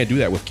something. You can't do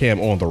that with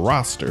Cam on the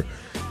roster.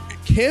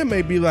 Cam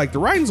may be like, the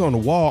writing's on the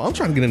wall. I'm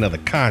trying to get another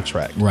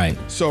contract. Right.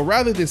 So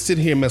rather than sit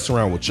here and mess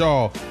around with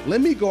y'all,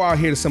 let me go out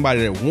here to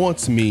somebody that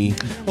wants me.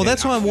 Well,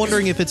 that's why I'm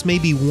wondering if it's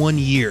maybe 1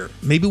 year.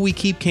 Maybe we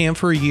keep Cam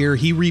for a year.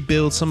 He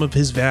rebuilds some of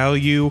his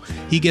value.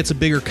 He gets a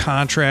bigger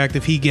contract.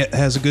 If he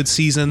has a good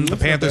season, the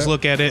Panthers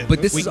look at it.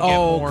 But this is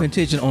all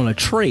contingent on a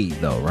trade,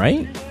 though,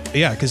 right?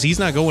 Yeah, because he's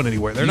not going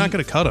anywhere. They're not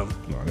going to cut him.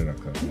 No, they're not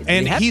cutting him.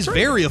 And he's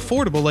very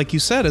affordable, like you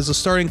said, as a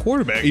starting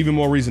quarterback. Even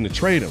more reason to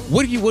trade him.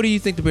 What do you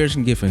think the Bears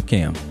can get for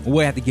Cam?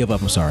 What have to give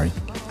up? I'm sorry.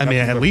 I mean,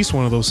 at least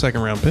one of those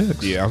second-round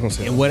picks. Yeah, I was gonna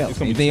say. And what else? It's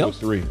gonna Anything be 2 else? or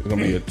 3. It's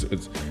gonna be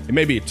it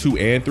may be a 2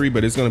 and 3,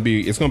 but it's gonna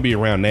be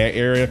around that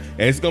area,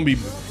 and it's gonna be.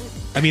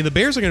 I mean, the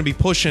Bears are going to be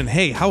pushing.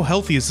 Hey, how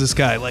healthy is this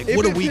guy? What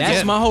do we get?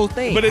 That's my whole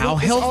thing. But how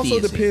healthy also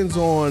is he? depends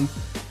on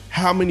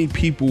how many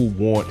people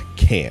want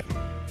Cam.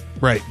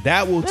 Right.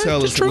 That will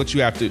tell us what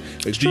you have to.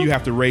 Do you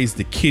have to raise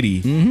the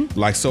kitty?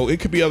 Mm-hmm. So it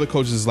could be other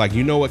coaches like,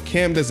 you know what,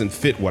 Cam doesn't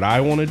fit what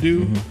I want to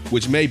do,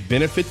 which may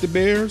benefit the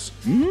Bears.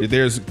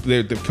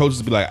 Mm-hmm. The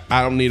coaches be like,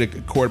 I don't need a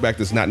quarterback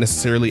that's not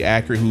necessarily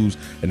accurate, who's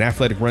an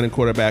athletic running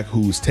quarterback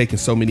who's taking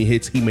so many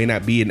hits. He may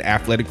not be an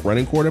athletic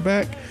running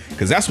quarterback,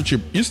 because that's what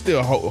you're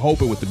still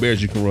hoping with the Bears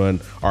you can run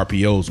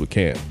RPOs with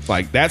Cam.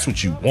 That's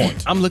what you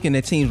want. I'm looking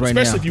at teams right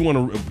now. Especially if you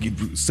want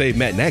to save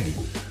Matt Nagy.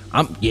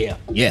 I'm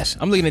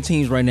looking at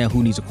teams right now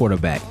who needs a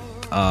quarterback.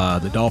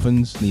 The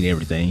Dolphins need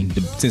everything.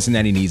 The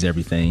Cincinnati needs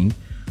everything.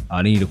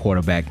 They need a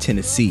quarterback.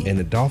 Tennessee and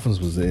the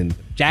Dolphins was in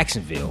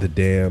Jacksonville. The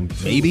damn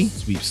maybe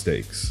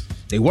sweepstakes.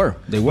 They were.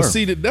 But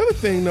see, the other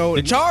thing though,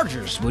 the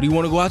Chargers. What do you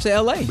want to go out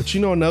to LA? But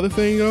another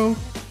thing though,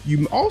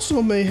 you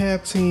also may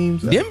have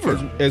teams.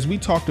 Denver, as we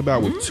talked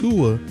about with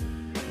Tua,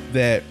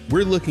 that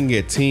we're looking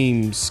at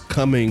teams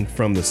coming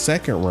from the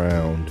second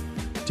round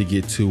to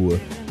get Tua.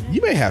 You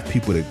may have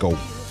people that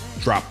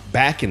drop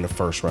back in the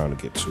first round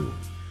to get Tua.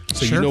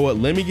 So you know what?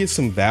 Let me get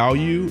some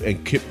value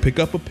and pick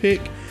up a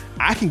pick.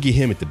 I can get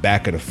him at the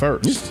back of the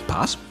first. It's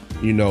possible.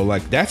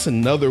 That's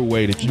another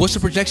way that you. What's the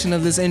projection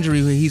of this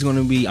injury? He's going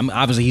to be. I mean,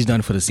 obviously he's done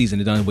it for the season.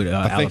 He's done it with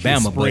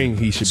Alabama. Spring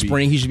he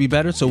should be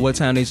better. So what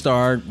time they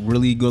start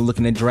really good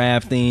looking at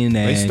drafting? And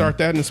they start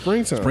that in the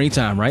springtime.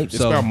 Springtime, right? It's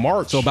about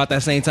March. So about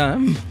that same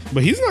time.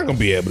 But he's not going to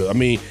be able to. I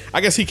mean, I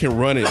guess he can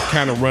run and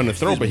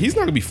throw, but he's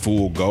not going to be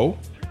full go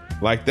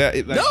like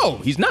that. No,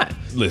 he's not.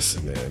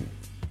 Listen,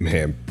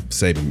 man,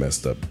 Saban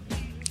messed up.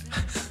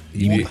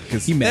 He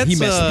messed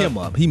him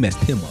up. He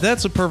messed him up.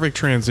 That's a perfect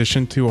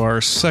transition to our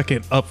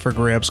second up for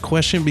grabs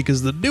question,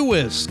 because the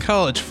newest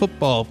college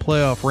football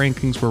playoff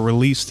rankings were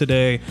released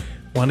today.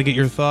 Want to get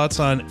your thoughts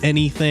on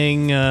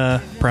anything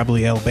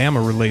probably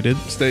Alabama related?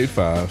 State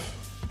 5.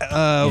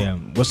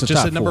 What's the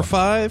just top at number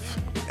 5?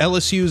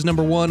 LSU's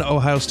number 1,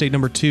 Ohio State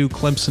number 2,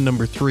 Clemson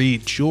number 3,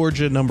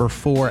 Georgia number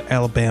 4,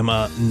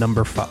 Alabama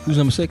number 5. Who's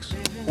number 6?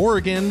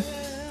 Oregon,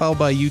 followed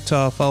by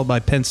Utah, followed by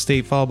Penn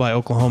State, followed by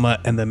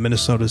Oklahoma, and then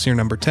Minnesota's your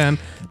number 10.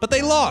 But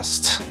they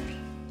lost.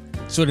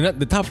 So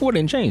the top 4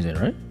 didn't change then,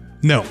 right?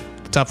 No,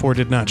 the top 4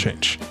 did not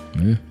change.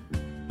 Yeah.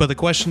 But the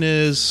question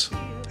is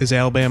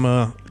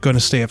Alabama going to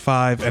stay at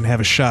 5 and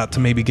have a shot to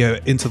maybe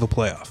get into the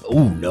playoff?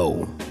 Oh,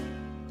 no.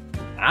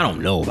 I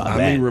don't know about that.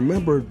 I mean,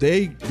 remember,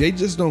 they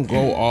just don't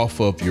go off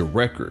of your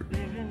record.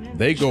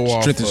 They go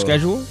off strength of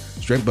schedule?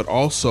 Strength, but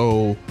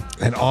also...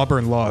 And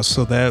Auburn lost,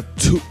 so that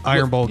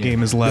Iron Bowl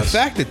game is less. The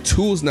fact that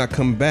Tua's not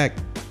coming back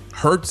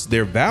hurts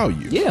their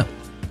value. Yeah.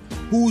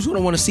 Who's going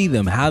to want to see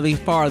them? How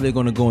far they're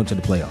going to go into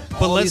the playoff?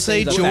 But let's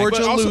say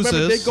Georgia loses.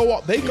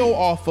 Remember, they go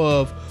off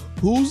of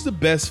who's the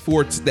best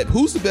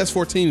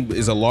 14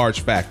 is a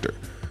large factor.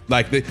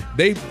 Like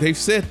they've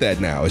said that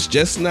now. It's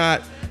just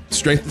not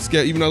strength of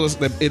schedule, even though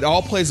it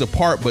all plays a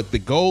part, but the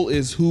goal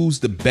is who's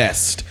the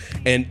best.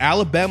 And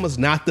Alabama's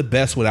not the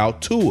best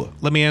without Tua.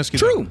 Let me ask you.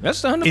 True.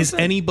 That's 100%. Is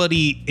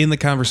anybody in the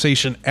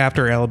conversation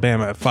after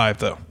Alabama at 5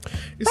 though?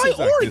 It seems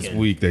like this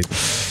week they.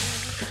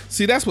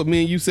 See, that's what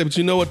me and you said, but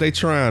you know what? They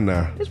trying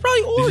now. It's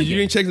probably Oregon. You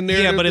didn't check the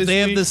narrative. Yeah, but if this they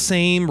have week? the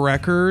same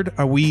record,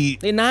 are we?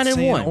 They're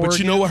 9-1. But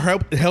you know what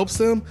helps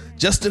them?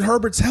 Justin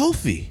Herbert's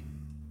healthy.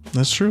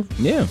 That's true.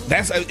 Yeah.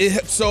 That's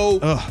it. So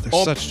there's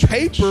on such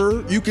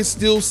paper, you can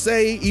still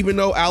say, even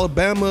though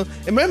Alabama,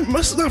 and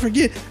must not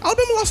forget,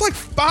 Alabama lost like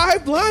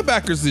 5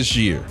 linebackers this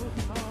year.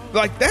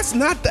 Like, that's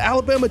not the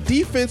Alabama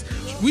defense.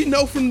 We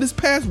know from this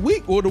past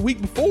week or the week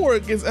before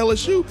against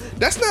LSU,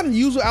 that's not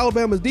unusual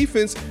Alabama's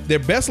defense. Their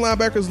best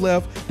linebackers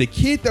left. The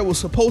kid that was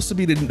supposed to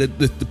be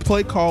the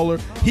play caller,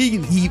 I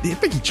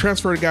think he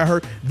transferred and got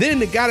hurt. Then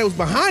the guy that was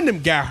behind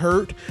him got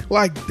hurt.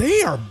 Like,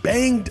 they are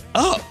banged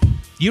up.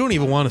 You don't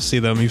even want to see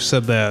them. You've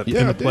said that in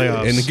I the did.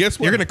 playoffs. And guess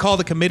what? You're going to call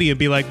the committee and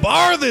be like,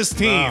 bar this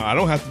team. Nah, I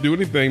don't have to do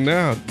anything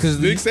now because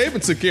Nick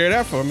Saban took care of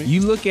that for me.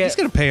 You look He's at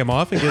going to pay him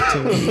off and get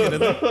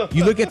to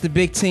you look at the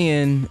Big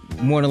Ten.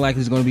 More than likely,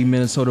 it's going to be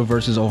Minnesota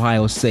versus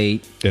Ohio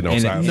State. And Ohio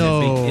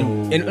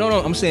State.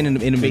 No, I'm saying in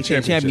the Big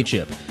Ten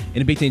championship. In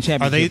the Big Ten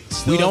championship, Are they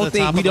still at the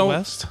top of the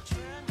West?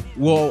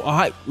 Well,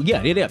 Ohio,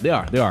 yeah, they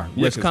are.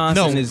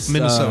 Wisconsin is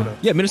Minnesota.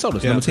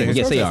 Minnesota's number 10.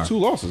 Yes, they are. 2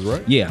 losses,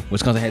 right? Yeah,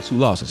 Wisconsin had 2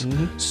 losses.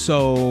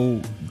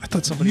 So I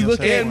thought somebody you else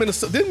look had at And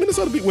Minnesota did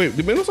Minnesota beat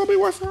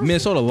Wisconsin?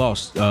 Minnesota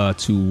lost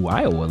to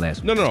Iowa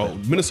last week. No.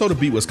 Minnesota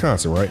beat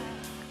Wisconsin, right?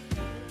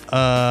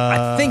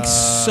 I think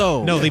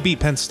so. No, they beat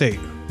Penn State.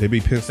 They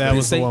beat Penn State. That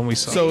was the State. one we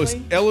saw. So it's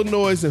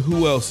Illinois, and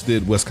who else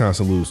did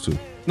Wisconsin lose to?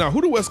 Now,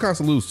 who did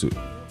Wisconsin lose to?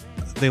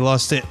 They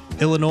lost to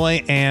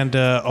Illinois and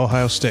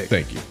Ohio State.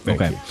 Thank you.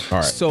 Okay. All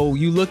right. So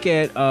you look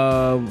at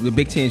the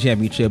Big Ten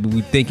championship.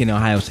 We're thinking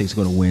Ohio State's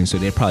going to win, so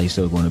they're probably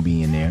still going to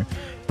be in there.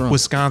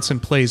 Wisconsin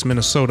plays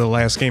Minnesota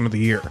last game of the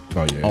year.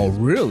 Oh, yeah. Oh,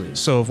 really?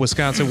 So if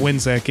Wisconsin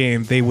wins that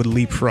game, they would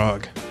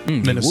leapfrog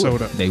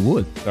Minnesota. They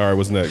would. All right,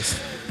 what's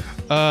next?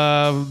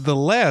 The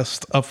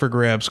last up for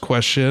grabs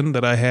question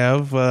that I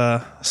have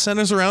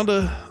centers around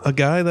a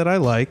guy that I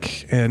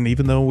like, and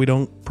even though we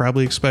don't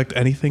probably expect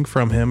anything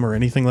from him or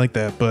anything like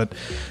that, but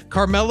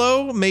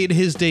Carmelo made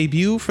his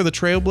debut for the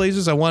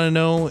Trailblazers. I want to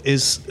know,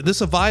 is this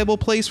a viable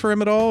place for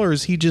him at all, or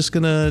is he just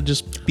gonna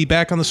be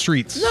back on the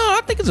streets? No, I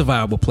think it's a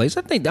viable place.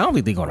 I don't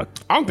think they're going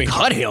to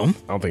cut him.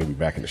 I don't think he'll be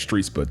back in the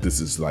streets, but this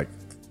is like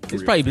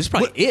It's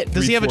probably it.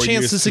 Does he have a 3-4 chance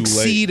to years too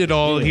succeed late. at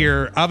all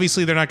here?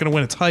 Obviously, they're not going to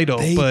win a title,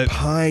 but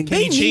can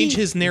he change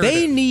his narrative?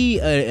 They need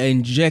an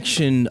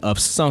injection of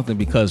something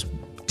because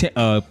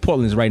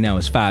Portland's right now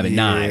is 5-9.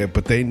 Yeah,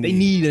 but they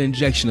need an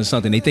injection of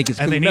something. They think it's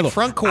And they need Melo.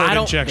 front court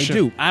injection.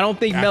 They do. I don't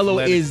think Melo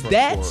Athletic is front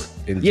that. court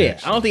Yeah,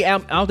 injection.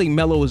 I don't think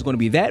Melo is going to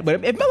be that.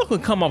 But if Melo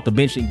can come off the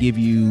bench and give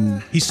you,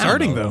 He's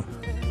starting though.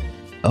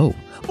 Oh,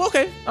 well,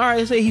 okay. All right.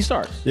 Let's say he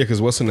starts. Yeah,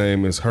 because what's the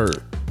name is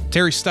hurt.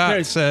 Terry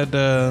Stott said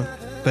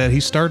that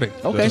he's starting.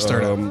 Okay.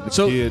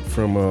 The kid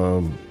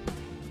from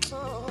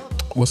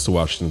what's the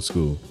Washington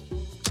school?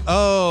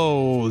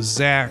 Oh,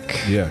 Zach.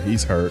 Yeah,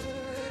 he's hurt.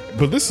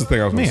 But this is the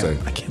thing I was going to say.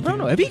 I can't. I don't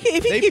know. If he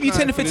can give you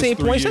 10 to 15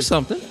 points, that's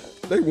something.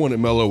 They wanted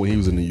Melo when he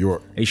was in New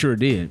York. They sure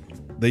did.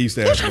 They used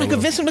to They were have trying to Melo.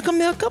 convince him to come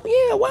down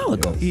a while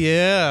ago.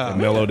 Yeah.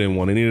 Melo didn't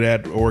want any of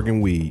that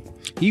Oregon weed.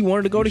 He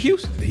wanted to go to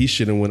Houston. He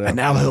shouldn't went out. And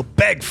now he'll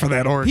beg for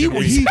that Oregon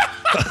weed.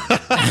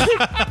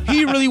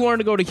 He really wanted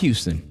to go to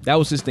Houston. That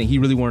was his thing. He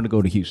really wanted to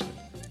go to Houston.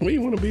 We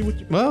want to be with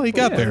you. Well, he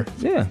got there.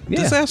 Yeah.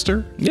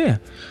 Disaster. Yeah.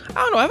 I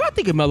don't know. I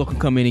think Melo can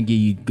come in and give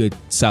you good,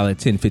 solid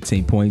 10,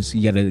 15 points.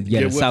 You got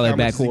a solid how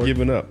much is he backcourt.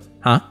 giving up?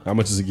 Huh? How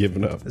much is he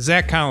giving up?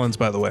 Zach Collins,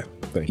 by the way.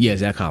 Yeah,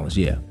 Zach Collins.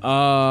 Yeah.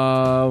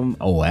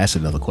 Oh, that's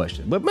another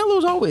question. But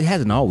Melo's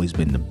hasn't always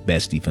been the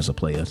best defensive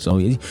player. So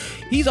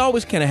he's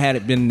always kind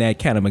of been that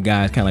kind of a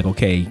guy. Kind of like,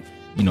 okay,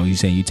 you're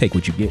saying you take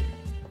what you get.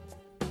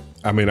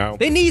 I mean,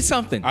 They need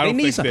something. I don't They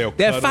need think something.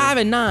 they'll They're cut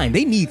him. 5-9.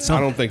 They need I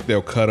something. don't think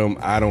they'll cut him.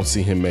 I don't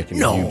see him making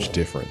No. a huge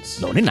difference.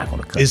 No, they're not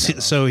going to cut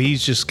him. So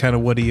he's just kind of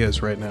what he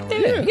is right now.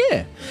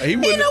 Yeah. He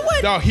wouldn't, You know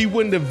what? No, he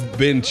wouldn't have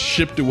been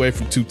shipped away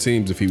from 2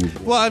 teams if he was.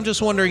 Well, I'm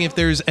just wondering if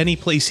there's any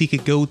place he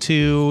could go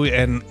to,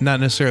 and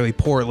not necessarily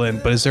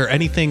Portland, but is there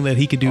anything that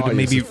he could do to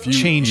maybe There's a few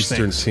change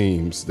Eastern things?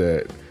 teams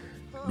that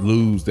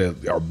lose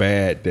that are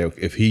bad. That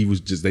if he was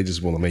just, they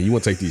just want to, man, you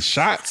want to take these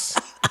shots?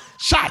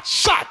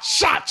 Shots.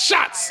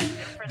 That's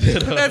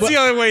the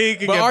only way he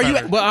can But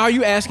get better. are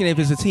you asking if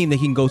it's a team that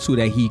he can go to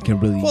that he can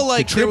really Well,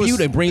 like, there contribute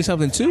was- and bring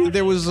something to?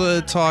 There was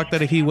a talk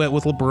that if he went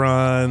with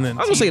LeBron, and I'm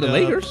gonna say the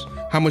teamed up- Lakers.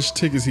 How much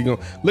tickets he going?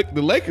 Look,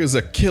 the Lakers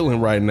are killing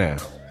right now.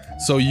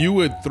 So you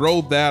would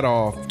throw that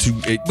off to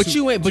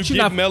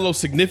give Melo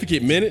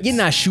significant minutes. You're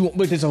not shooting.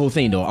 But that's the whole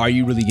thing, though. Are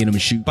you really getting him to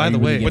shoot? By the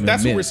way, but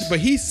that's what we're saying. But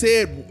he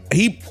said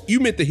you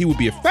meant that he would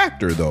be a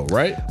factor, though,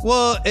 right?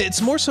 Well,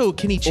 it's more so.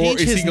 Can he change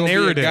or is his he gonna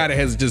narrative? Be a guy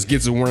that just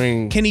gets a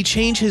ring. Can he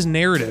change his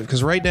narrative?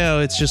 Because right now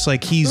it's just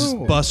like he's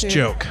bust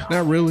joke.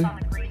 Not really.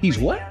 He's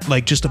what?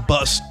 Like just a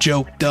bust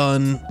joke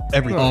done.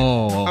 Everything.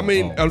 I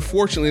mean,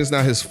 unfortunately, it's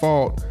not his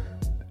fault.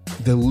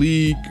 The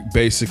league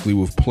basically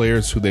with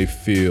players who they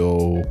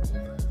feel,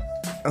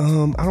 I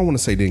don't want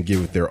to say didn't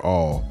give it their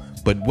all,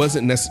 but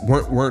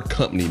weren't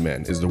company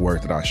men is the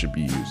word that I should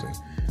be using.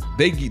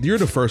 You're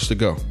the first to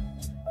go.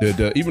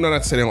 Even though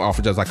not to say they don't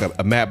offer jobs like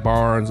a Matt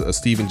Barnes, a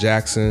Steven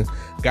Jackson,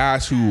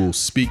 guys who will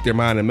speak their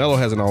mind. And Melo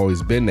hasn't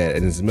always been that.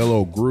 And as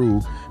Melo grew,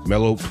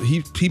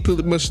 he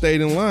pretty much stayed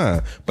in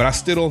line. But I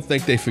still don't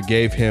think they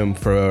forgave him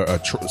for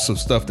some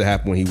stuff that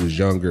happened when he was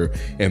younger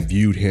and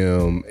viewed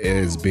him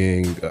as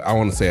being, I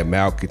want to say, a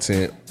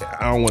malcontent.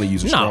 I don't want to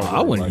use a strong word. I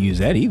wouldn't use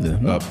that either.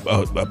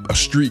 A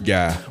street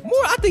guy.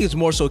 I think it's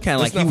more so kind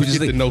of like he was just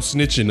the no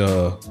snitching.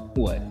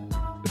 What?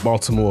 The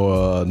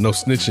Baltimore no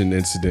snitching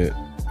incident.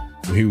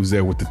 When he was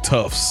there with the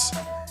Tufts,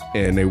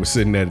 and they were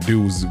sitting there.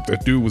 The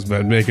dude was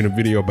making a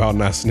video about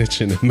not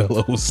snitching, and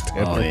Melo was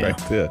standing right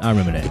there. I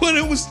remember that. But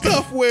it was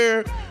stuff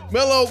where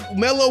Melo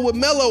would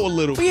mellow a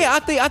little. But yeah,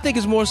 I think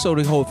it's more so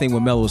the whole thing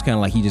with Melo was kind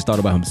of like he just thought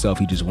about himself.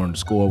 He just wanted to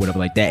score, whatever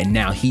like that. And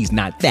now he's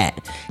not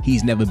that.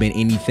 He's never been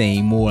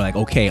anything more like,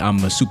 okay,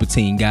 I'm a super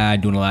team guy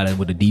doing a lot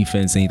with the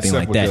defense, anything except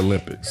like with that. The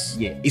Olympics.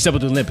 Yeah, except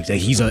with the Olympics. Like,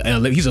 he's an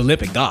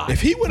Olympic god.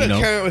 If he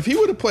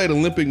would have played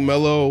Olympic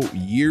Melo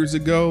years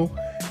ago,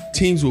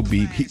 teams would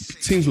be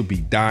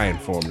dying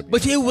for him.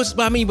 But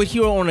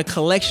you're on a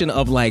collection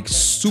of like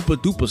super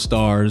duper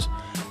stars,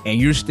 and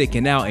you're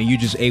sticking out, and you're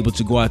just able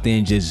to go out there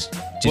and just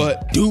do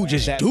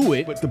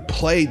it. But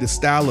the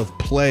style of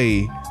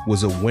play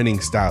was a winning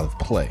style of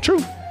play.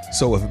 True.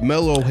 So if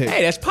Melo had,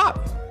 that's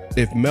Pop.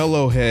 If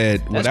Melo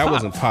had, That's that Pop.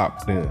 wasn't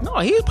Pop then. No,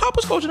 Pop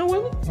was coaching the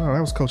women. No,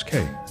 that was Coach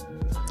K.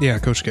 Yeah,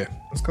 Coach K.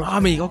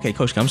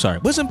 Coach K. I'm sorry.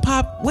 Wasn't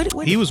Pop?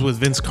 What? He was with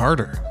Vince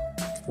Carter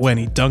when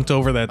he dunked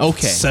over that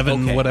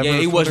whatever. Yeah,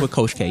 he was with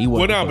Coach K.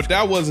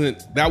 That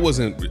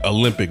wasn't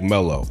Olympic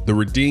Melo. The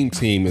Redeem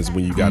team is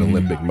when you got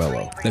Olympic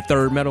Melo. The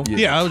third medal.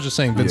 Yeah, I was just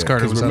saying Vince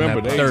Carter was on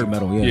that third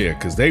medal. Yeah, yeah,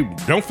 because they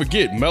don't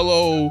forget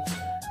Melo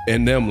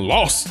and them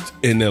lost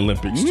in the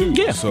Olympics too.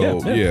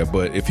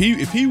 But if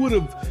he would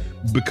have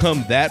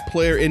become that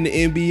player in the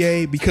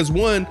NBA, because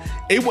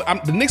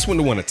the Knicks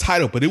wouldn't have won a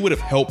title, but it would have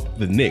helped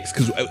the Knicks.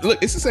 Because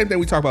look, it's the same thing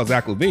we talk about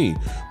Zach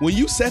LaVine. When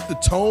you set the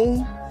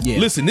tone,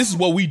 listen, this is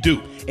what we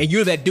do, and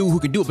you're that dude who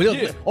can do it.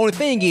 But only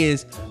thing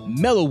is,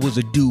 Melo was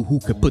a dude who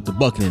could put the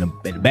bucket in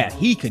the bat.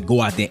 He could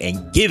go out there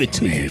and give it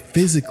to you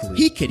physically.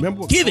 He could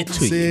give it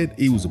to you. Said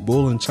he was a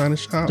bull in China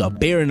shop, a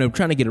bear and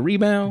trying to get a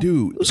rebound.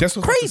 Dude, that's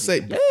what crazy.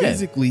 Say. Yeah.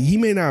 Physically, he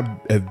may not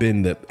have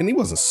been and he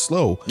wasn't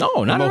slow.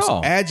 No, not at all.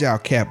 Most agile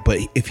cat, but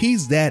if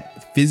he's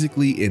that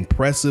physically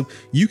impressive,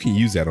 you can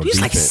use that on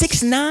defense.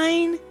 He's like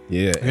 6'9".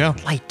 Yeah.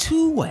 Like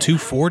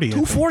 240.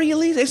 240 at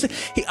least.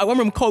 I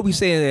remember Kobe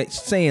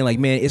saying like,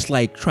 man, it's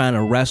like trying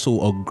to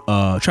wrestle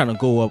trying to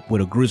go up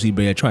with a grizzly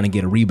bear trying to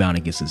get a rebound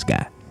against this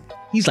guy.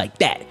 He's like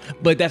that.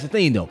 But that's the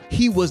thing though.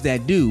 He was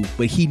that dude,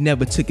 but he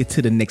never took it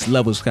to the next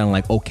level. It's kind of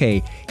like,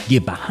 okay,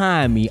 get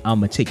behind me. I'm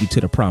going to take you to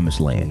the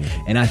promised land.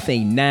 And I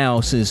think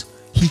now, since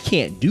he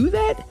can't do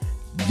that,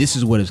 this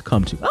is what it's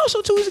come to.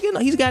 Also, too,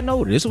 he's gotten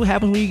older. This is what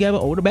happens when you get an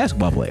older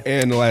basketball player.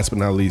 And last but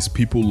not least,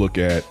 people look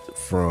at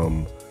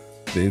from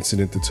the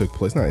incident that took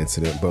place, not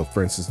incident, but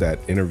for instance, that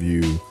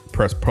interview,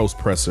 post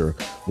presser,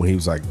 when he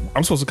was like,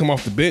 I'm supposed to come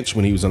off the bench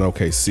when he was in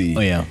OKC. Oh,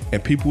 yeah.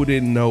 And people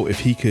didn't know if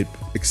he could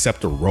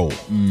accept a role.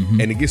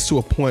 And it gets to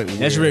a point where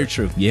that's very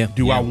true. Yeah.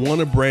 I want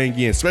to bring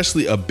in,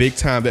 especially a big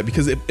time vet?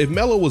 Because if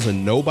Melo was a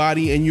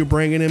nobody and you're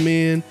bringing him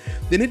in,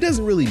 then it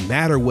doesn't really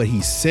matter what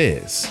he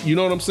says. You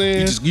know what I'm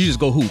saying? You just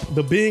go hoop.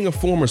 But being a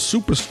former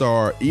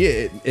superstar,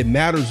 it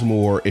matters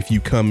more if you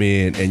come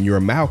in and you're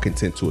a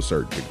malcontent to a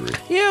certain degree.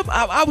 Yeah,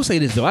 I would say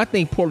this though. I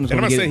think Portland's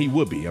going to get. I'm not saying he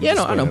would be. I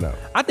know.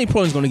 I think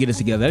Portland's going to get it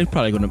together. They're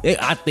probably going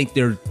to. I think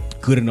they're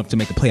good enough to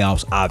make the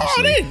playoffs.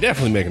 Obviously, they're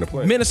definitely making the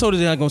playoffs.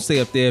 Minnesota's not going to stay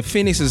up there.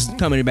 Phoenix is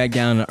coming back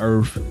down to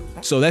earth.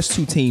 So that's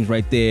two teams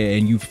right there,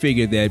 and you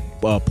figure that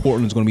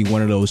Portland's going to be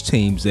one of those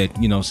teams that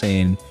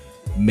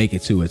make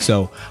it to it.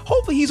 So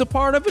hopefully he's a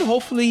part of it.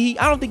 Hopefully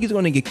I don't think he's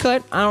going to get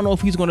cut. I don't know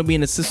if he's going to be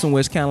in a system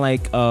where it's kind of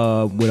like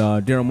with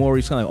Daryl Morey.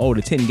 It's kind of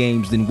like, the 10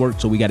 games didn't work,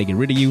 so we got to get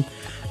rid of you.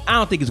 I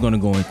don't think it's going to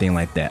go anything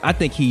like that. I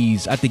think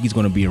he's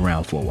going to be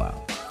around for a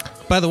while.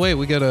 By the way,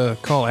 we got to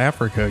call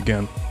Africa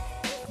again.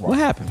 What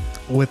happened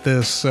with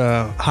this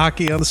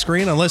hockey on the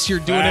screen? Unless you're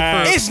doing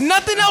it for it's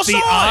nothing else the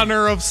on.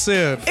 honor of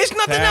Sid. It's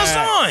nothing else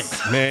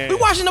on. Man. We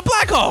watching the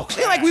Blackhawks.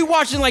 It's like we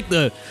watching like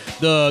the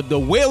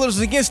Whalers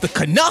against the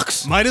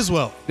Canucks. Might as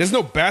well. There's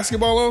no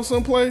basketball on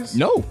someplace?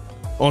 No.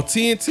 On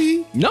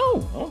TNT?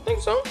 No, I don't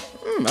think so.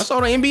 I saw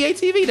it on NBA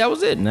TV. That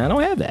was it, and I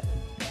don't have that.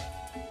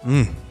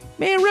 Man,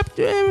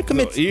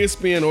 commit.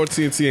 ESPN or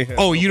TNT.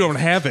 Oh, you don't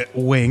have it.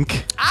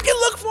 Wink. I can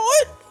look for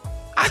it.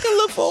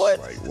 for it.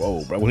 Like,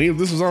 whoa, bro. When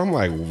this was on, I'm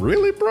like,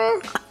 really, bro?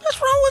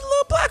 What's wrong with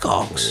little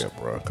Blackhawks? Yeah,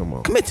 bro. Come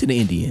on. Commit to the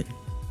Indian.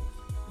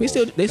 They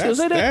still say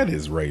that? That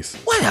is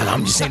racist. Well,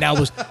 I'm just saying that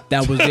was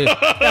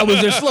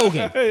their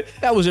slogan.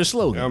 That was their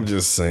slogan. I'm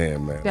just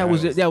saying, man. That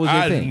was their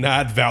I thing. did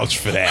not vouch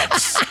for that.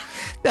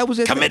 That was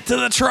their Commit to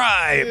the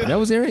tribe. That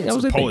was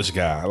their Polish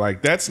guy.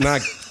 Like, that's not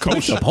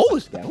kosher. A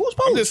Polish guy. Who's I'm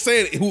Polish? just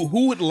saying,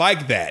 who would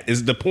like that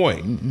is the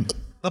point.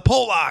 The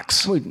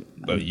Polacks.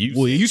 But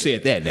You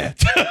said that now.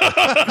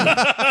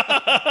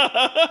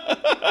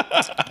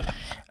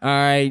 All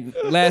right,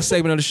 last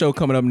segment of the show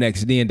coming up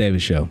next, D and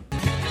Davis Show.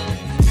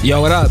 Yo,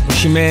 what up?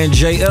 It's your man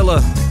Jay Illa,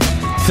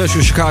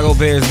 official Chicago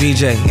Bears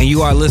DJ, and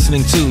you are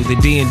listening to the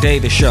D and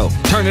Davis Show.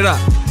 Turn it up.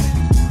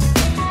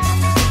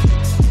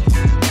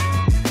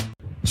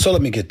 So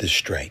let me get this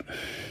straight.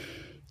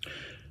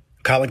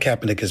 Colin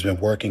Kaepernick has been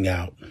working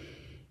out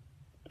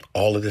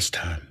all of this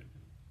time.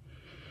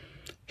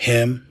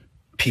 Him,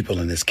 people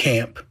in his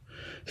camp,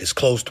 his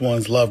close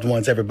ones, loved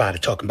ones, everybody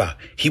talking about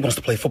he wants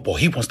to play football.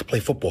 He wants to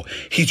play football.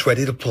 He's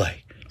ready to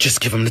play.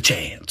 Just give him the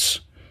chance.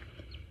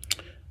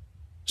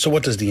 So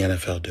what does the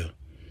NFL do?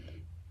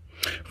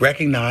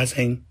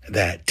 Recognizing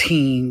that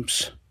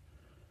teams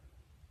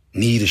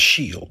need a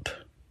shield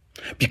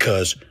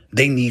because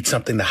they need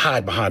something to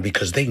hide behind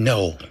because they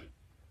know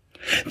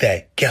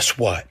that, guess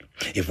what?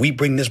 If we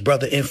bring this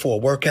brother in for a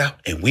workout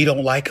and we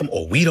don't like him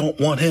or we don't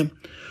want him,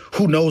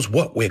 who knows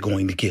what we're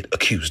going to get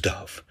accused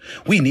of?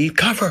 We need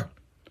cover.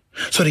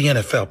 So the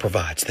NFL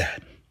provides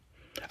that.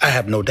 I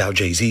have no doubt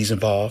Jay-Z's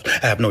involved.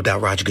 I have no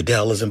doubt Roger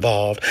Goodell is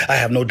involved. I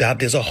have no doubt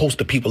there's a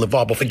host of people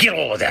involved, but forget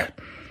all of that.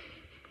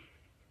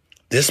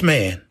 This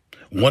man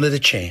wanted a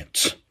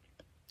chance.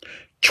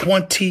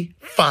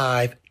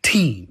 25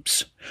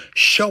 teams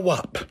show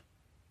up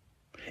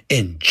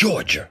in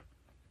Georgia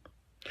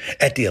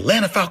at the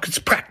Atlanta Falcons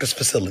practice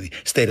facility,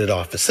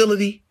 state-of-the-art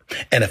facility,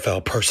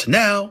 NFL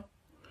personnel,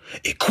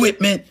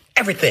 equipment,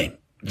 everything,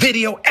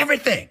 video,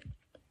 everything.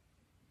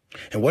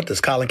 And what does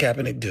Colin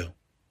Kaepernick do?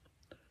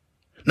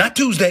 Not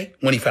Tuesday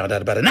when he found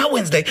out about it, not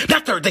Wednesday,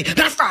 not Thursday,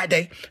 not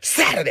Friday,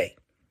 Saturday.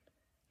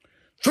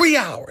 3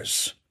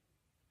 hours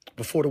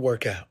before the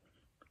workout.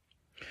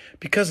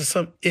 Because of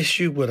some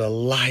issue with a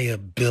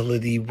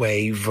liability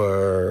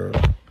waiver.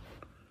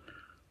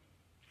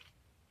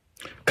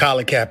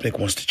 Colin Kaepernick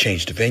wants to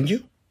change the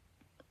venue.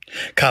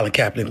 Colin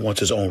Kaepernick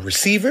wants his own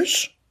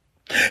receivers.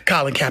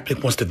 Colin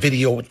Kaepernick wants to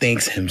video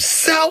things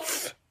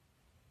himself.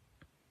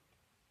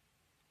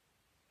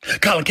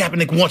 Colin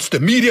Kaepernick wants the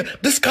media.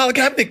 This Colin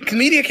Kaepernick,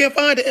 media can't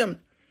find him.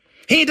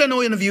 He ain't done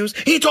no interviews.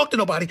 He ain't talked to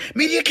nobody.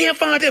 Media can't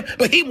find him,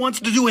 but he wants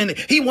to do it.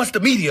 He wants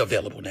the media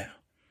available now.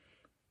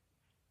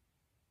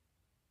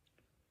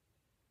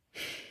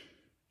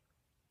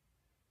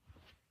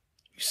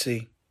 You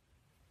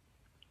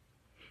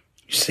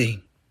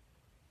see,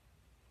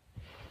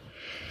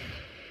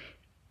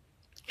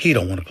 he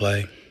don't want to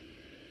play.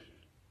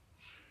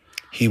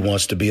 He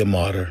wants to be a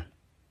martyr.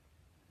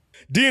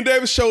 D and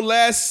Davis Show,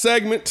 last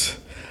segment.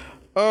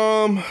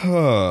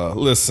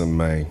 Listen,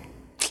 man.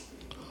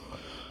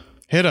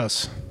 Hit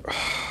us.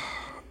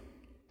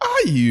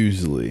 I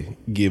usually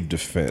give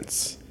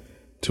defense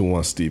to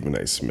one Stephen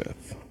A.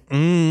 Smith.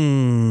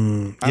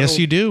 Yes,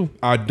 you do.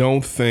 I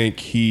don't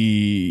think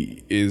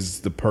he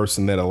is the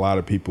person that a lot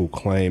of people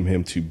claim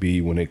him to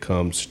be when it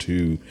comes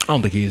to I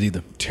don't think he is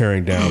either.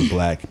 tearing down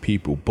black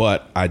people.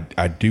 But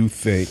I do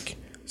think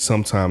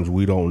sometimes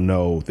we don't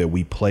know that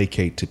we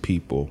placate to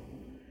people.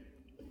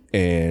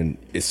 And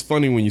it's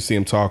funny when you see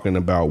him talking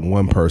about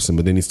one person,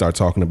 but then he starts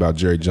talking about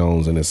Jerry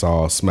Jones and it's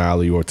all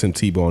Smiley or Tim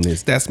Tebow on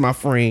this. That's my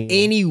friend.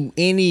 He likes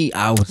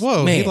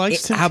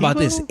Tim Tebow? How about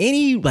this?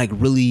 Any like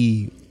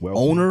really Wealthy.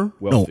 owner?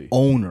 Wealthy. No,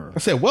 owner. I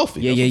said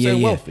wealthy. Yeah, That's what I'm saying,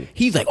 yeah. wealthy.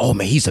 He's like, oh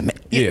man, he's a man.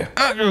 Yeah.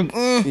 I don't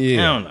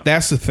know.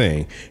 That's the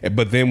thing.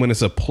 But then when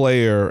it's a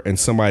player and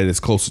somebody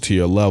that's closer to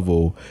your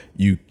level,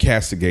 you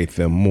castigate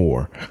them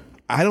more.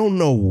 I don't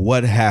know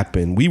what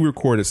happened. We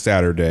recorded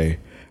Saturday.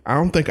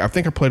 I think I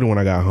played it when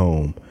I got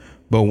home.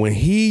 But when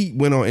he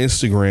went on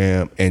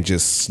Instagram and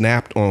just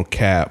snapped on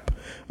Cap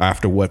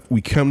after what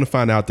we come to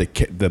find out that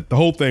the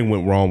whole thing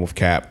went wrong with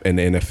Cap and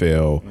the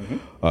NFL.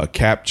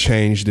 Cap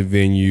changed the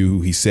venue.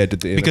 He said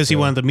that the Because NFL, he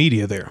wanted the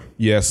media there.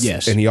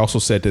 Yes. And he also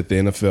said that the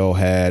NFL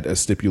had a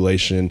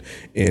stipulation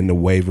in the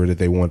waiver that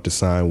they wanted to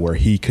sign where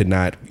he could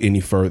not any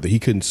further. He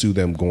couldn't sue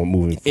them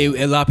moving forward.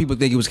 A lot of people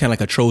think it was kind of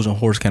like a Trojan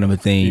horse kind of a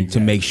thing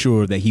to make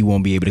sure that he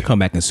won't be able to come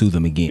back and sue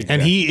them again.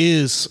 And he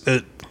is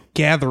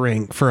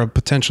gathering for a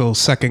potential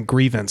second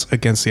grievance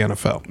against the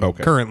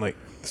NFL currently.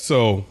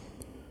 So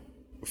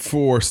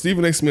for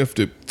Stephen A. Smith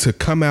to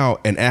come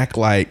out and act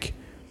like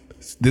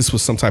this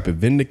was some type of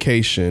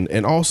vindication,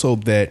 and also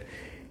that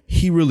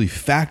he really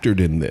factored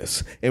in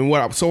this. And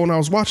when I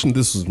was watching,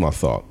 this was my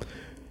thought.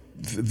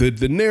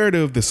 The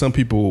narrative that some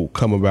people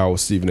come about with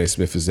Stephen A.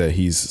 Smith is that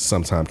he's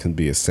sometimes can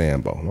be a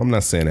Sambo. I'm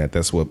not saying that.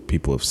 That's what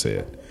people have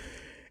said.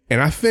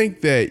 And I think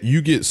that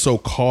you get so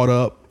caught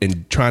up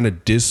in trying to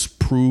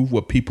disprove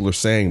what people are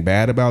saying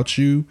bad about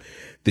you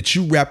that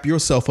you wrap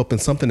yourself up in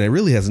something that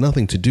really has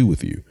nothing to do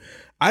with you.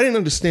 I didn't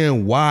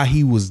understand why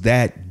he was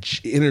that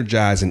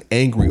energized and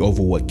angry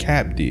over what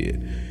Cap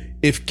did.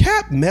 If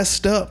Cap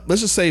messed up,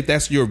 let's just say if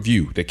that's your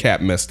view, that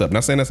Cap messed up.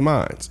 Not saying that's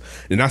mine.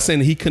 And not saying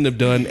that he couldn't have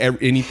done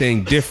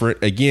anything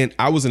different. Again,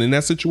 I wasn't in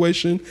that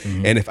situation.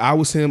 And if I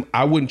was him,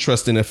 I wouldn't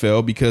trust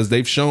NFL because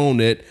they've shown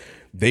that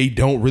they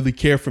don't really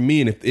care for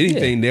me. And if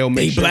anything, they'll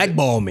make sure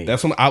blackball me.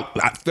 That's when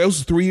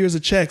those 3 years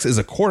of checks as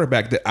a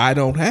quarterback that I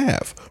don't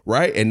have.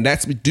 Right. And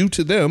that's due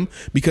to them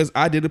because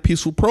I did a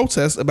peaceful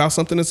protest about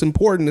something that's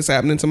important that's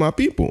happening to my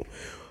people.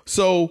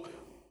 So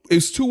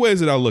it's two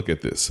ways that I look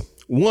at this.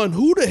 One,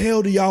 who the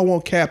hell do y'all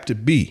want Cap to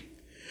be?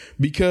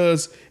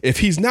 Because if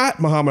he's not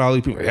Muhammad Ali,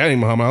 people are like, that ain't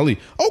Muhammad Ali.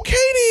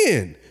 Okay,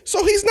 then.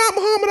 So he's not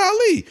Muhammad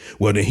Ali.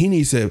 Well, then he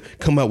needs to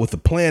come up with a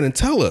plan and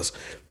tell us,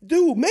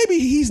 dude, maybe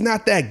he's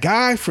not that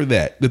guy for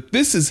that.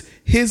 This is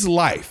his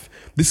life.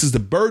 This is the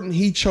burden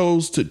he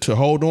chose to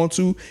hold on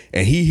to,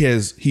 and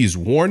he's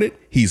worn it.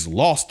 He's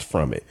lost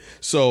from it.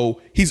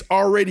 So he's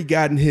already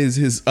gotten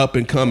his up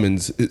and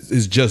comings,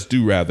 his just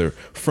due rather,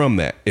 from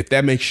that. If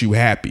that makes you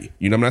happy,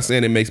 I'm not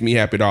saying it makes me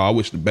happy at all. I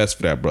wish the best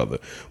for that brother.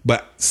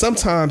 But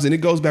sometimes, and it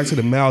goes back to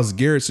the Myles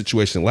Garrett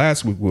situation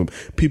last week when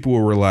people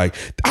were like,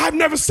 I've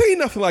never seen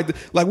nothing like that.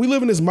 Like, we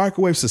live in this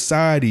microwave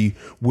society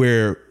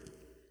where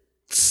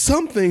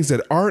some things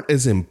that aren't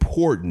as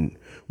important,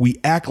 we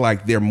act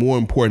like they're more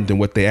important than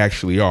what they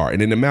actually are.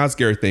 And in the Myles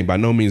Garrett thing, by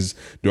no means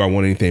do I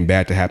want anything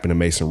bad to happen to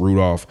Mason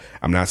Rudolph.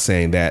 I'm not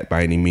saying that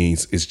by any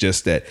means. It's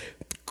just that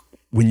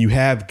when you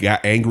have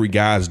angry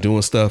guys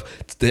doing stuff,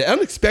 the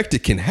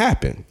unexpected can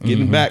happen.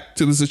 Getting back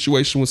to the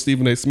situation with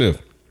Stephen A.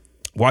 Smith.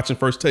 Watching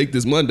First Take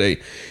this Monday,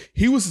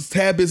 he was a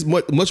tad bit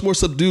much more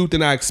subdued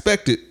than I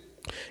expected.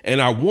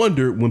 And I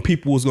wondered when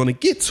people was going to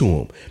get to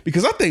him.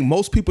 Because I think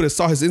most people that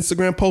saw his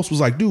Instagram post was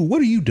like, dude,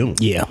 what are you doing?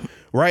 Yeah.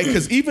 Right?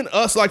 Because even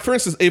us, like, for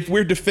instance, if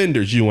we're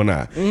defenders, you and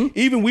I,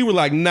 even we were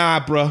like, nah,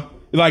 bruh.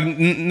 Like,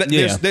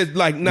 there's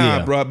like,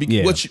 nah,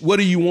 bruh. What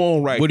are you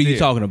on right now? What are you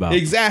talking about?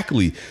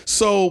 Exactly.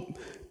 So,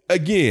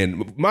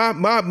 again,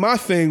 my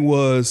thing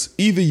was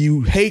either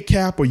you hate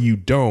Cap or you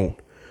don't.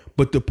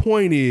 But the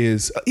point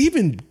is,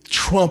 even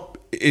Trump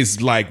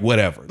is like,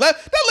 whatever. That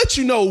lets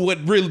you know what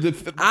really...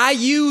 I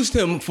used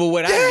him for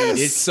what I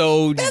needed,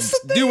 so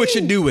do what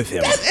you do with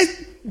him.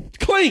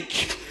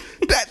 Clink.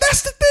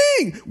 That's the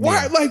thing.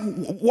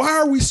 Why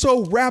are we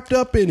so wrapped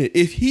up in it?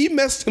 If he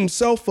messed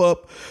himself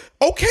up,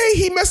 okay,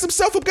 he messed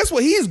himself up. Guess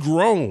what? He's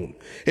grown.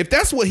 If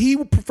that's what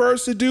he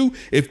prefers to do,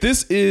 if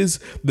this is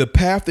the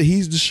path that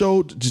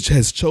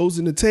has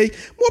chosen to take,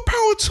 more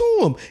power to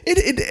him.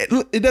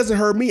 It doesn't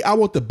hurt me. I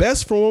want the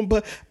best for him,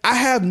 but I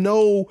have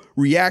no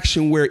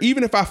reaction where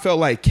even if I felt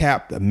like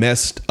Cap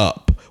messed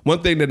up.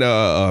 One thing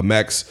that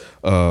Max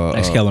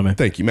Kellerman,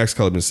 thank you, Max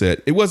Kellerman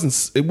said, it was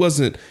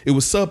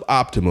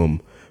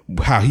suboptimum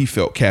how he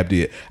felt Cap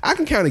did. I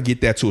can kind of get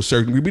that to a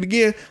certain degree. But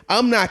again,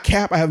 I'm not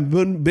Cap. I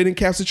haven't been in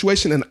Cap's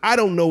situation, and I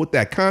don't know what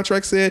that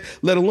contract said,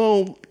 let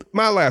alone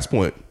my last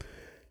point.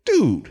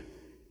 Dude,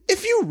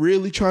 if you're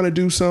really trying to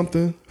do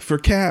something for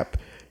Cap,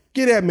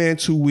 give that man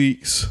 2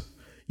 weeks.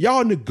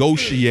 Y'all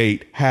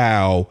negotiate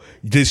how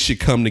this should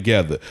come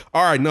together.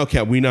 All right, no,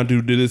 Cap, we not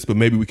do this, but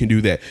maybe we can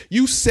do that.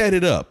 You set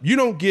it up. You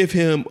don't give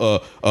him a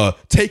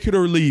take it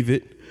or leave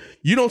it.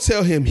 You don't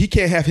tell him he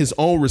can't have his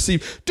own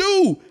receiver.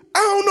 Dude, I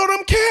don't know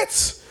them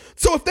cats.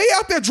 So if they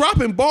out there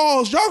dropping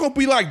balls, y'all gonna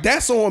be like,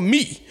 that's on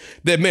me.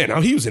 That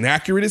man, he was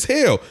inaccurate as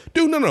hell.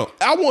 Dude, no.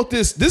 I want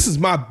this. This is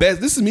my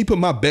best. This is me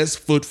putting my best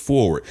foot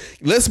forward.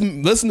 Let's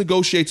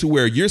negotiate to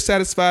where you're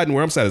satisfied and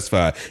where I'm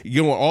satisfied.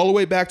 You're going all the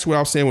way back to what I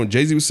was saying when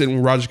Jay-Z was sitting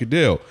with Roger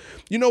Goodell.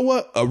 You know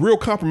what? A real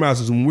compromise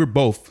is when we're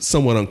both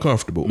somewhat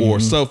uncomfortable or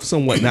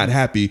somewhat not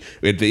happy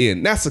at the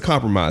end. That's a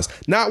compromise.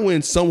 Not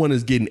when someone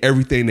is getting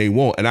everything they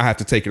want and I have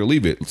to take it or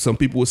leave it. Some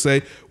people would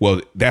say,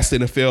 well, that's the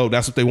NFL.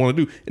 That's what they want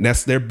to do. And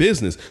that's their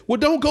business. Well,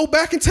 don't go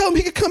back and tell him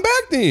he can come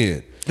back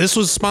then. This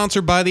was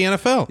sponsored by the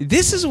NFL.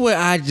 This is what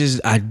I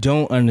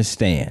don't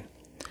understand.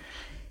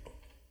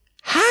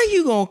 How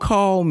you gonna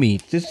call me?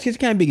 Just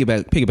kind of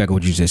piggyback on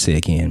what you just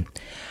said, Ken.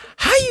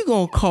 How you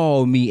gonna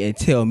call me and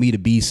tell me to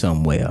be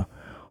somewhere?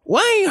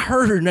 Well, I ain't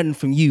heard nothing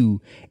from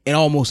you in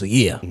almost a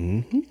year.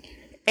 Mm-hmm.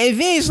 And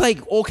then it's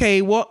like,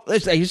 okay, well,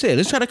 like you said,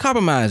 let's try to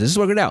compromise. Let's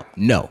work it out.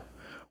 No.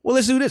 Well,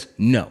 let's do this.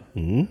 No.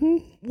 Mm-hmm.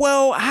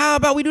 Well, how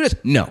about we do this?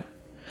 No.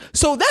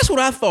 So that's what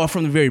I thought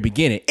from the very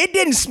beginning. It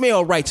didn't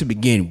smell right to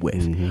begin with.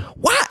 Mm-hmm.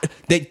 Why?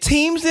 The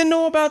teams didn't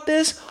know about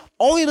this.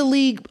 Only the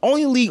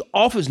league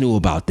office knew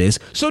about this.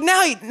 So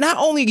now, not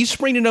only are you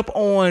springing it up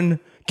on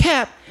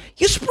Cap,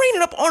 you're springing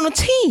it up on the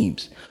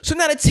teams. So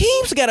now the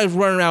teams got to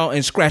run around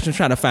and scratch and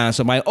try to find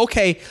somebody.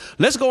 Okay,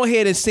 let's go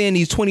ahead and send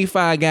these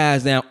 25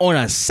 guys down on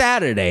a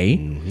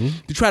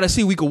Saturday to try to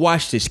see if we can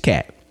watch this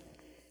cat.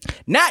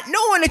 Not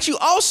knowing that you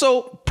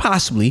also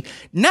possibly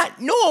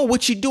not knowing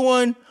what you're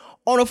doing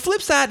on the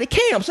flip side of the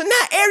camp. So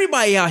not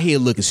everybody out here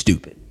looking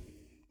stupid.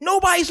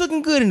 Nobody's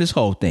looking good in this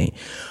whole thing.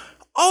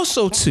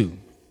 Also, too,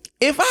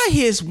 if I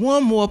hear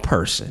one more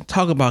person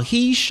talk about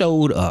he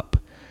showed up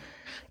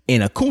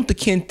in a Kunta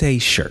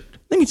Kinte shirt,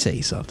 let me tell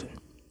you something.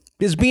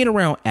 just being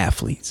around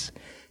athletes,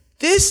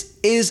 this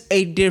is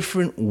a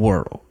different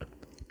world.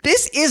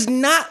 This is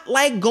not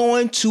like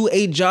going to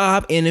a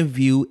job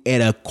interview at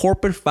a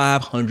corporate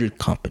 500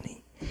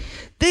 company.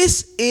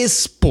 This is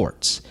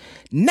sports.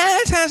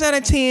 9 times out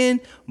of 10,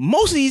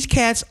 most of these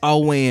cats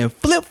are wearing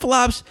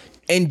flip-flops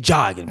and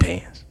jogging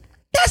pants.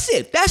 That's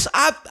it.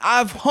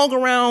 I've hung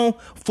around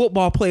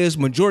football players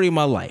majority of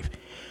my life.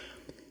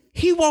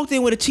 He walked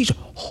in with a t-shirt.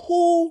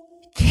 Who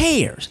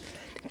cares?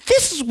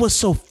 This is what's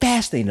so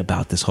fascinating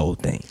about this whole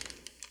thing.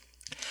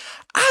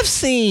 I've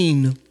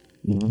seen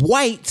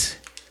white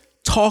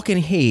talking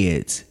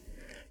heads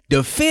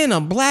defend a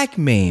black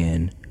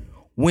man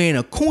wearing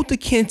a Kunta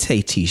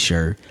Kinte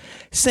t-shirt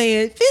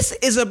saying this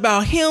is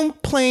about him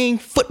playing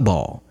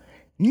football,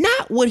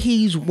 not what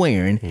he's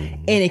wearing.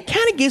 And it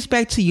kind of gets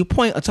back to your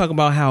point of talking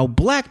about how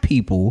black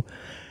people,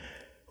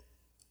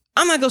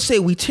 I'm not gonna say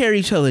we tear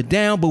each other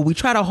down, but we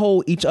try to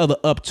hold each other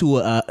up to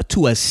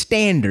a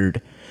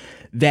standard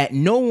that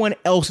no one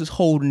else is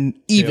holding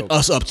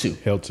us up to.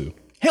 Held to.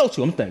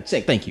 I'm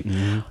saying thank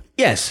you.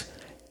 Yes.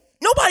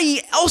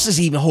 Nobody else is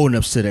even holding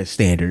up to that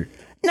standard.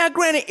 Now,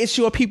 granted, it's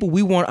your people.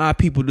 We want our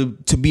people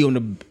to be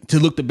to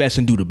look the best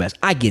and do the best.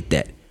 I get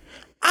that.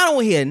 I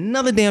don't hear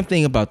another damn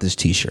thing about this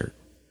t-shirt.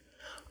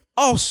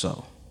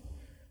 Also,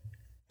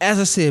 as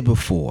I said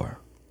before,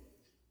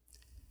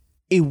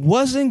 it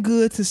wasn't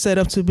good to set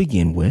up to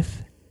begin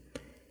with.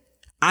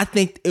 I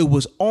think it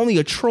was only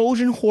a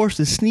Trojan horse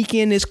to sneak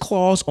in this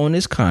clause on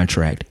this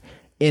contract.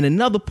 And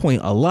another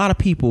point, a lot of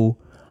people,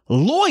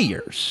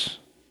 lawyers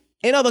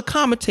and other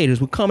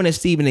commentators were coming at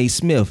Stephen A.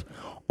 Smith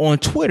on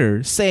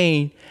Twitter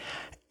saying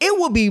it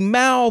would be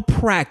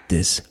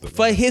malpractice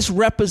for his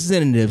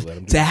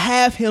representative to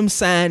have him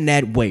sign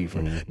that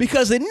waiver.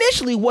 Because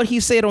initially what he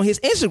said on his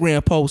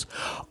Instagram post,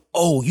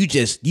 oh, you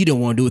didn't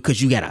want to do it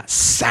because you got to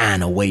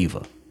sign a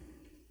waiver.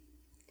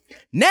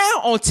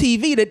 Now on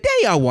TV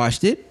today, I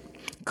watched it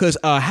because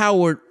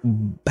Howard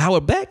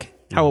Beck,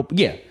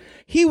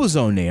 he was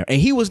on there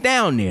and he was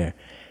down there.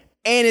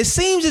 And it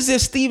seems as if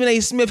Stephen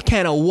A. Smith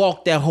kind of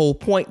walked that whole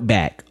point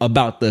back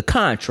about the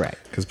contract.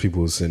 Because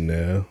people were sitting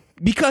there.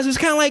 Because it's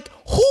kind of like,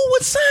 who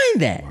would sign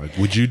that?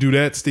 Would you do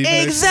that, Stephen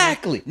A.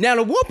 Exactly. Now,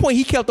 at one point,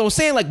 he kept on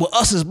saying, like, well,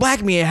 us as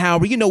black men,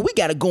 Howard, we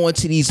got to go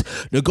into these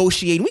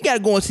negotiating. We got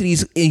to go into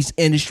these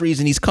industries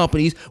and these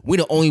companies. We're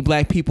the only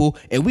black people.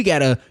 And we got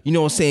to,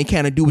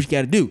 kind of do what you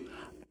got to do.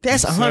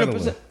 That's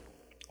 100%.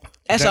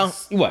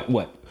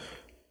 What?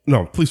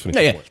 No, please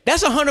finish. Yeah.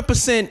 That's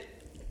 100%.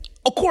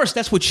 Of course,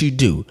 that's what you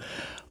do.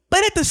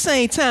 But at the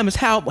same time, as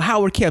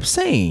Howard kept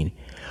saying,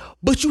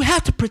 but you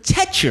have to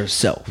protect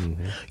yourself.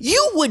 Mm-hmm.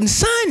 You wouldn't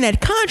sign that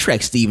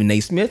contract, Stephen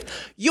A.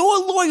 Smith. Your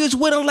lawyers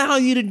wouldn't allow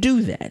you to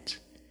do that.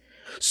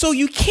 So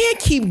you can't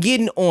keep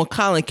getting on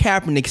Colin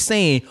Kaepernick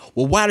saying,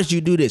 well, why did you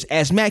do this?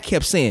 As Matt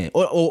kept saying,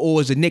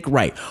 or is it Nick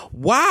Wright?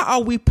 Why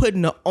are we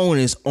putting the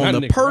onus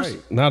on the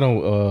person? Not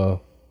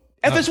on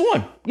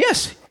FS1.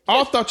 Yes.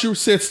 I thought you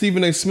said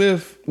Stephen A.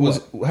 Smith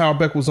was Howard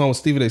Beck was on with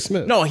Stephen A.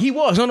 Smith. No, he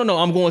was. No.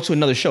 I'm going to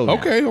another show now.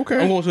 Okay. I'm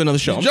going to another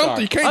show.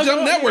 You can't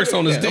jump networks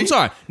on this. I'm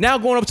sorry. Now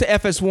going up to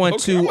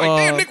FS1 to. I'm like,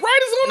 damn, Nick Wright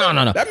is on.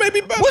 No. That may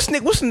be better. What's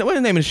the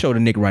name of the show that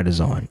Nick Wright is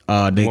on?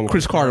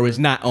 Chris Carter is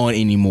not on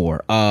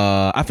anymore.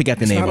 I forgot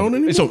the name. Not on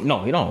anymore? So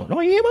no, you don't.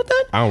 No, you hear about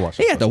that? I don't watch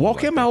it. He had to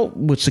walk him out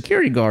with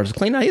security guards to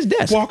clean out his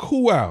desk. Walk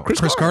who out?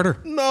 Chris Carter.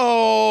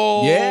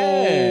 No.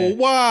 Yeah.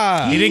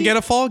 Why? He didn't get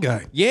a fall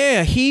guy.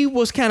 Yeah, he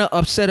was kind of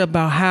upset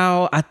about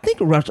how I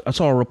think I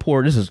saw a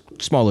report. This is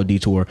a smaller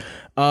detour.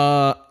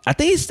 I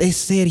think they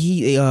said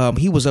he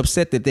was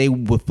upset that they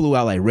flew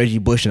out like Reggie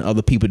Bush and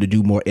other people to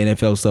do more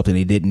NFL stuff than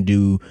they didn't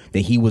do, that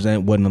he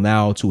wasn't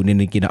allowed to, and then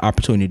they get an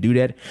opportunity to do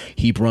that.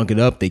 He brung it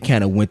up. They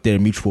kind of went their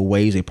mutual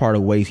ways. He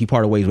parted ways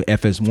with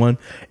FS1,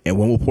 and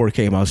one report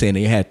came out saying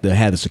they had to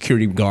have the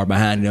security guard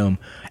behind them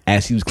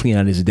as he was cleaning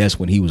out his desk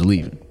when he was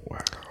leaving. Wow.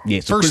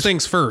 Yeah. So First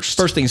things first.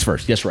 First things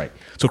first. That's right.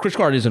 So Chris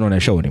Carter isn't on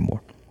that show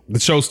anymore. The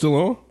show's still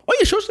on? Oh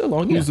yeah, show's still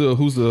on. Yeah.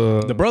 Who's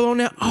the brother on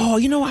there? Oh,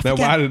 I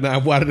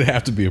forgot. Why did it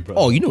have to be a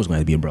brother? Oh, it was going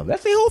to be a brother.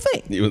 That's the whole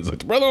thing. He was like,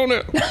 the brother on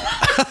there.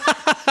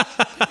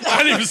 I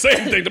didn't even say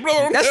anything. The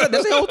brother on there.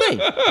 That's the whole thing.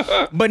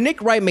 But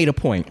Nick Wright made a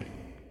point.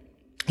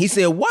 He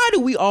said, "Why do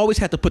we always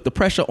have to put the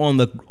pressure on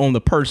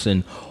the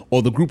person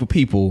or the group of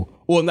people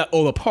or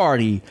the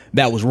party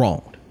that was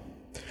wronged?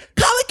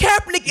 Colin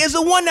Kaepernick is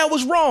the one that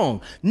was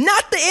wrong,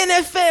 not the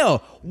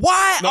NFL.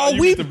 Why are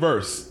we the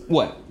verse?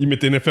 What? You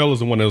meant the NFL is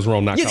the one that was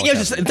wrong, not Colin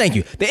Kaepernick. Thank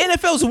you. The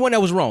NFL is the one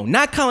that was wrong,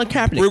 not Colin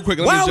Kaepernick. Real quick,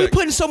 why are we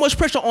putting so much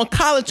pressure on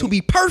Colin to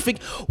be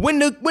perfect when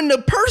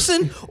the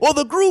person or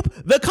the group,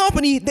 the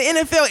company, the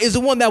NFL is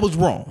the one that was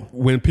wrong?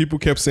 When people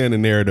kept saying the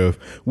narrative,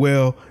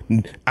 well,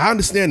 I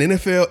understand the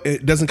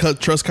NFL doesn't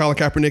trust Colin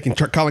Kaepernick and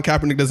Colin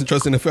Kaepernick doesn't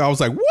trust the NFL. I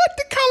was like, what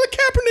did Colin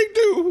Kaepernick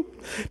do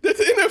that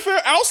the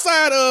NFL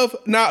outside of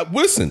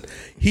listen,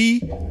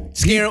 he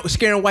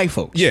scaring white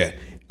folks. Yeah.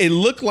 It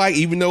looked like,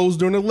 even though it was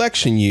during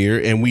election year,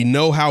 and we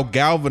know how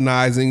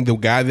galvanizing the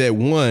guy that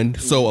won,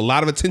 so a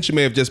lot of attention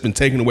may have just been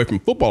taken away from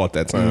football at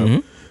that time.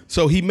 Mm-hmm.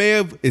 So he may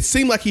have. It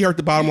seemed like he hurt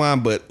the bottom line,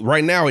 but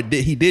right now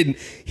he didn't.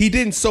 He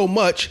didn't so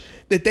much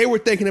that they were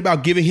thinking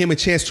about giving him a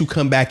chance to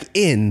come back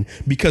in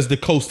because the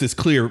coast is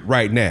clear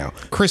right now.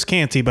 Chris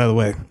Canty, by the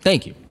way.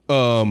 Thank you.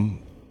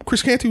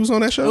 Chris Canty was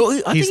on that show.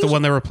 He's the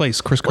one that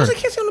replaced Chris Carter. Was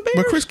it Canty on the Bears?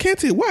 But Chris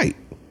Canty white.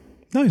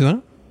 No, he's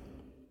not.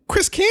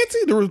 Chris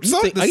Canty, the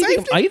safety.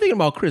 Are you thinking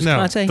about Chris No,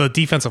 Conte? the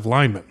defensive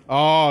lineman.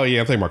 Oh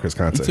yeah, I'm thinking about Chris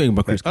Conte. You thinking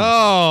about Chris Conte?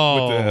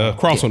 Oh. With the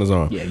cross on his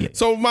arm. Yeah.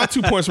 So my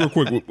 2 points real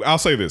quick. I'll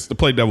say this to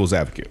play devil's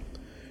advocate.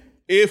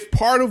 If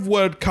part of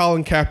what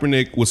Colin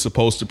Kaepernick was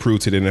supposed to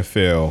prove to the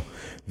NFL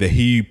that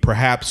he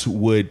perhaps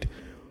would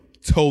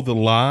toe the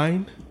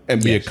line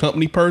and be a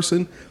company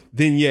person,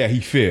 then yeah, he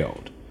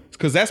failed.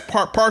 Because that's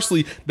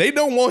partially, they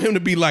don't want him to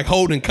be like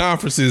holding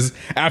conferences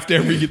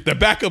after the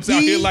backups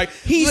out here like,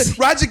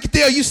 Roger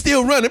Goodell, you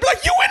still running. Be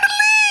like, you in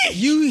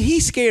the league. He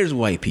scares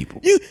white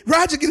people.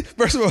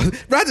 First of all,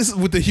 Roger's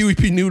with the Huey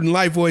P. Newton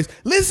light voice.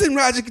 Listen,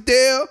 Roger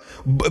Goodell.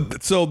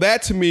 So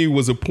that to me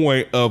was a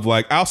point of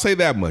like, I'll say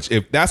that much.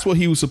 If that's what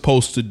he was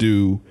supposed to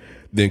do,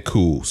 then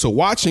cool. So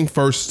watching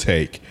First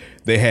Take,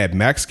 they had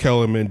Max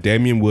Kellerman,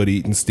 Damian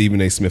Woody, and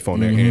Stephen A. Smith on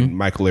there, and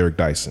Michael Eric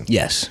Dyson.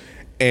 Yes.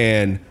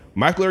 And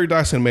Michael Eric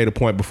Dyson made a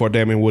point before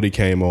Damian Woody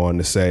came on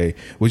to say,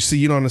 well, you see,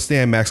 you don't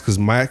understand Max, because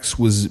Max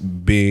was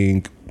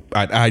being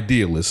an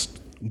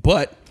idealist,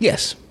 but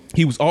yes,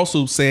 he was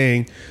also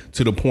saying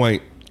to the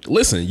point,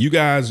 listen, you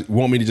guys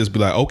want me to just be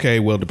like, okay,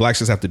 well, the blacks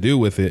just have to deal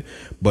with it,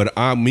 but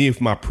me, with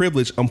my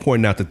privilege, I'm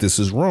pointing out that this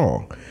is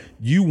wrong.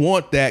 You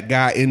want that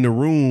guy in the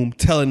room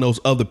telling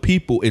those other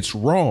people it's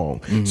wrong.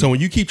 Mm-hmm. So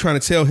when you keep trying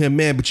to tell him,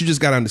 man, but you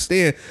just got to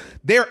understand,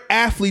 they're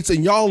athletes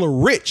and y'all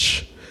are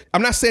rich.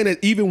 I'm not saying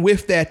that even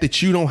with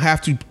that you don't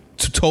have to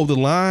toe the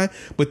line,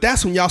 but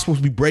that's when y'all supposed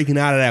to be breaking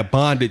out of that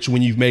bondage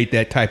when you've made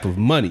that type of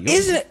money.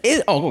 Isn't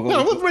it? Go.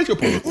 No, make your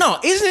point. No,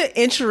 isn't it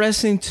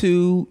interesting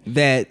too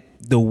that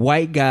the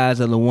white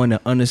guys are the one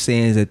that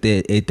understands that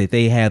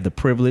they have the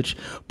privilege,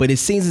 but it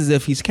seems as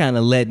if he's kind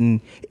of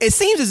letting. It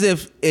seems as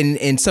if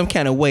in some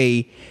kind of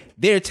way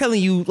they're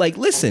telling you, like,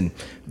 listen,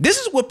 this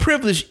is what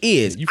privilege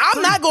is.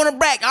 I'm not gonna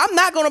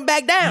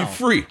back down. You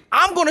free.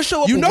 I'm gonna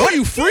show up. You know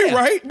you free,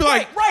 right?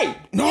 Right.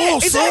 No, yeah,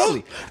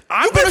 exactly.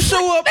 I'm gonna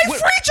show up. They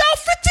freed y'all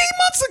 15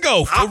 months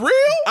ago. For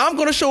real? I'm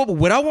gonna show up with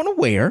what I want to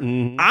wear.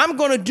 Mm-hmm. I'm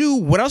gonna do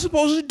what I'm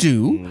supposed to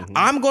do. Mm-hmm.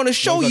 I'm gonna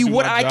show you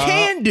what I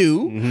can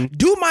do.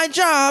 Do my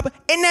job,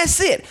 and that's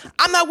it.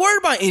 I'm not worried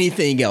about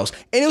anything else.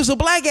 And it was the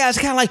black guys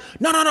kind of like,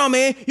 no,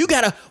 man. You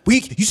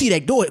you see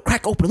that door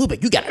crack open a little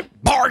bit. You gotta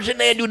barge in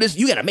there and do this.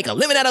 You gotta make a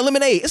lemon out of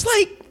lemonade. It's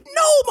like,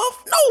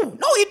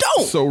 no, you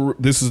don't. So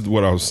this is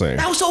what I was saying.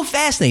 That was so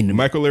fascinating to me.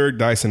 Michael Eric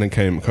Dyson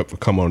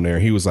come on there.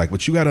 He was like,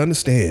 but you got to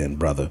understand,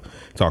 brother,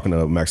 talking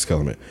to Max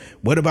Kellerman,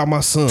 what about my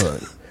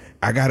son?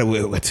 I got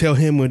to tell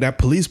him when that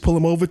police pull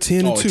him over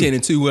 10-2.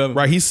 10-2, whatever.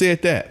 Right, he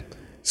said that.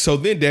 So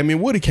then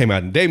Damian Woody came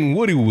out, and Damian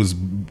Woody was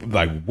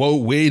like, whoa,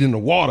 wade in the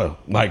water,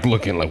 like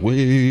looking like,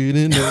 wade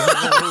in the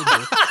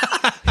water.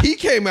 He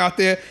came out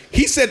there.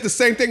 He said the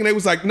same thing, and they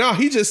was like, "No,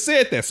 he just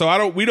said that." So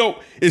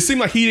it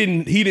seemed like he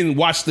didn't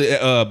watch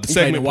the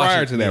segment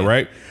prior to that,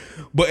 right?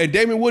 But and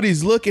Damian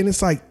Woody's looking.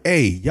 It's like,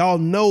 hey, y'all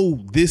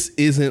know this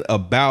isn't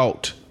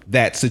about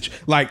that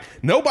situation. Like,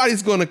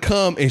 nobody's gonna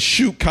come and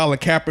shoot Colin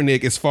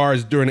Kaepernick as far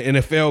as during the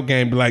NFL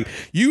game. Be like,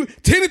 you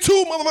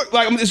 10-2, motherfucker.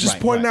 Like, I'm just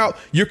pointing out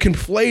you're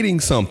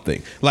conflating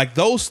something. Like,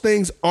 those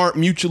things aren't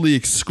mutually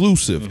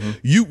exclusive.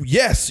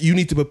 Mm-hmm. You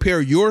need to prepare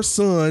your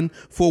son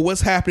for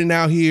what's happening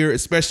out here,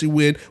 especially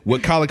when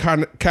what Colin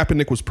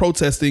Kaepernick was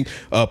protesting,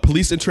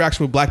 police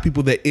interaction with black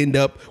people that end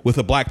up with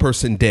a black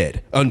person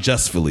dead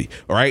unjustly,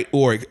 all right,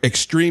 or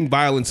extreme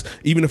violence.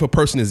 Even if a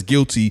person is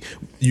guilty,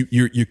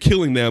 you're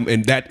killing them,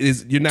 and that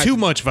is you're not. Too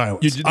much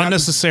violence,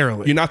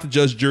 unnecessarily. You're not the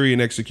judge, jury,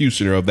 and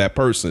executioner of that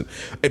person.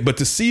 But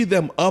to see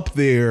them up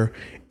there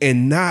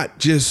and not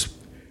just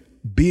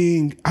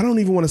being, I don't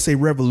even want to say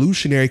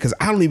revolutionary, because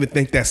I don't even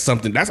think that's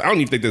something, I don't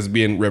even think that's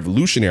being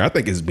revolutionary. I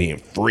think it's being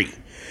free.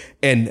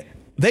 And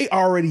they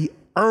already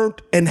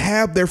earned and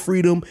have their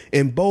freedom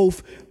in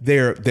both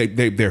they're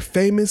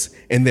famous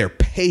and they're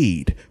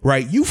paid,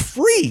 right? You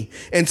free,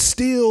 and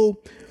still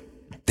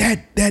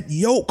that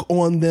yoke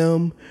on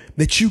them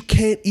that you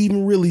can't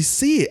even really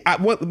see it.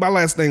 My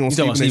last thing on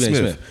Stephen A.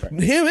 Smith.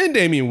 Right. Him and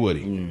Damian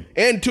Woody.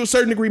 And to a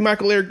certain degree,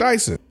 Michael Eric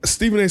Dyson.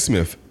 Stephen A.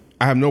 Smith,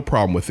 I have no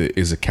problem with it,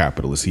 is a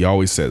capitalist. He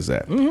always says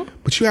that. Mm-hmm.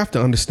 But you have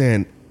to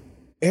understand,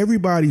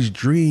 everybody's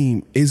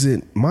dream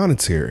isn't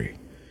monetary.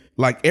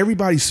 Like,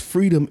 everybody's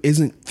freedom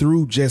isn't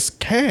through just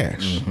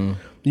cash. Mm-hmm.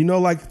 You know,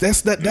 like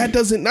that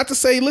doesn't, not to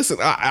say, listen,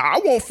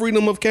 I want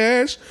freedom of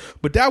cash,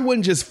 but that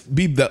wouldn't just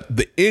be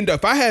the end.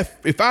 If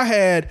I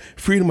had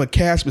freedom of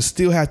cash but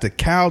still had to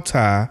cow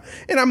tie,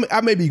 and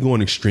I may be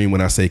going extreme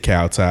when I say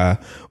cow tie,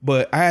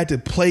 but I had to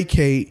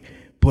placate,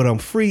 but I'm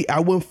free,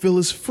 I wouldn't feel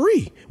as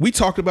free. We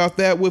talked about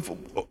that with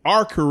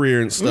our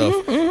career and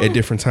stuff at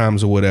different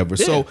times or whatever.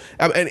 Yeah. So,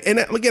 and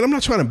again, I'm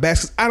not trying to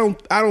bash.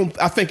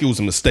 I think it was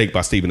a mistake by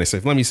Stephen A.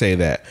 Smith. Let me say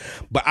that,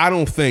 but I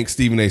don't think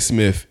Stephen A.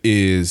 Smith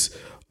is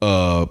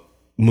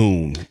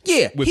moon.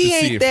 Yeah, with he the sea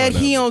in ain't that. front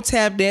of He it. don't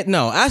tap that.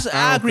 No,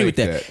 I agree with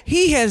think that. that.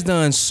 He has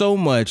done so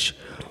much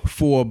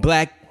for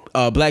black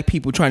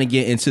people trying to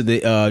get into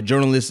the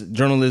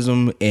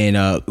journalism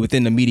and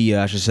within the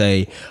media, I should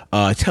say,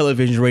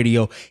 television,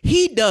 radio.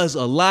 He does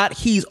a lot.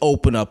 He's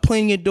opened up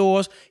plenty of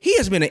doors. He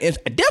has been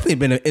definitely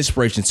been an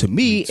inspiration to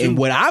me and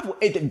what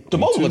the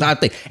most of what I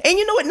think. And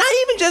you know what? Not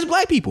even just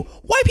black people,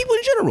 white people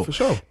in general. For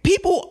sure.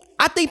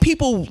 I think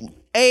people.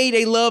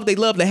 They love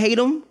to hate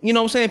him. You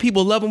know what I'm saying?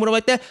 People love him, whatever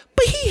like that.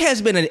 But he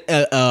has been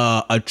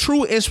a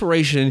true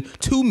inspiration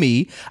to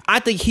me. I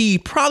think he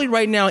probably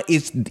right now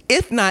is,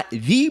 if not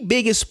the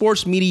biggest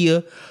sports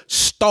media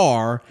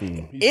star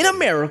in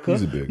America.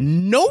 He's a big.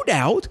 No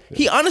doubt. Yeah.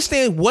 He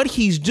understands what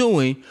he's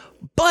doing.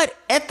 But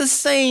at the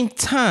same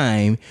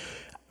time,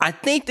 I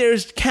think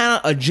there's kind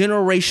of a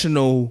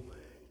generational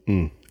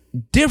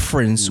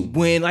difference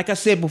when, like I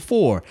said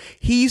before,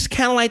 he's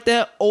kind of like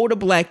that older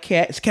black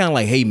cat. It's kind of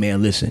like, hey,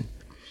 man, listen.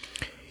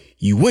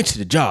 You went to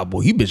the job,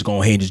 boy. You better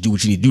go ahead and just do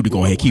what you need to do to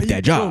go ahead and keep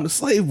that job. The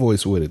slave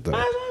voice with it,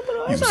 though.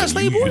 It's not a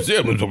slave voice.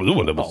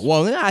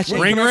 Well, then I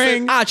change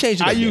Ring. I'll change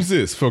it. I use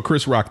this for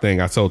Chris Rock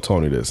thing. I told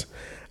Tony this.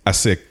 I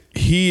said,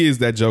 he is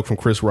that joke from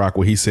Chris Rock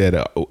where he said,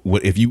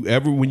 if you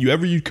ever,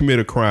 whenever you commit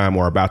a crime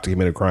or about to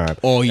commit a crime,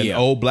 an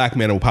old black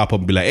man will pop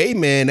up and be like, hey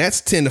man,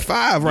 that's 10 to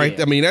 5 right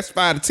there. I mean, that's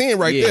 5 to 10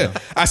 right there.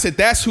 I said,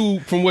 that's who,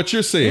 from what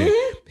you're saying.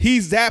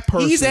 He's that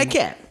person. He's that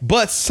cat.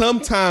 But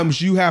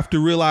sometimes you have to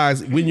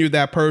realize when you're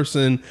that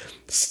person,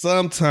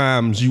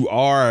 sometimes you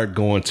are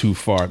going too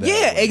far.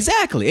 Yeah, way.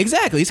 Exactly.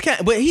 It's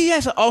but he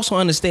has to also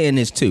understand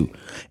this too.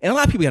 And a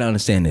lot of people got to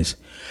understand this.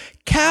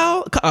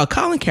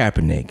 Colin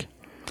Kaepernick,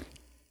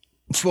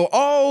 for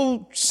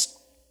all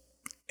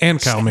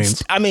and Cal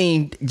means, I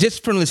mean,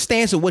 just from the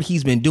stance of what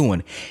he's been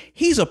doing,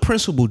 he's a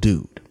principled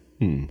dude,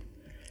 and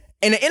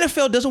the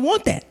NFL doesn't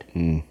want that,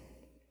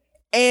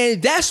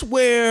 and that's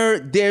where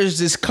there's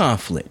this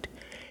conflict.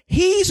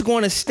 He's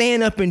going to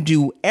stand up and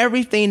do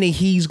everything that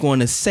he's going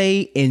to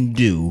say and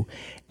do,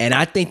 and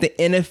I think the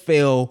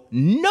NFL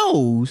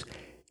knows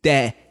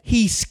that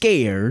he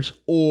scares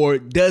or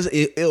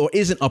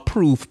isn't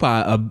approved by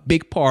a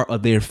big part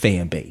of their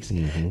fan base.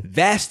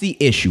 That's the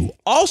issue.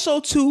 Also,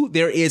 too,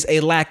 there is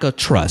a lack of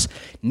trust.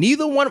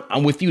 Neither one.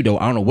 I'm with you though.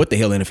 I don't know what the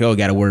hell NFL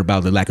got to worry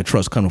about the lack of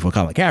trust coming from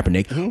Colin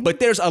Kaepernick,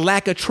 but there's a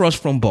lack of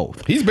trust from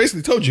both. He's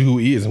basically told you who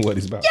he is and what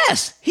he's about.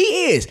 Yes,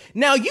 he is.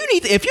 Now you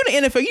need to, if you're the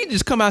NFL, you need to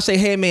just come out and say,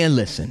 "Hey, man,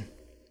 listen.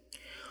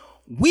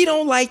 We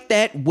don't like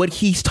that, what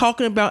he's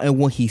talking about and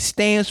what he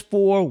stands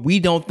for.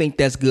 We don't think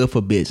that's good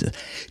for business."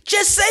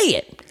 Just say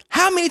it.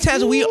 How many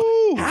times have we?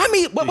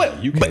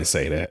 You can't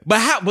say that.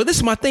 But this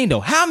is my thing though.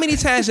 How many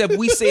times have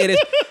we said it?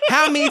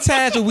 How many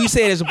times have we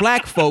said as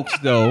black folks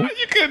though?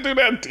 You couldn't do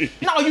that.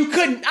 No, you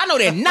couldn't. I know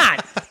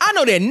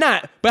they're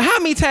not. But how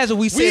many times have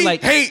we said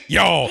like, hate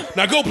y'all.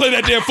 Now go play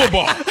that damn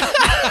football.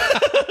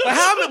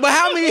 But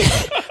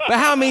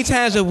how many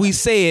times have we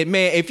said,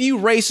 man, if you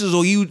racist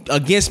or you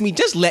against me,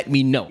 just let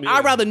me know. Yeah.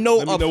 I'd rather know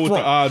up front. What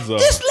the odds are.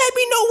 Just let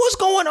me know what's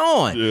going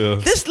on.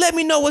 Yeah. Just let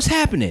me know what's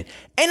happening.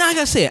 And like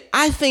I said,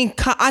 I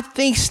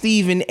think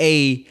Stephen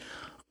A.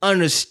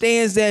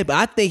 understands that, but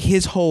I think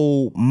his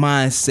whole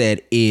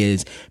mindset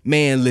is,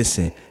 man,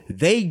 listen,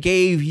 they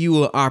gave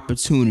you an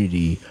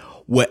opportunity.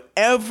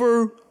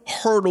 Whatever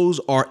hurdles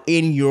are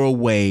in your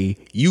way,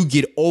 you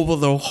get over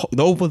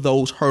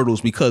those hurdles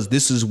because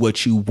this is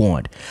what you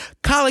want.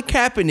 Colin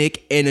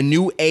Kaepernick and the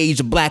new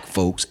age black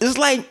folks is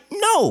like,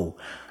 no.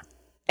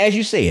 As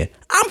you said,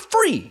 I'm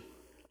free.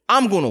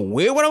 I'm going to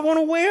wear what I want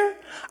to wear.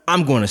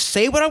 I'm going to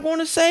say what I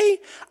want to say.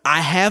 I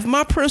have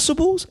my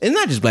principles. And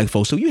not just black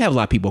folks. So you have a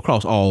lot of people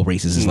across all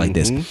races is like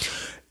this.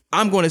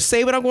 I'm going to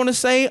say what I'm going to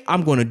say.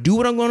 I'm going to do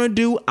what I'm going to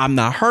do. I'm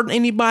not hurting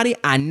anybody.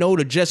 I know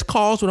the just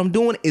cause. What I'm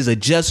doing is a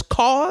just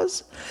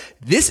cause.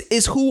 This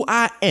is who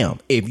I am.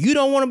 If you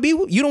don't want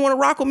to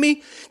rock with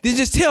me, then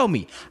just tell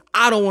me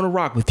I don't want to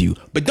rock with you.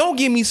 But don't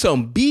give me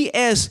some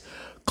BS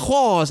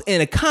clause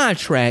in a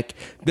contract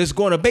that's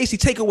going to basically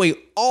take away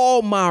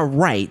all my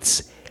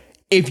rights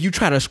if you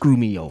try to screw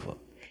me over.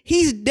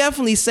 He's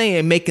definitely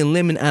saying making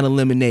lemon out of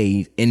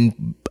lemonade.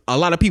 And a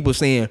lot of people are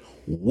saying,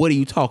 what are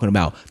you talking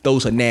about?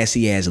 Those are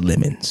nasty ass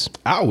lemons.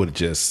 I would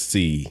just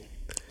see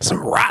some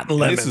rotten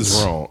lemons. This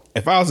is wrong.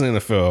 If I was in the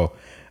NFL,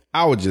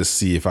 I would just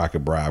see if I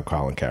could bribe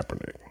Colin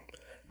Kaepernick.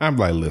 I'm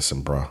like,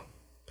 listen, bro, how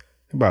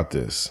about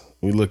this?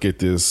 We look at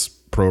this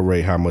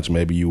prorate, how much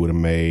maybe you would have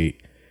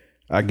made.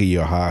 I give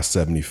you a high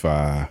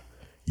 75.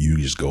 You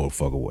just go the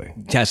fuck away.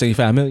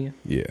 $75 million?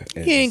 Yeah.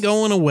 He ain't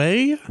going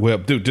away. Well,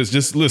 dude,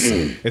 just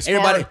listen.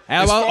 Everybody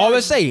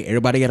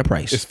got a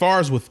price. As far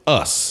as with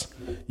us,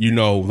 you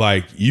know,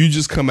 like you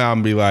just come out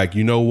and be like,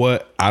 you know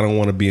what? I don't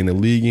want to be in the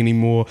league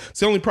anymore.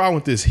 It's the only problem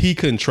with this. He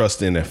couldn't trust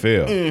the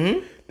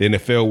NFL. The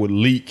NFL would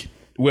leak.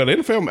 Well, the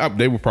NFL,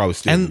 they would probably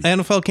still. And the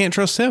NFL can't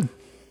trust him.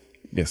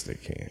 Yes, they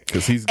can,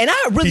 because he's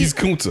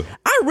Kunta.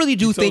 I really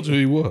do think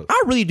he was.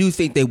 I really do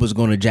think they was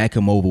going to jack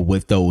him over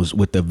with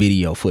the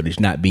video footage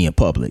not being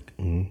public.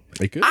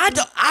 They could.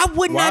 I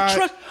would not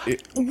trust.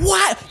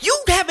 Why? You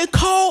haven't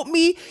called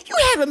me. You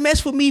haven't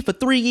messed with me for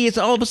 3 years,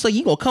 and all of a sudden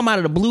you gonna come out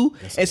of the blue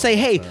and say,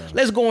 "Hey,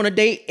 let's go on a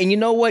date." And you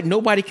know what?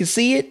 Nobody can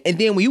see it. And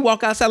then when you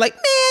walk outside, like,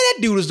 man, that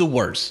dude is the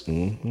worst.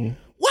 Mm-hmm.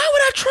 Why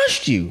would I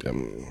trust you?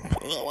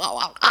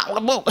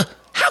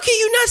 How can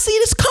you not see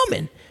this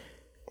coming?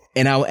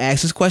 And I will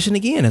ask this question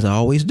again, as I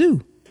always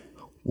do.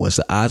 What's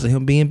the odds of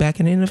him being back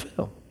in the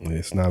NFL?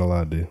 It's not a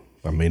lot, dude.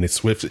 I mean, it's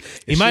swift.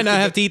 He might not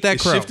have to eat that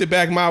crow. Shifted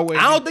back my way.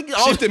 I don't think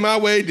shifted my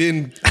way.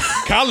 Then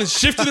Collins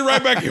shifted it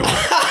right back.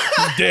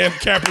 Damn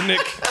Kaepernick.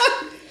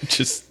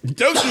 Just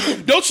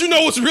don't you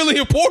know what's really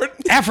important?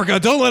 Africa,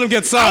 don't let him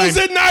get I signed. was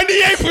at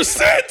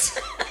 98%.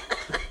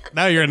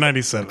 Now you're at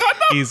 97.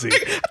 Easy. I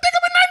think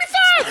I'm at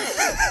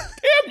 95.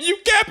 Damn, you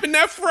capping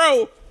that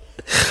fro.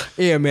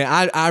 Yeah, man.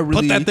 I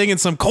really Put that thing in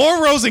some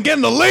cornrows and get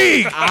in the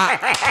league.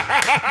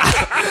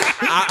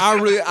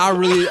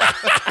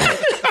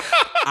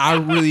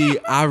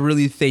 I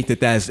really think that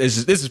this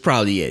is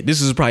probably it.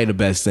 This is probably the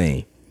best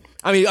thing.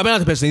 I mean, not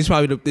the best thing. It's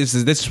probably this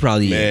is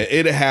probably Man, it.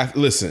 it'd have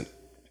listen.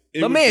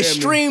 My man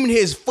streamed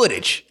his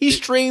footage. He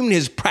streamed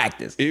his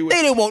practice. They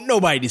didn't want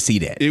nobody to see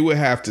that. It would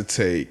have to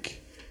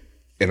take,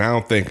 and I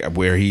don't think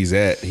where he's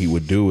at he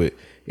would do it.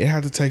 It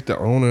had to take the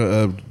owner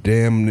of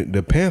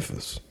the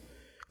Panthers,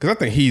 because I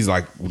think he's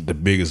like the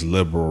biggest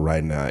liberal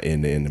right now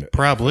in the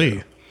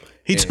Probably.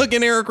 He took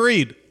in Eric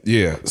Reed.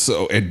 Yeah.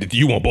 So, and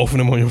you want both of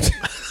them on your team?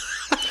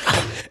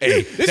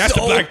 Hey, that's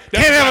the black.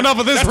 Can't have enough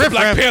of this That's the riff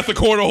Black raff. Panther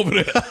corner over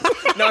there.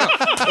 No,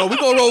 we're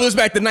gonna roll this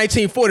back to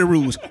 1940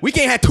 rules. We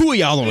can't have two of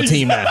y'all on the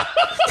team now.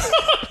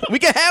 We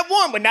can have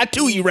one, but not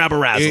two of you rabble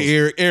rousers.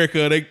 Hey,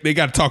 Erica, they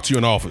got to talk to you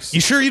in office.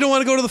 You sure you don't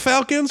want to go to the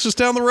Falcons just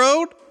down the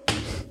road?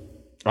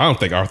 I don't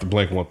think Arthur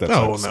Blank want that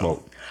type of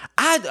smoke.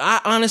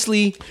 I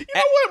honestly. You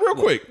know what? Real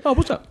quick. Oh,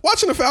 what's up?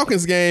 Watching the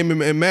Falcons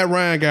game and Matt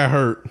Ryan got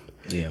hurt.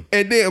 Yeah.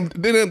 And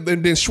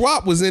then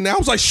Schwab was in there. I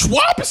was like,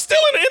 Schwab is still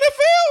in the NFL?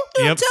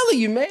 I'm telling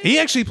you, man. He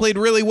actually played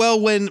really well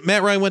when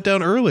Matt Ryan went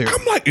down earlier.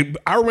 I'm like,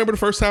 I remember the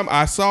first time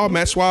I saw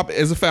Matt Schwab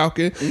as a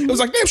Falcon. It was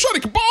like, damn, Shorty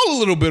can ball a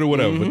little bit or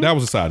whatever. But that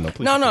was a side note.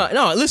 Please.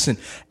 No. Listen,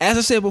 as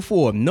I said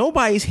before,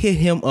 nobody's hit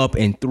him up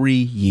in 3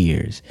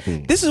 years.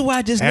 This is why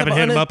I just Haven't never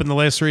hit him up in the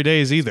last 3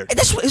 days either.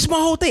 It's my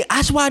whole thing.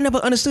 That's why I never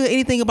understood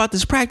anything about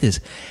this practice.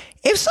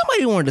 If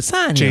somebody wanted to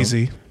sign him,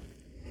 Jay-Z.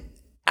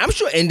 I'm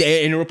sure, and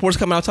the reports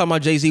coming out talking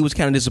about Jay-Z was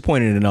kind of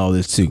disappointed in all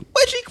this too,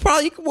 which he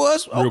probably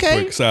was. Real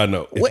Okay, quick, side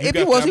note. If Well, you if got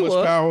he was, that he much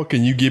was. power,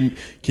 can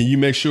you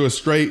make sure it's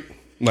straight?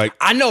 Like,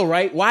 I know,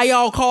 right? Why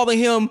y'all calling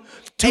him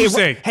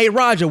Tuesday? Hey,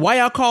 Roger, why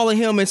y'all calling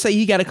him and say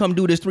he got to come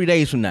do this 3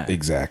 days from now?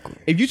 exactly.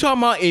 If you talking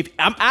about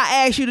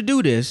I asked you to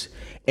do this,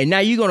 and now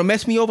you're gonna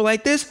mess me over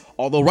like this,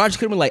 although Roger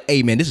could have been like,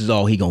 "Hey, man, this is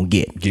all he gonna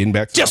get." Getting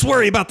back to Just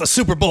worry about the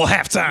Super Bowl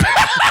halftime.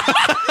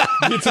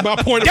 Get to my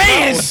point of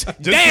Dance! power.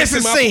 Dance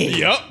and sing.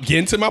 Yep.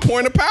 Getting to my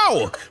point of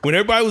power. When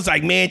everybody was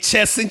like, man,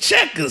 chess and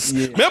checkers.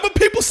 Yeah. Remember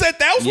people said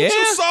that was what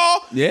you saw?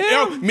 Yeah. You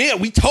know, man,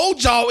 we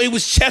told y'all it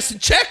was chess and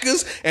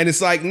checkers. And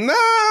it's like,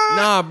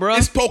 nah, bro.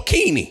 It's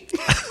Pokini.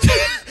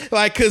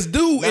 Like, cause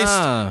dude,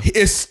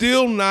 it's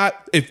still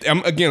not,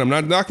 I'm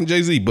not knocking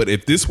Jay-Z, but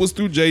if this was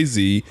through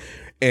Jay-Z,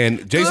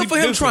 and Jay-Z for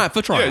him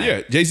for trying.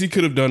 Yeah. Jay-Z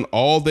could have done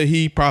all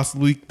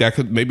that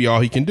could maybe all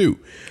he can do.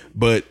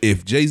 But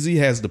if Jay-Z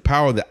has the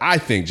power that I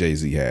think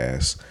Jay-Z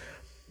has,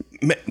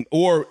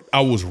 or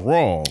I was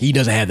wrong. He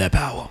doesn't have that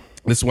power.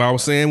 That's what I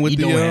was saying with He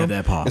don't have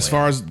that power. As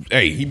far as,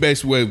 he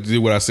basically did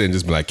what I said and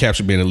just be like,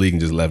 capture me in the league and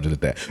just left it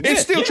at that. And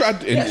still tried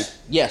to.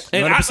 Yes.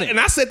 And I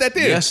said that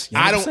then. Yes,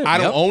 I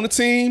don't own a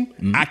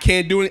team. I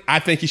can't do it. I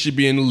think he should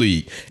be in the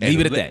league. Leave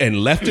it at that.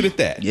 And left it at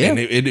that. Yeah.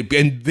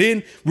 And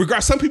then,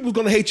 regardless, some people's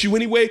going to hate you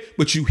anyway,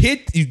 but you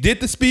did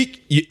the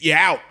speak, you're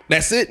out.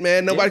 That's it,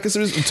 man. Nobody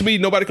to me,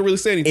 nobody can really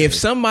say anything. If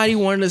somebody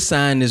wanted to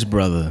sign this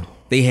brother,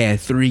 they had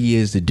 3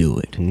 years to do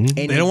it. And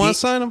They don't want to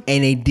sign him?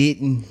 And they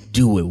didn't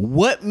do it.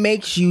 What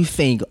makes you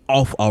think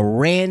off a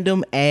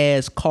random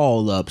ass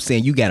call up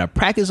saying you got to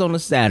practice on a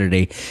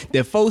Saturday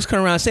that folks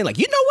come around saying like,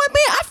 you know what,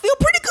 man, I feel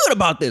pretty good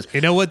about this.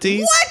 You know what,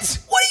 D? What?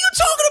 What are you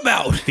talking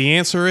about? The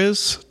answer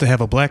is to have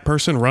a black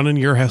person running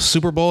your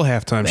Super Bowl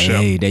halftime show.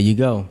 Hey, there you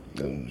go.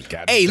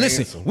 Hey,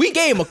 listen, we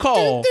gave him a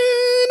call.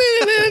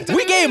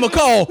 We gave him a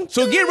call,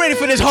 so get ready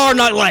for this hard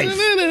knock life.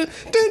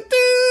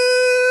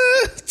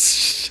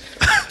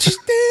 Just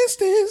dance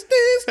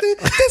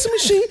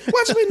machine.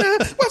 Watch me now.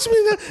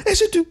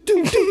 As you do.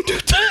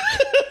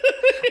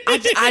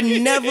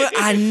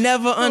 I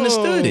never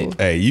understood it.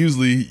 Hey,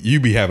 usually you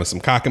be having some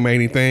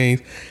cockamamie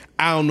things.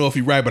 I don't know if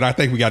you're right, but I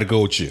think we got to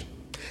go with you.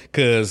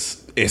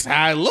 Because it's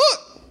how it look.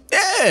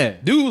 Yeah.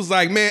 Dude was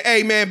like, man,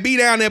 hey, man, be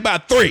down there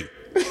about 3.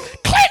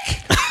 Click.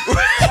 Who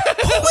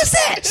was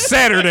that?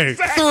 Saturday,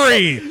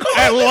 3,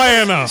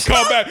 Atlanta.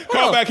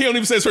 Call back. He don't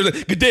even say his first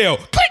name. Goodell.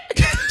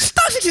 Click.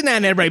 Sausage is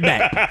down there right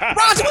back.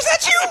 Roger, was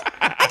that you?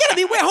 I gotta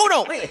be where?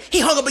 Hold on. He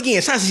hung up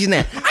again. Sausage is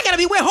now. I gotta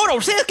be where? Hold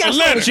on. Say this guy.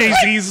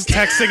 Jay-Z's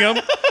texting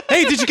him.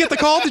 Hey, did you get the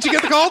call? I'm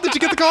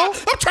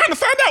trying to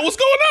find out what's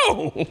going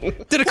on.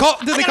 Did they call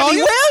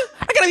you?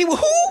 I gonna be with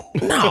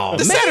who? No,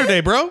 This man.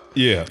 Saturday, bro.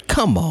 Yeah.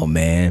 Come on,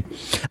 man.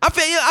 I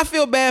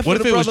feel bad for What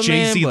if the it brother, was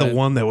Jay-Z, man, the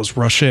one that was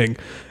rushing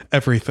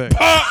everything?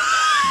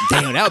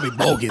 Damn, that would be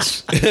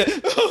bogus.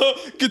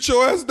 Get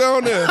your ass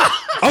down there.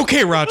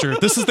 Okay, Roger,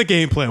 this is the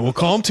game plan. We'll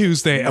call him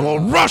Tuesday and we'll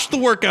rush the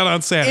workout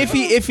on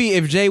Saturday.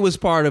 If Jay was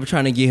part of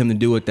trying to get him to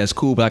do it, that's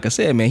cool. But like I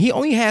said, man, he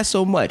only has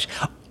so much.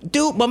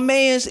 Dude, my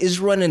man's is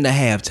running the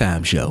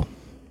halftime show.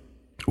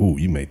 Ooh,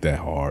 you made that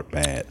hard.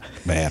 Bad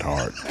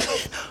hard.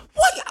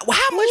 What?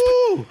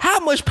 How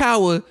much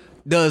power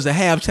does the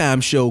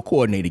halftime show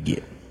coordinator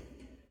get?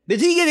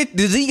 Does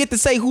he get to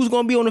say who's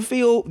going to be on the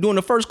field during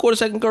the first quarter,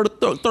 second quarter,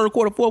 third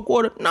quarter, fourth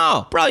quarter?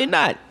 No, probably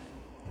not.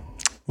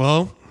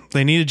 Well,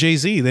 they needed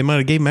Jay-Z. They might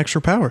have gave him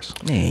extra powers.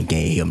 They ain't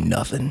gave him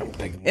nothing.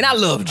 And I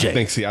love Jay.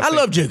 I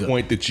love the Jigga.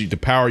 point that the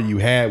power you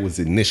had was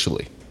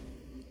initially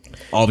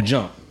Off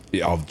jump.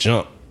 off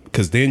jump,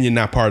 because then you're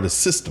not part of the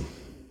system.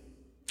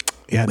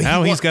 Yeah,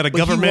 now he's got a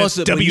government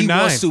W-9. He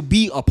wants to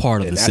be a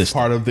part of the That's system.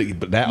 part of the.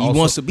 But that He also,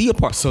 wants to be a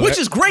part, which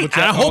is great. which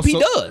I that hope he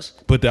also- does.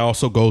 But that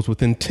also goes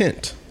with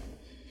intent,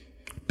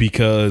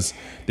 because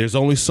there's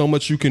only so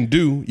much you can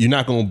do. You're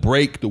not going to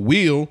break the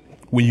wheel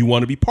when you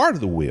want to be part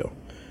of the wheel.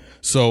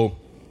 So,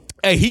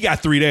 hey, he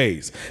got 3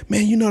 days.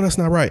 Man, you know that's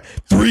not right.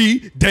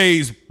 3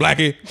 days,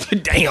 Blackie.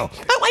 Damn.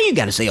 Why you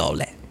got to say all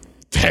that?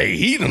 Hey,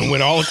 he done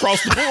went all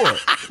across the board.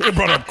 He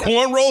brought up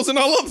cornrows and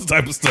all other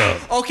type of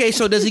stuff. Okay,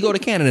 so does he go to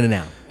Canada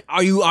now?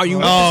 Are you? Oh,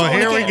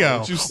 here we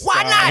go.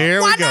 Why not? Here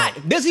we Why go.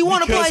 not? Does he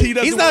want to Because play? he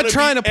doesn't He's not wanna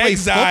trying be to play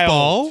exiled.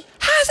 football.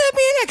 How's that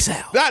being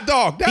exiled? That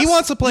dog. That's, He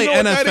wants to play you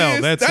know what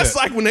NFL, That is? that's it.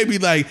 like when they be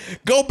like,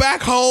 go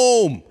back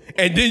home,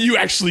 and then you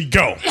actually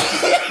go.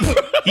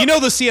 You know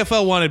the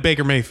CFL wanted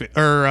Baker Mayfield,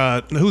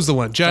 or who's the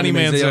one? Johnny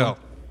Johnny Manziel. Manziel.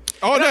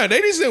 Oh no, they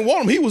just didn't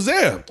want him. He was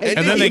there, and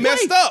then he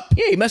messed up.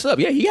 Yeah, he messed up.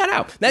 Yeah, he got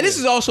out. Now this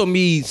is also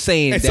me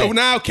saying And that so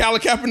now Colin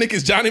Kaepernick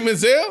is Johnny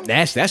Manziel.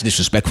 that's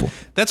disrespectful.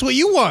 That's what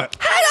you want.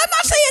 I'm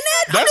not saying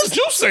that. That's what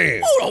you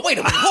saying. Hold on, wait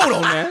a minute. Hold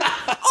on, man.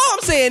 All I'm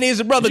saying is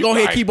the brother go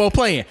ahead and right. keep on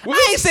playing.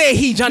 I ain't saying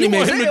he Johnny You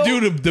want him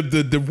Manziel. to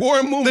do the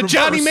Warren Moon The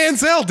Johnny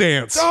reverse. Manziel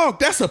dance. Dog,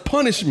 that's a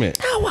punishment.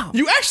 Oh, wow.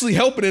 You actually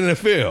helping in the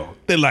NFL.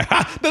 They're like,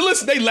 ha. They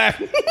listen, they laugh.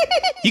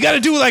 You got to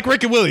do it like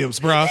Ricky Williams,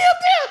 bro.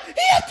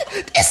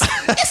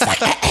 It's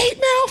like an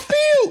 8-mile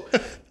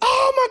field.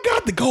 Oh my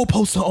God, the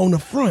goalposts are on the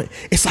front.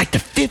 It's like the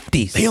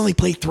 50s. They only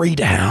play 3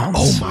 downs.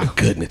 Oh my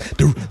goodness.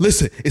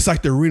 Listen, it's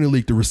like the Arena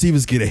League. The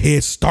receivers get a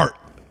head start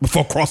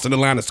before crossing the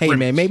line of Hey scrimmage.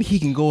 man, maybe he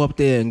can go up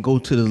there and go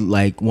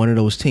to one of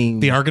those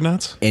teams. The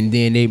Argonauts? And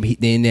then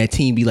then that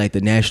team be like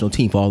the national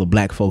team for all the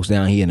black folks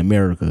down here in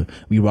America.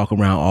 We walk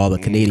around all the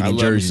Canadian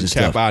jerseys and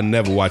stuff. I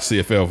never watch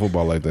CFL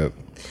football like that.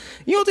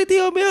 You don't think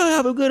they'll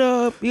have a good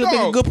a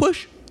good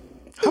push?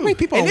 How many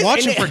people are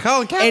watching for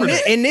Colin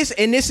Kaepernick? And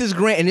this is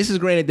granted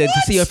that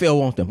the CFL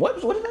want them. What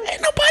is that?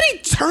 Ain't nobody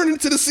turning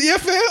to the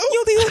CFL.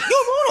 You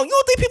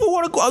don't think people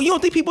want to go? You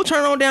don't think people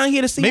turn on down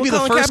here to see Maybe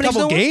what the Colin first Kaepernick's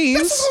couple doing? games.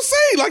 That's what I'm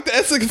saying. Like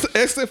the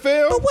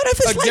XFL. But what if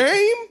it's a like-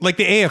 game? Like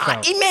the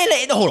AFL.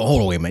 Man, hold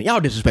on, wait a minute. Y'all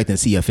disrespecting the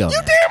CFL.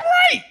 You damn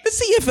right. The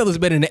CFL is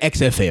better than the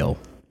XFL.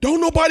 Don't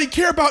nobody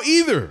care about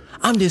either.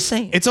 I'm just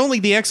saying. It's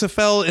only the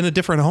XFL in a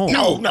different home.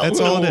 No, That's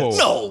all it is.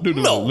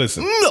 No.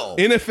 Listen. No.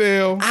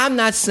 NFL. I'm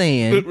not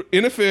saying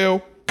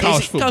NFL.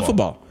 College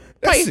football.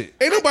 That's Wait. it.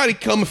 Ain't nobody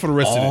coming for the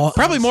rest of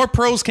Probably more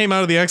pros came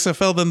out of the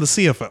XFL than the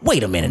CFL.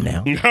 Wait a minute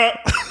now.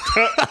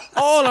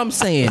 All I'm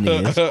saying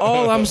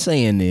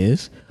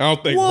is, I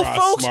don't think well, Rod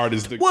folks, Smart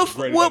is the will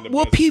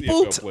best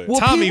people, CFL player. will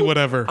Tommy people-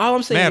 whatever. All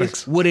I'm saying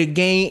Maddox. is, would it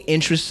gain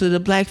interest to the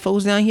black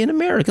folks down here in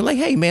America? Like,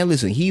 hey man,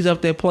 listen, he's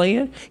up there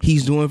playing,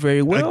 he's doing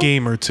very well. A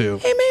game or two.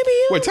 Hey, maybe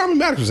Wait, Tommy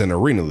Maddox was in the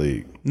Arena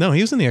League. No,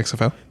 he was in the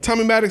XFL.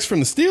 Tommy Maddox from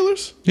the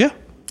Steelers? Yeah.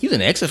 he's in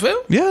the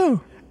XFL. Yeah.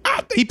 I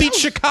think He that beat was-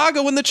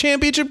 Chicago in the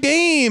championship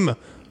game.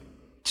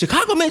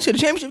 Chicago made it to the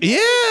championship. Yeah.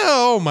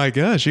 Oh my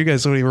gosh. You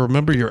guys don't even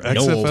remember your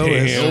XFL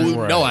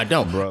history. No, I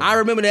don't, bro. I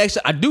remember the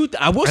XFL. I do.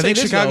 I will I say think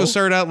this, Chicago though.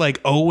 started out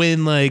like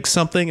Owen, like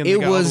something, and they It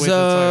got all the was way to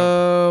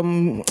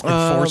the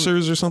title.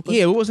 Enforcers or something.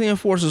 Yeah, what was the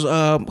Enforcers?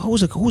 Who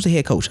was the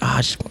head coach?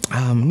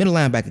 Middle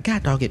linebacker.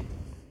 God dog it.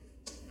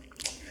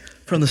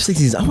 From the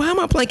 60s. Why am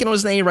I blanking on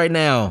his name right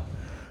now?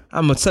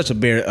 I'm such a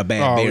bad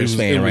Bears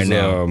fan right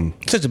now.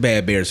 Such a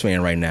bad Bears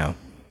fan right now.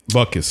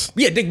 Buckus.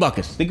 Yeah, Dick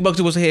Buckus. Dick Buckus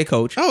was the head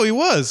coach. Oh, he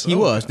was. He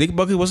was. Dick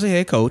Buckus was the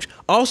head coach.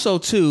 Also,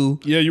 too,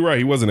 Yeah, you're right.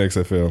 He was an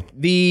XFL.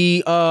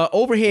 the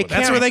overhead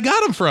camera. That's where they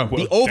got him from.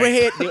 The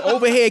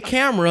overhead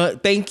camera.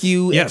 Thank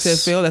you, Yes.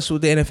 XFL. That's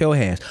what the NFL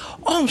has.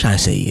 All I'm trying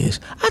to say is,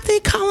 I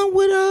think Colin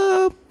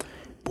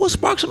will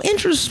spark some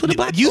interest for the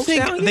black You folks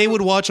think down they here.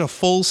 would watch a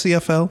full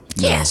CFL?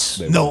 Yes.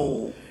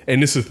 No.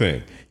 And this is the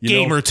thing.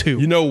 Game or two.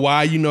 You know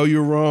why you know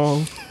you're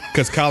wrong?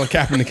 Because Colin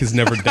Kaepernick has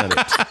never done it.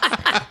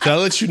 That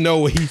lets you know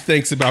what he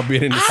thinks about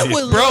being in the I CFL.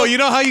 would Bro, you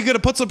know how you gonna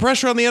put some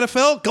pressure on the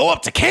NFL? Go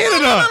up to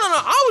Canada. No.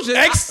 I was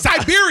just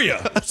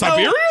Siberia.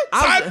 Siberia?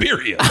 I-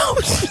 Siberia.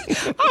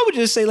 I would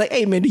just say like,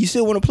 hey man, do you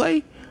still want to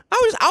play?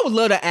 I would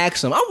love to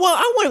ask him. I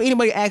want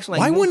anybody to ask like,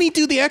 Why wouldn't he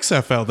do the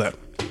XFL then?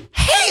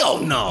 Hell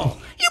no.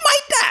 You might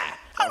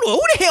die. I don't know.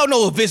 Who the hell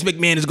knows what Vince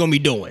McMahon is going to be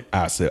doing?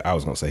 I was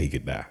gonna say he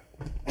could die.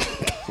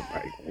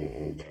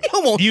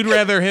 You'd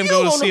rather him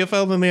go to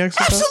CFL than the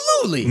XFL?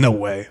 Absolutely. No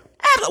way.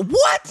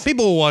 What?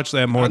 People will watch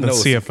that more than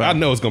CFL. I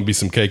know it's gonna be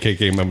some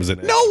KKK members in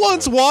it. No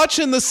one's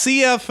watching the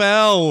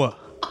CFL.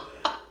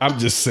 I'm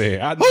just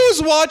saying.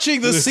 Who's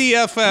watching the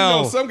CFL?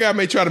 You know, some guy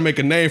may try to make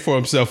a name for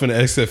himself in the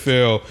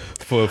XFL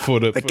for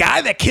the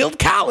guy that killed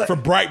Colin. For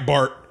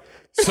Breitbart.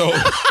 So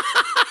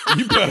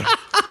you better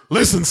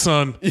listen,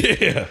 son.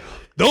 Yeah.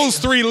 Those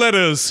 3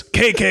 letters,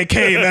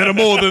 KKK, matter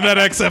more than that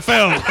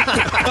XFL.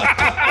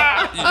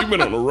 You've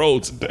been on the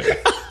road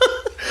today.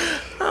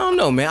 I don't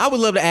know, man. I would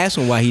love to ask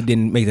him why he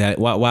didn't make that.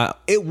 Why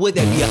it would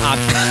that be an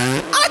option?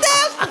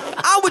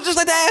 I would just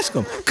like to ask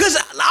him, because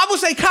I would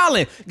say,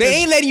 Colin, they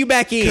ain't letting you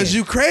back in. Because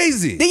you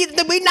crazy. We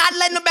not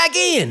letting them back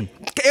in.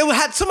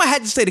 Somebody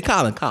had to say to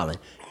Colin,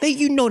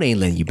 you know they ain't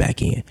letting you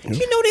back in.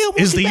 You know they don't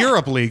want Is you the back.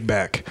 Europe League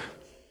back?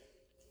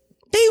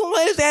 They don't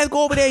let his ass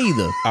go over there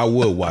either. I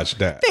would watch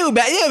that. They would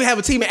have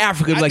a team in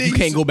Africa like you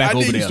can't go back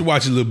over I there. used to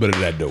watch a little bit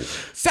of that though.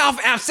 South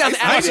Africa.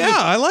 Yeah,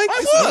 I like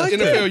it.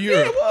 NFL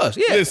Europe. Yeah, it was.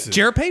 Yeah. Listen,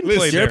 Jared Payton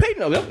played there. Jared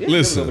Payton. Yeah,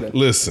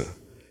 Listen.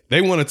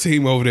 They want a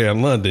team over there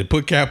in London.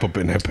 Put Cap up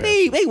in that pack.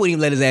 They wouldn't even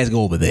let his ass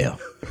go over there.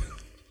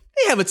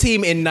 They have a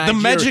team in Nigeria.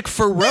 The Magic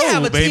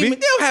Pharaoh, baby. They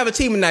don't have a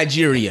team in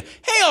Nigeria.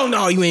 Hell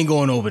no, you ain't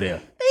going over there.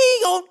 They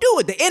ain't gonna do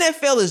it. The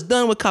NFL is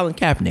done with Colin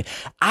Kaepernick.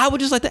 I would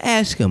just like to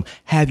ask him,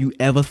 have you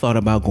ever thought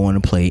about going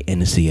to play in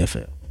the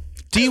CFL?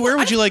 D, where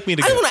would you like me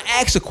to go? I want to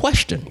ask a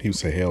question. He would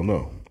say, hell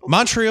no.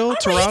 Montreal,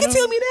 Toronto? He can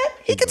tell me that.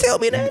 He can tell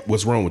me that.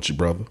 What's wrong with you,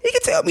 brother? He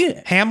can tell me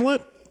that.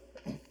 Hamlet?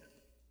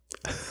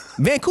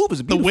 Vancouver's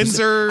a beautiful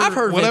Windsor, city. I've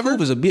heard whatever?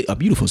 Vancouver's a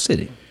beautiful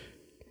city.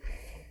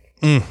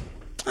 I'm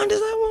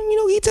just like,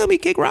 well, he tell me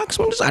kick rocks.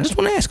 I just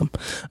want to ask him.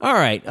 All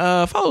right.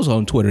 Follow us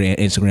on Twitter and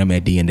Instagram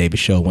at D and Davis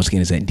Show. Once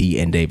again, it's at D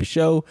and Davis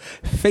Show.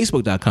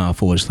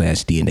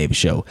 Facebook.com/D and Davis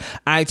Show.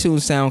 iTunes,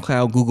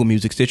 SoundCloud, Google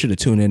Music, Stitcher, the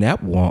TuneIn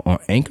app. We're on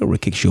Anchor, where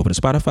it kicks you over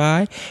to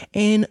Spotify,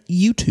 and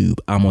YouTube.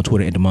 I'm on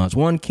Twitter at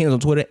Demons1. Ken's on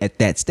Twitter at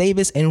That's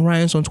Davis, and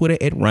Ryan's on Twitter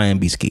at Ryan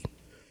B. Ski.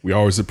 We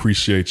always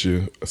appreciate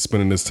you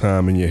spending this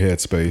time in your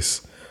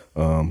headspace.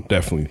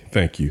 Definitely.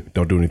 Thank you.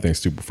 Don't do anything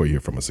stupid before you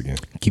hear from us again.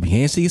 Keep your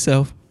hands to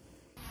yourself.